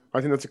again. I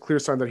think that's a clear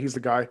sign that he's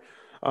the guy.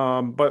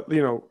 But,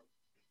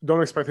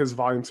 don't expect his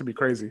volume to be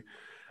crazy.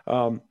 He's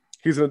going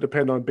to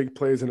depend on big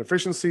plays and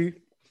efficiency.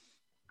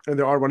 And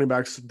there are running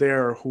backs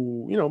there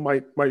who,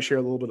 might share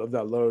a little bit of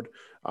that load.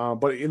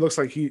 But it looks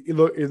like he's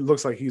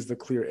the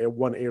clear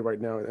 1A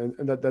right now.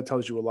 And that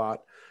tells you a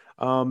lot.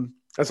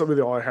 That's not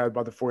really all I had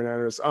about the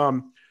 49ers.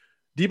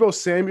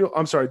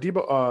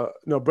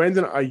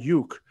 Brandon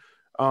Ayuk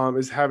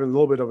is having a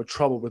little bit of a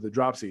trouble with the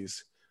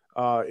dropsies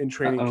in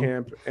training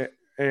camp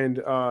and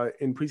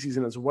in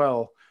preseason as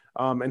well.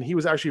 And he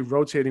was actually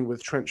rotating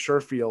with Trent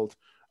Sherfield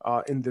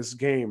in this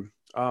game.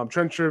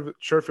 Trent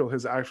Sherfield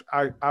has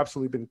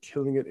absolutely been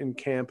killing it in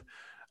camp.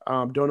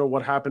 Don't know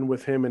what happened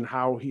with him and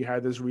how he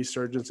had this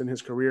resurgence in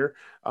his career.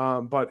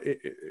 But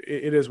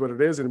it is what it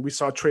is. And we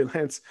saw Trey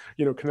Lance,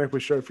 connect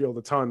with Sherfield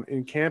a ton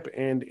in camp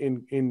and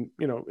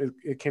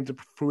it came to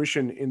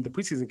fruition in the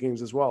preseason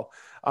games as well.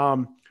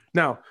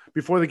 Now,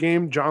 before the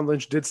game, John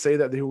Lynch did say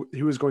that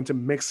he was going to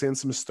mix in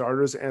some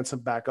starters and some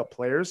backup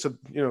players. So,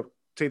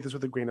 take this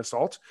with a grain of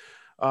salt.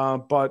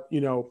 But,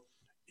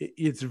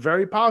 it's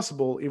very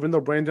possible, even though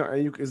Brandon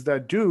Ayuk is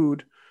that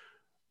dude,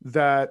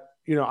 that,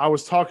 I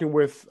was talking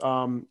with,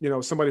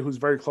 somebody who's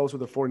very close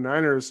with the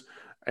 49ers,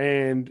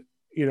 and,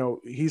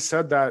 he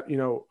said that,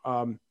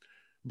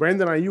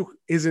 Brandon Ayuk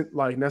isn't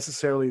like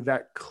necessarily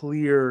that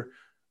clear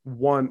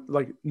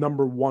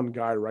number 1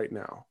 guy right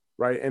now.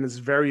 Right. And it's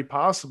very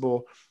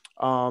possible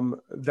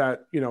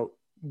that,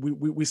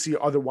 we see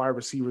other wide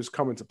receivers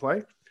come into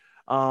play.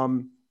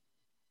 I'm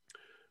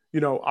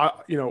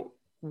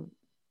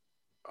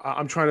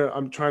trying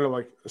to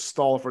like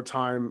stall for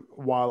time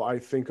while I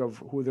think of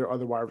who their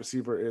other wide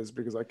receiver is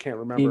because I can't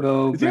remember.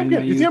 You think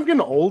I'm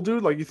getting old,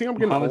 dude? Like, you think I'm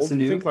getting old?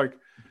 You think like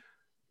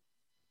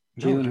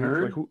Jalen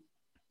Hurd?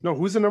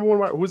 Who's the number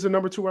 1? Who's the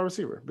number 2 wide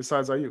receiver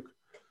besides Ayuk?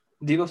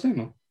 Deebo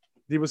Samuel.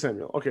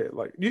 Okay,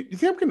 like you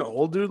think I'm getting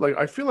old, dude? Like,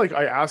 I feel like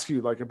I ask you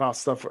like about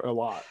stuff a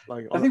lot.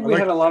 Like, I think we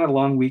had a lot of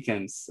long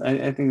weekends.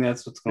 I think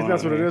that's what's going on.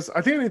 That's what it is.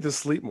 I think I need to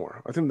sleep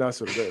more. I think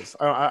that's what it is.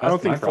 I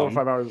don't think 4 or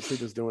 5 hours of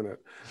sleep is doing it.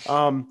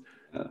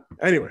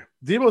 Anyway,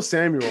 Deebo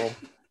Samuel,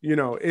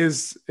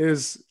 is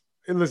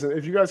and listen,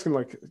 if you guys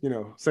can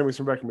send me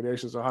some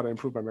recommendations on how to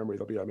improve my memory,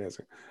 that'll be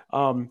amazing.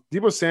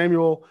 Deebo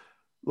Samuel,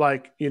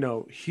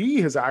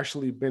 he has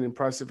actually been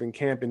impressive in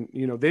camp, and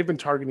they've been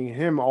targeting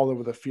him all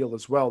over the field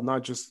as well,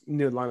 not just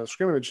near the line of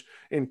scrimmage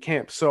in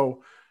camp.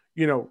 So,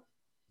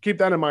 keep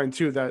that in mind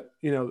too. That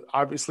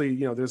obviously,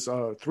 there's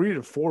a 3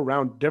 to 4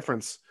 round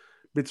difference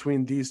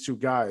between these 2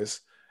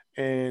 guys.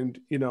 And,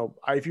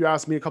 if you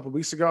asked me a couple of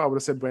weeks ago, I would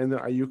have said Brandon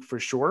Ayuk for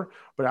sure.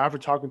 But after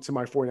talking to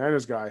my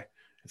 49ers guy,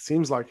 it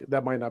seems like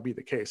that might not be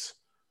the case.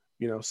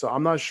 So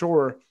I'm not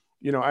sure.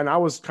 And I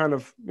was kind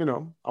of,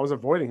 I was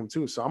avoiding him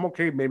too. So I'm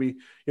okay maybe,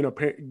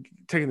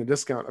 taking the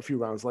discount a few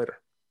rounds later.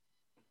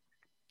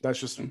 That's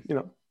just,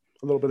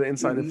 a little bit of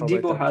inside info.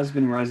 Deebo has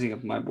been rising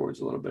up my boards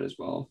a little bit as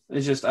well.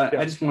 It's just,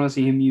 I just want to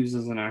see him used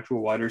as an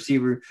actual wide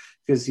receiver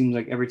because it seems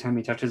like every time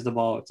he touches the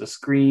ball, it's a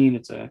screen,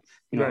 it's a,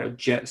 a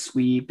jet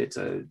sweep. It's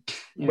a,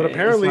 but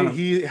apparently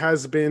he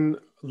has been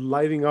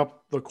lighting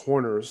up the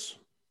corners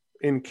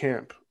in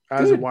camp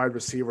as a wide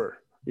receiver,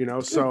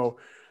 so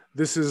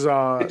this is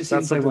that's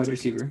something wide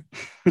receiver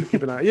to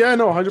keep an eye. Yeah,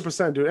 no,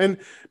 100%, dude. And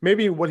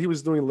maybe what he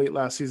was doing late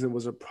last season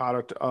was a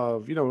product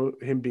of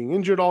him being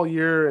injured all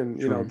year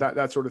and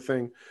that sort of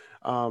thing.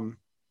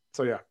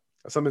 So yeah,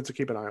 something to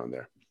keep an eye on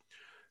there.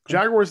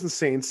 Jaguars and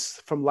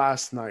Saints from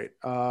last night.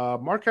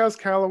 Marquez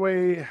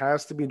Callaway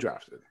has to be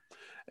drafted,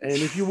 And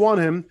if you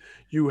want him,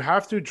 you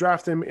have to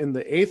draft him in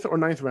the 8th or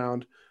 9th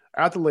round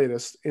at the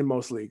latest in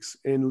most leagues,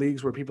 in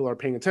leagues where people are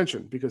paying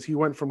attention, because he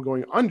went from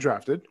going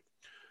undrafted.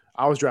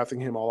 I was drafting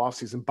him all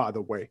offseason, by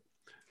the way,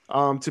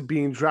 to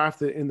being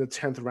drafted in the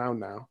 10th round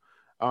now.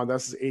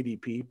 That's his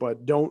ADP,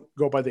 but don't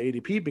go by the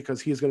ADP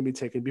because he's going to be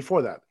taken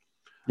before that.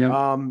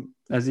 Yeah,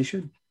 as he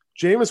should.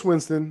 Jameis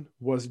Winston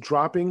was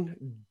dropping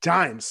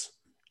dimes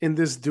in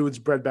this dude's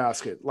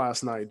breadbasket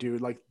last night,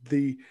 dude. Like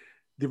the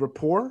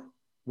rapport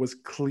was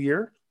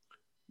clear.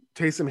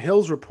 Taysom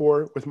Hill's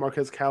rapport with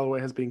Marquez Callaway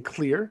has been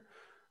clear,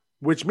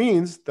 which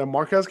means that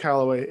Marquez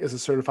Callaway is a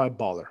certified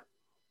baller.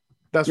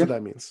 That's what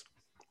that means.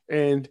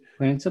 And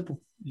plain and simple.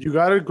 You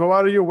got to go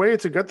out of your way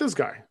to get this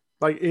guy.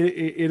 Like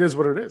it is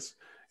what it is.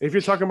 If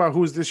you're talking about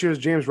who's this year's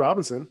James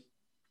Robinson,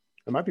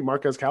 it might be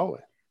Marquez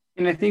Callaway.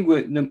 And I think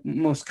what the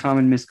most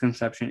common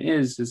misconception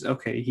is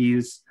okay,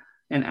 he's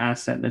an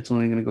asset that's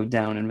only going to go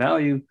down in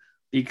value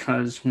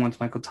because once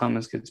Michael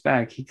Thomas gets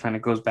back, he kind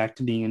of goes back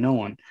to being a no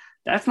one.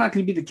 That's not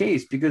going to be the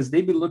case because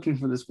they've been looking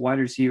for this wide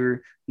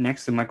receiver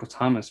next to Michael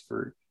Thomas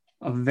for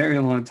a very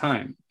long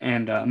time.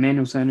 And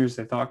Emmanuel Sanders,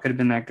 I thought, could have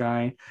been that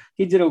guy.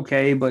 He did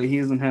okay, but he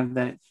doesn't have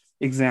that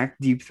exact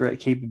deep threat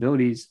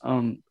capabilities.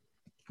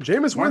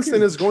 Jameis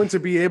Winston is going to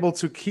be able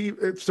to keep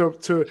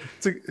to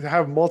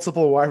have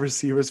multiple wide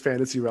receivers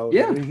fantasy relevant.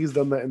 Yeah. I mean, he's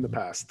done that in the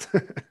past.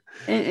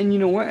 and you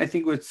know what? I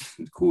think what's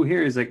cool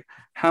here is like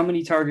how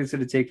many targets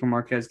did it take for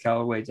Marquez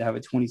Callaway to have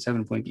a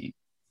 27-point game?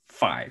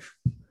 5.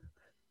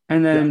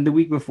 And then the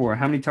week before,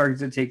 how many targets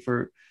did it take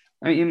for?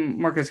 I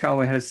mean, Marquez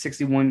Callaway had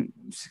 61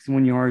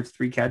 yards,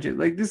 3 catches.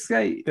 Like this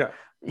guy,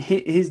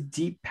 his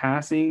deep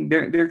passing,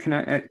 they're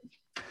connected.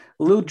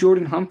 Little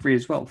Jordan Humphrey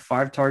as well.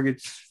 5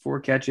 targets, 4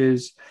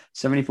 catches,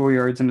 74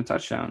 yards, and a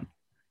touchdown.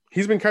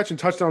 He's been catching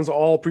touchdowns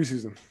all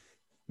preseason.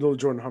 Little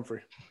Jordan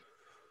Humphrey.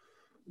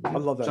 I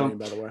love that name,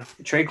 by the way.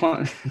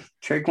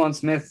 Tre'Quan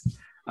Smith,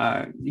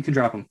 you can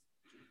drop him.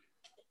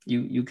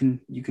 You can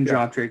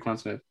drop Tre'Quan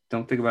Smith.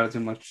 Don't think about it too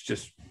much.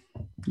 Just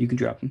you can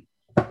drop him.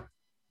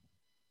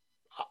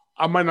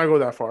 I might not go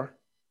that far.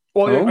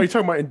 Well, are you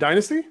talking about in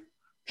Dynasty?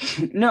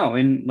 No,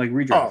 in like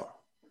redraft.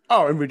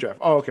 Oh, in redraft.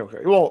 Oh, okay.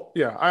 Well,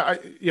 yeah,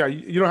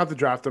 you don't have to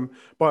draft him,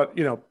 but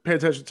pay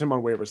attention to him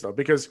on waivers though,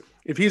 because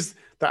if he's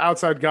the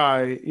outside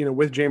guy,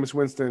 with Jameis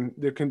Winston,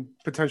 there can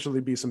potentially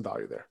be some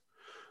value there.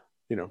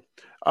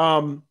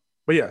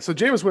 But yeah, so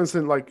Jameis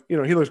Winston,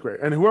 he looks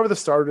great, and whoever the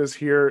starter is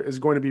here is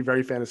going to be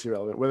very fantasy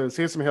relevant. Whether it's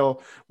Taysom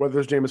Hill, whether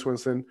it's Jameis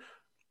Winston,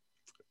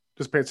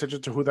 just pay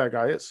attention to who that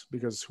guy is,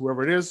 because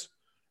whoever it is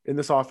in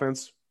this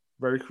offense,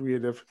 very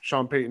creative.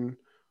 Sean Payton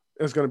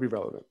is going to be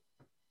relevant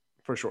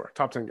for sure.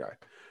 Top 10 guy.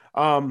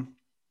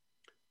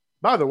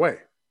 By the way,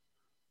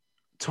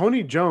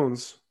 Tony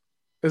Jones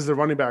is the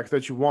running back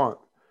that you want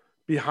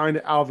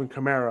behind Alvin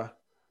Kamara,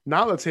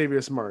 not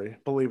Latavius Murray,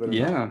 believe it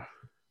or not.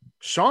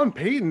 Sean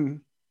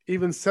Payton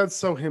even said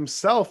so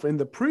himself in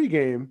the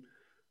pregame.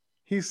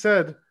 He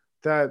said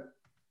that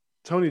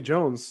Tony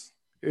Jones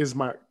is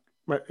my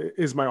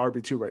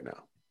RB2 right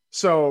now.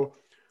 So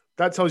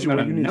that tells you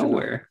what you need to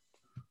know.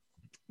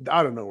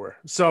 Out of nowhere.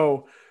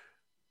 So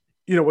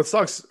what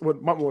sucks,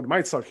 what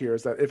might suck here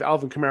is that if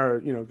Alvin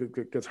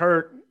Kamara, gets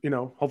hurt,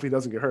 hopefully he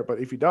doesn't get hurt, but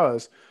if he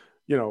does,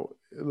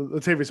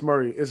 Latavius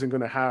Murray isn't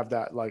going to have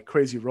that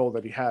crazy role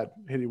that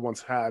he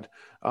once had.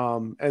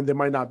 And there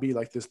might not be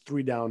this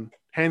 3-down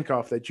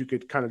handcuff that you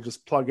could kind of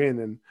just plug in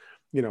and,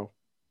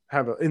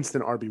 have an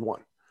instant RB1.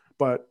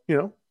 But,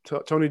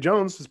 Tony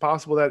Jones, it's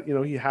possible that,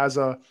 he has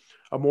a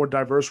more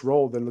diverse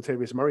role than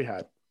Latavius Murray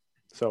had.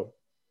 So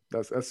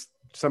that's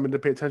something to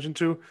pay attention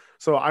to.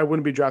 So I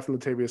wouldn't be drafting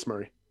Latavius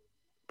Murray.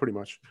 Pretty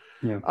much.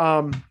 Yeah.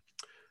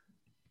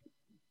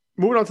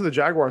 Moving on to the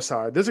Jaguar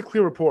side, there's a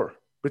clear rapport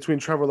between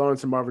Trevor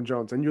Lawrence and Marvin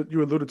Jones, and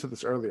you alluded to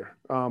this earlier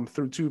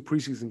through 2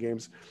 preseason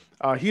games.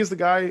 He is the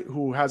guy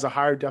who has a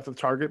higher depth of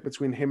target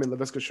between him and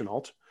Laviska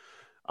Shenault.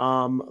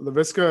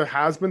 Laviska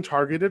has been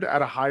targeted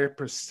at a higher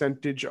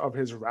percentage of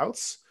his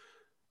routes,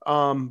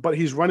 but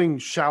he's running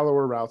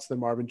shallower routes than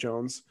Marvin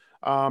Jones.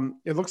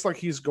 It looks like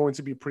he's going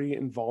to be pretty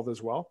involved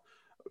as well.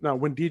 Now,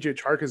 when DJ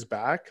Chark is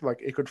back,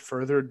 it could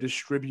further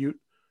distribute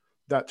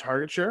that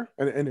target share,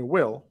 and it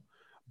will,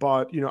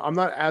 but I'm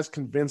not as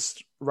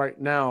convinced right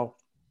now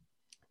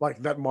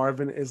that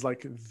Marvin is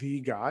the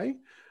guy,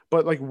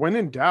 but when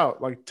in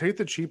doubt, take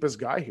the cheapest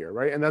guy here,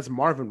 right? And that's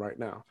Marvin right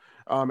now.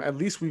 At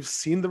least we've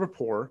seen the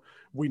rapport.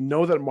 We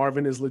know that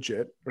Marvin is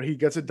legit, or he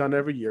gets it done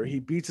every year. He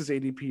beats his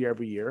ADP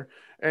every year,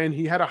 and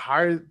he had a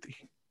higher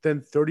than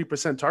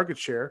 30% target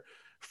share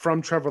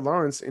from Trevor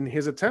Lawrence in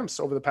his attempts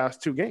over the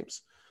past 2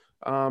 games.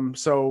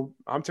 So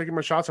I'm taking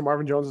my shots at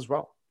Marvin Jones as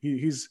well.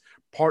 He's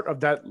part of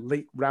that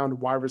late round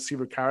wide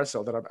receiver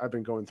carousel that I've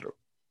been going through.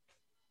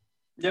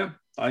 Yeah.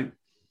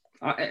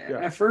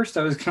 At first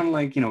I was kind of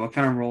what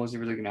kind of role is he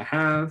really going to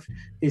have?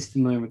 He's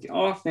familiar with the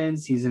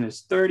offense. He's in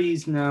his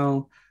 30s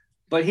now,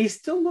 but he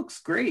still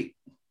looks great.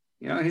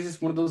 He's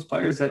just one of those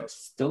players that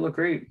still look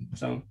great.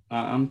 So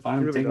I'm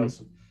fine with taking him.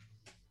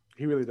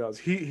 He really does.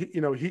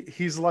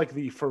 He's like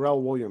the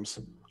Pharrell Williams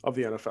of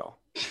the NFL,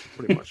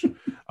 pretty much.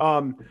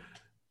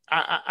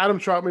 Adam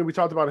Troutman, we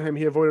talked about him.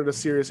 He avoided a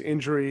serious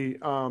injury,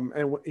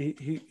 and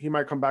he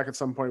might come back at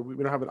some point. We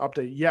don't have an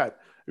update yet.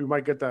 We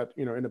might get that,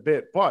 in a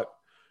bit. But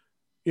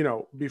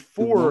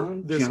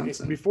before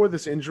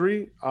this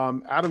injury,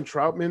 Adam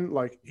Troutman,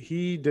 like,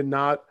 he did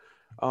not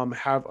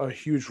have a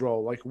huge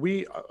role. Like,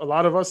 a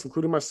lot of us,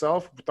 including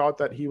myself, thought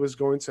that he was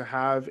going to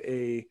have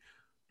a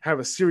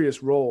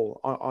serious role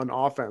on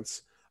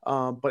offense,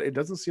 but it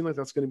doesn't seem like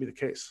that's going to be the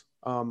case.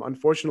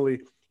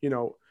 Unfortunately,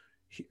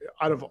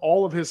 out of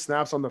all of his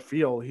snaps on the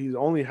field, he's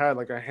only had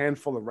like a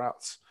handful of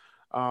routes,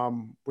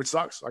 which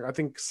sucks. Like, I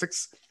think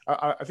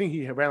I think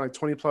he ran like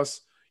 20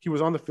 plus. He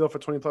was on the field for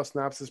 20 plus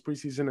snaps this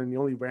preseason, and he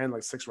only ran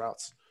like 6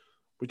 routes,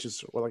 which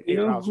is like 8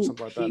 routes or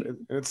something like that. And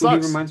it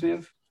sucks. He reminds me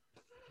of?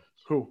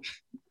 Who?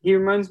 He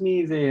reminds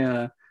me of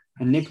a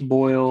Nick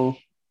Boyle,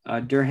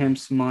 Durham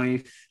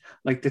Smythe,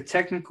 like the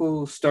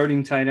technical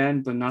starting tight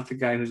end, but not the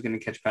guy who's going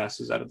to catch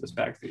passes out of this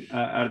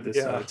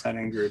tight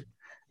end group.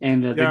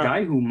 And the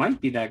guy who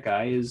might be that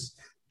guy is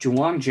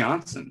Juwan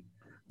Johnson,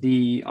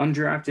 the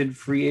undrafted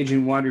free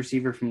agent wide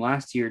receiver from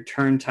last year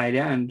turned tight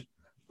end.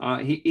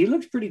 He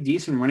looked pretty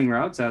decent running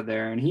routes out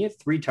there, and he had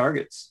 3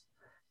 targets.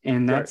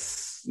 And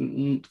that's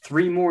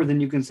 3 more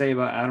than you can say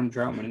about Adam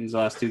Troutman in these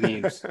last 2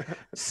 games.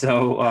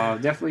 So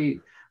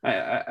definitely,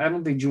 I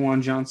don't think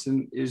Juwan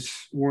Johnson is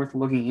worth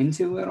looking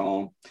into at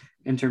all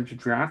in terms of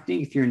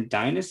drafting. If you're in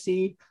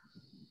Dynasty,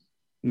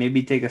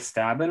 maybe take a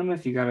stab at him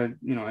if you got a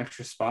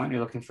extra spot and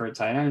you're looking for a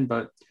tight end.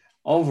 But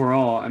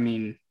overall, I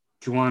mean,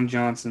 Juwan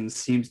Johnson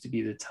seems to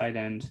be the tight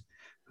end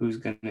who's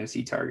going to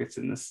see targets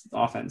in this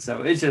offense.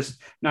 So it's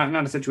just not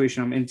a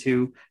situation I'm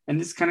into. And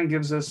this kind of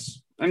gives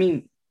us, I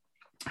mean,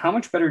 how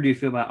much better do you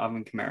feel about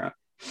Alvin Kamara?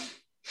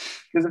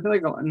 Because I feel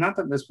like, not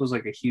that this was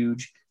like a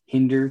huge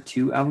hinder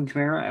to Alvin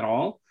Kamara at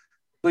all,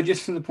 but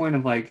just from the point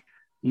of like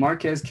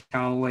Marquez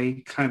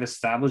Callaway kind of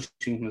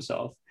establishing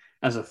himself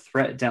as a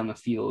threat down the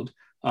field.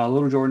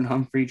 Little Jordan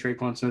Humphrey,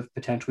 Traquan Smith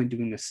potentially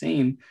doing the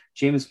same.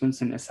 Jameis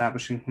Winston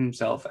establishing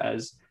himself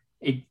as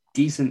a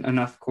decent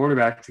enough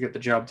quarterback to get the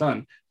job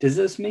done. Does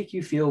this make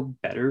you feel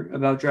better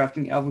about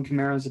drafting Alvin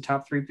Kamara as a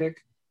top 3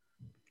 pick?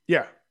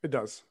 Yeah, it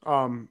does.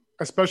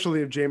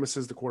 Especially if Jameis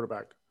is the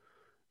quarterback,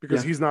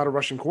 because he's not a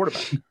rushing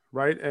quarterback,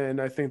 right? And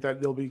I think that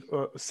there'll be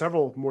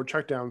several more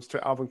checkdowns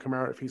to Alvin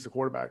Kamara if he's the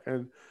quarterback.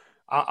 And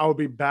I would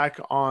be back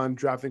on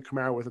drafting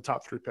Kamara with a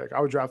top 3 pick.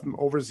 I would draft him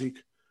over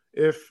Zeke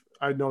if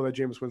I know that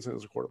Jameis Winston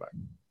is a quarterback.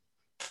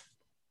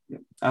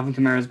 Alvin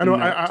Kamara's been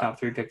top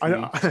 3 pick for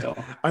me still.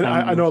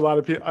 I know a lot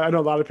of people. I know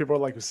a lot of people are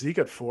like, Zeke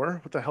at 4.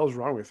 What the hell is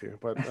wrong with you?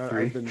 But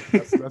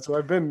that's what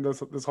I've been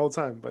this whole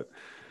time. But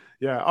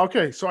yeah,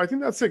 okay. So I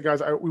think that's it,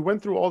 guys. We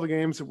went through all the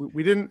games.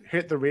 We didn't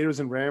hit the Raiders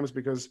and Rams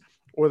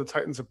or the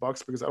Titans and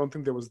Bucks because I don't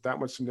think there was that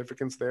much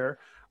significance there.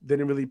 They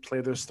didn't really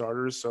play their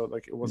starters, so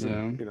like it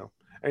wasn't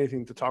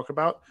anything to talk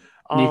about.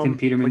 Nathan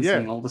Peterman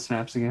seeing all the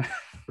snaps again.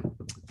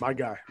 My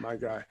guy.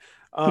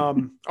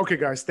 Okay,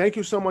 guys, thank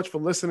you so much for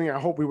listening. I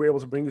hope we were able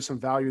to bring you some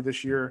value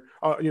this year,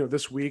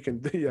 this week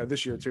and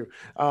this year too.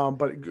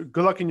 But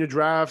good luck in your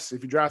drafts.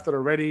 If you drafted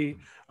already,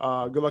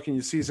 good luck in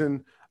your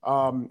season.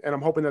 And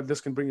I'm hoping that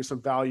this can bring you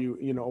some value,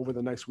 over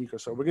the next week or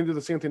so. We're going to do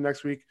the same thing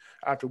next week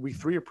after week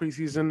 3 of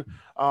preseason.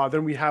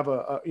 Then we have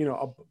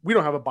we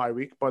don't have a bye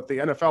week, but the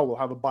NFL will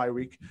have a bye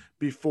week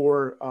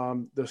before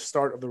the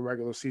start of the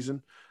regular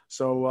season.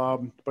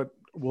 So, but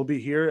we'll be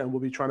here and we'll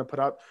be trying to put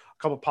out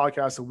a couple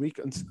podcasts a week,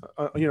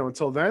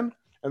 until then.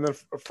 And then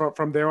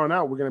from there on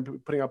out, we're going to be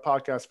putting out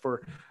podcasts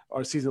for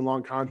our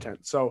season-long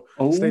content. So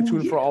stay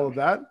tuned for all of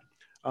that.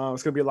 It's going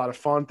to be a lot of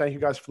fun. Thank you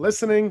guys for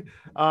listening.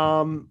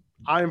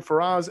 I am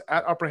Faraz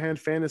at Upper Hand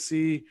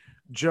Fantasy.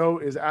 Joe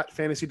is at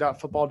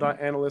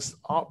fantasy.football.analyst,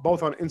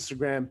 both on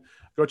Instagram.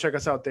 Go check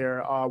us out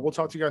there. We'll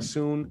talk to you guys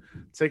soon.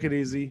 Take it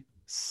easy.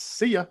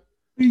 See ya.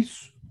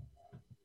 Peace.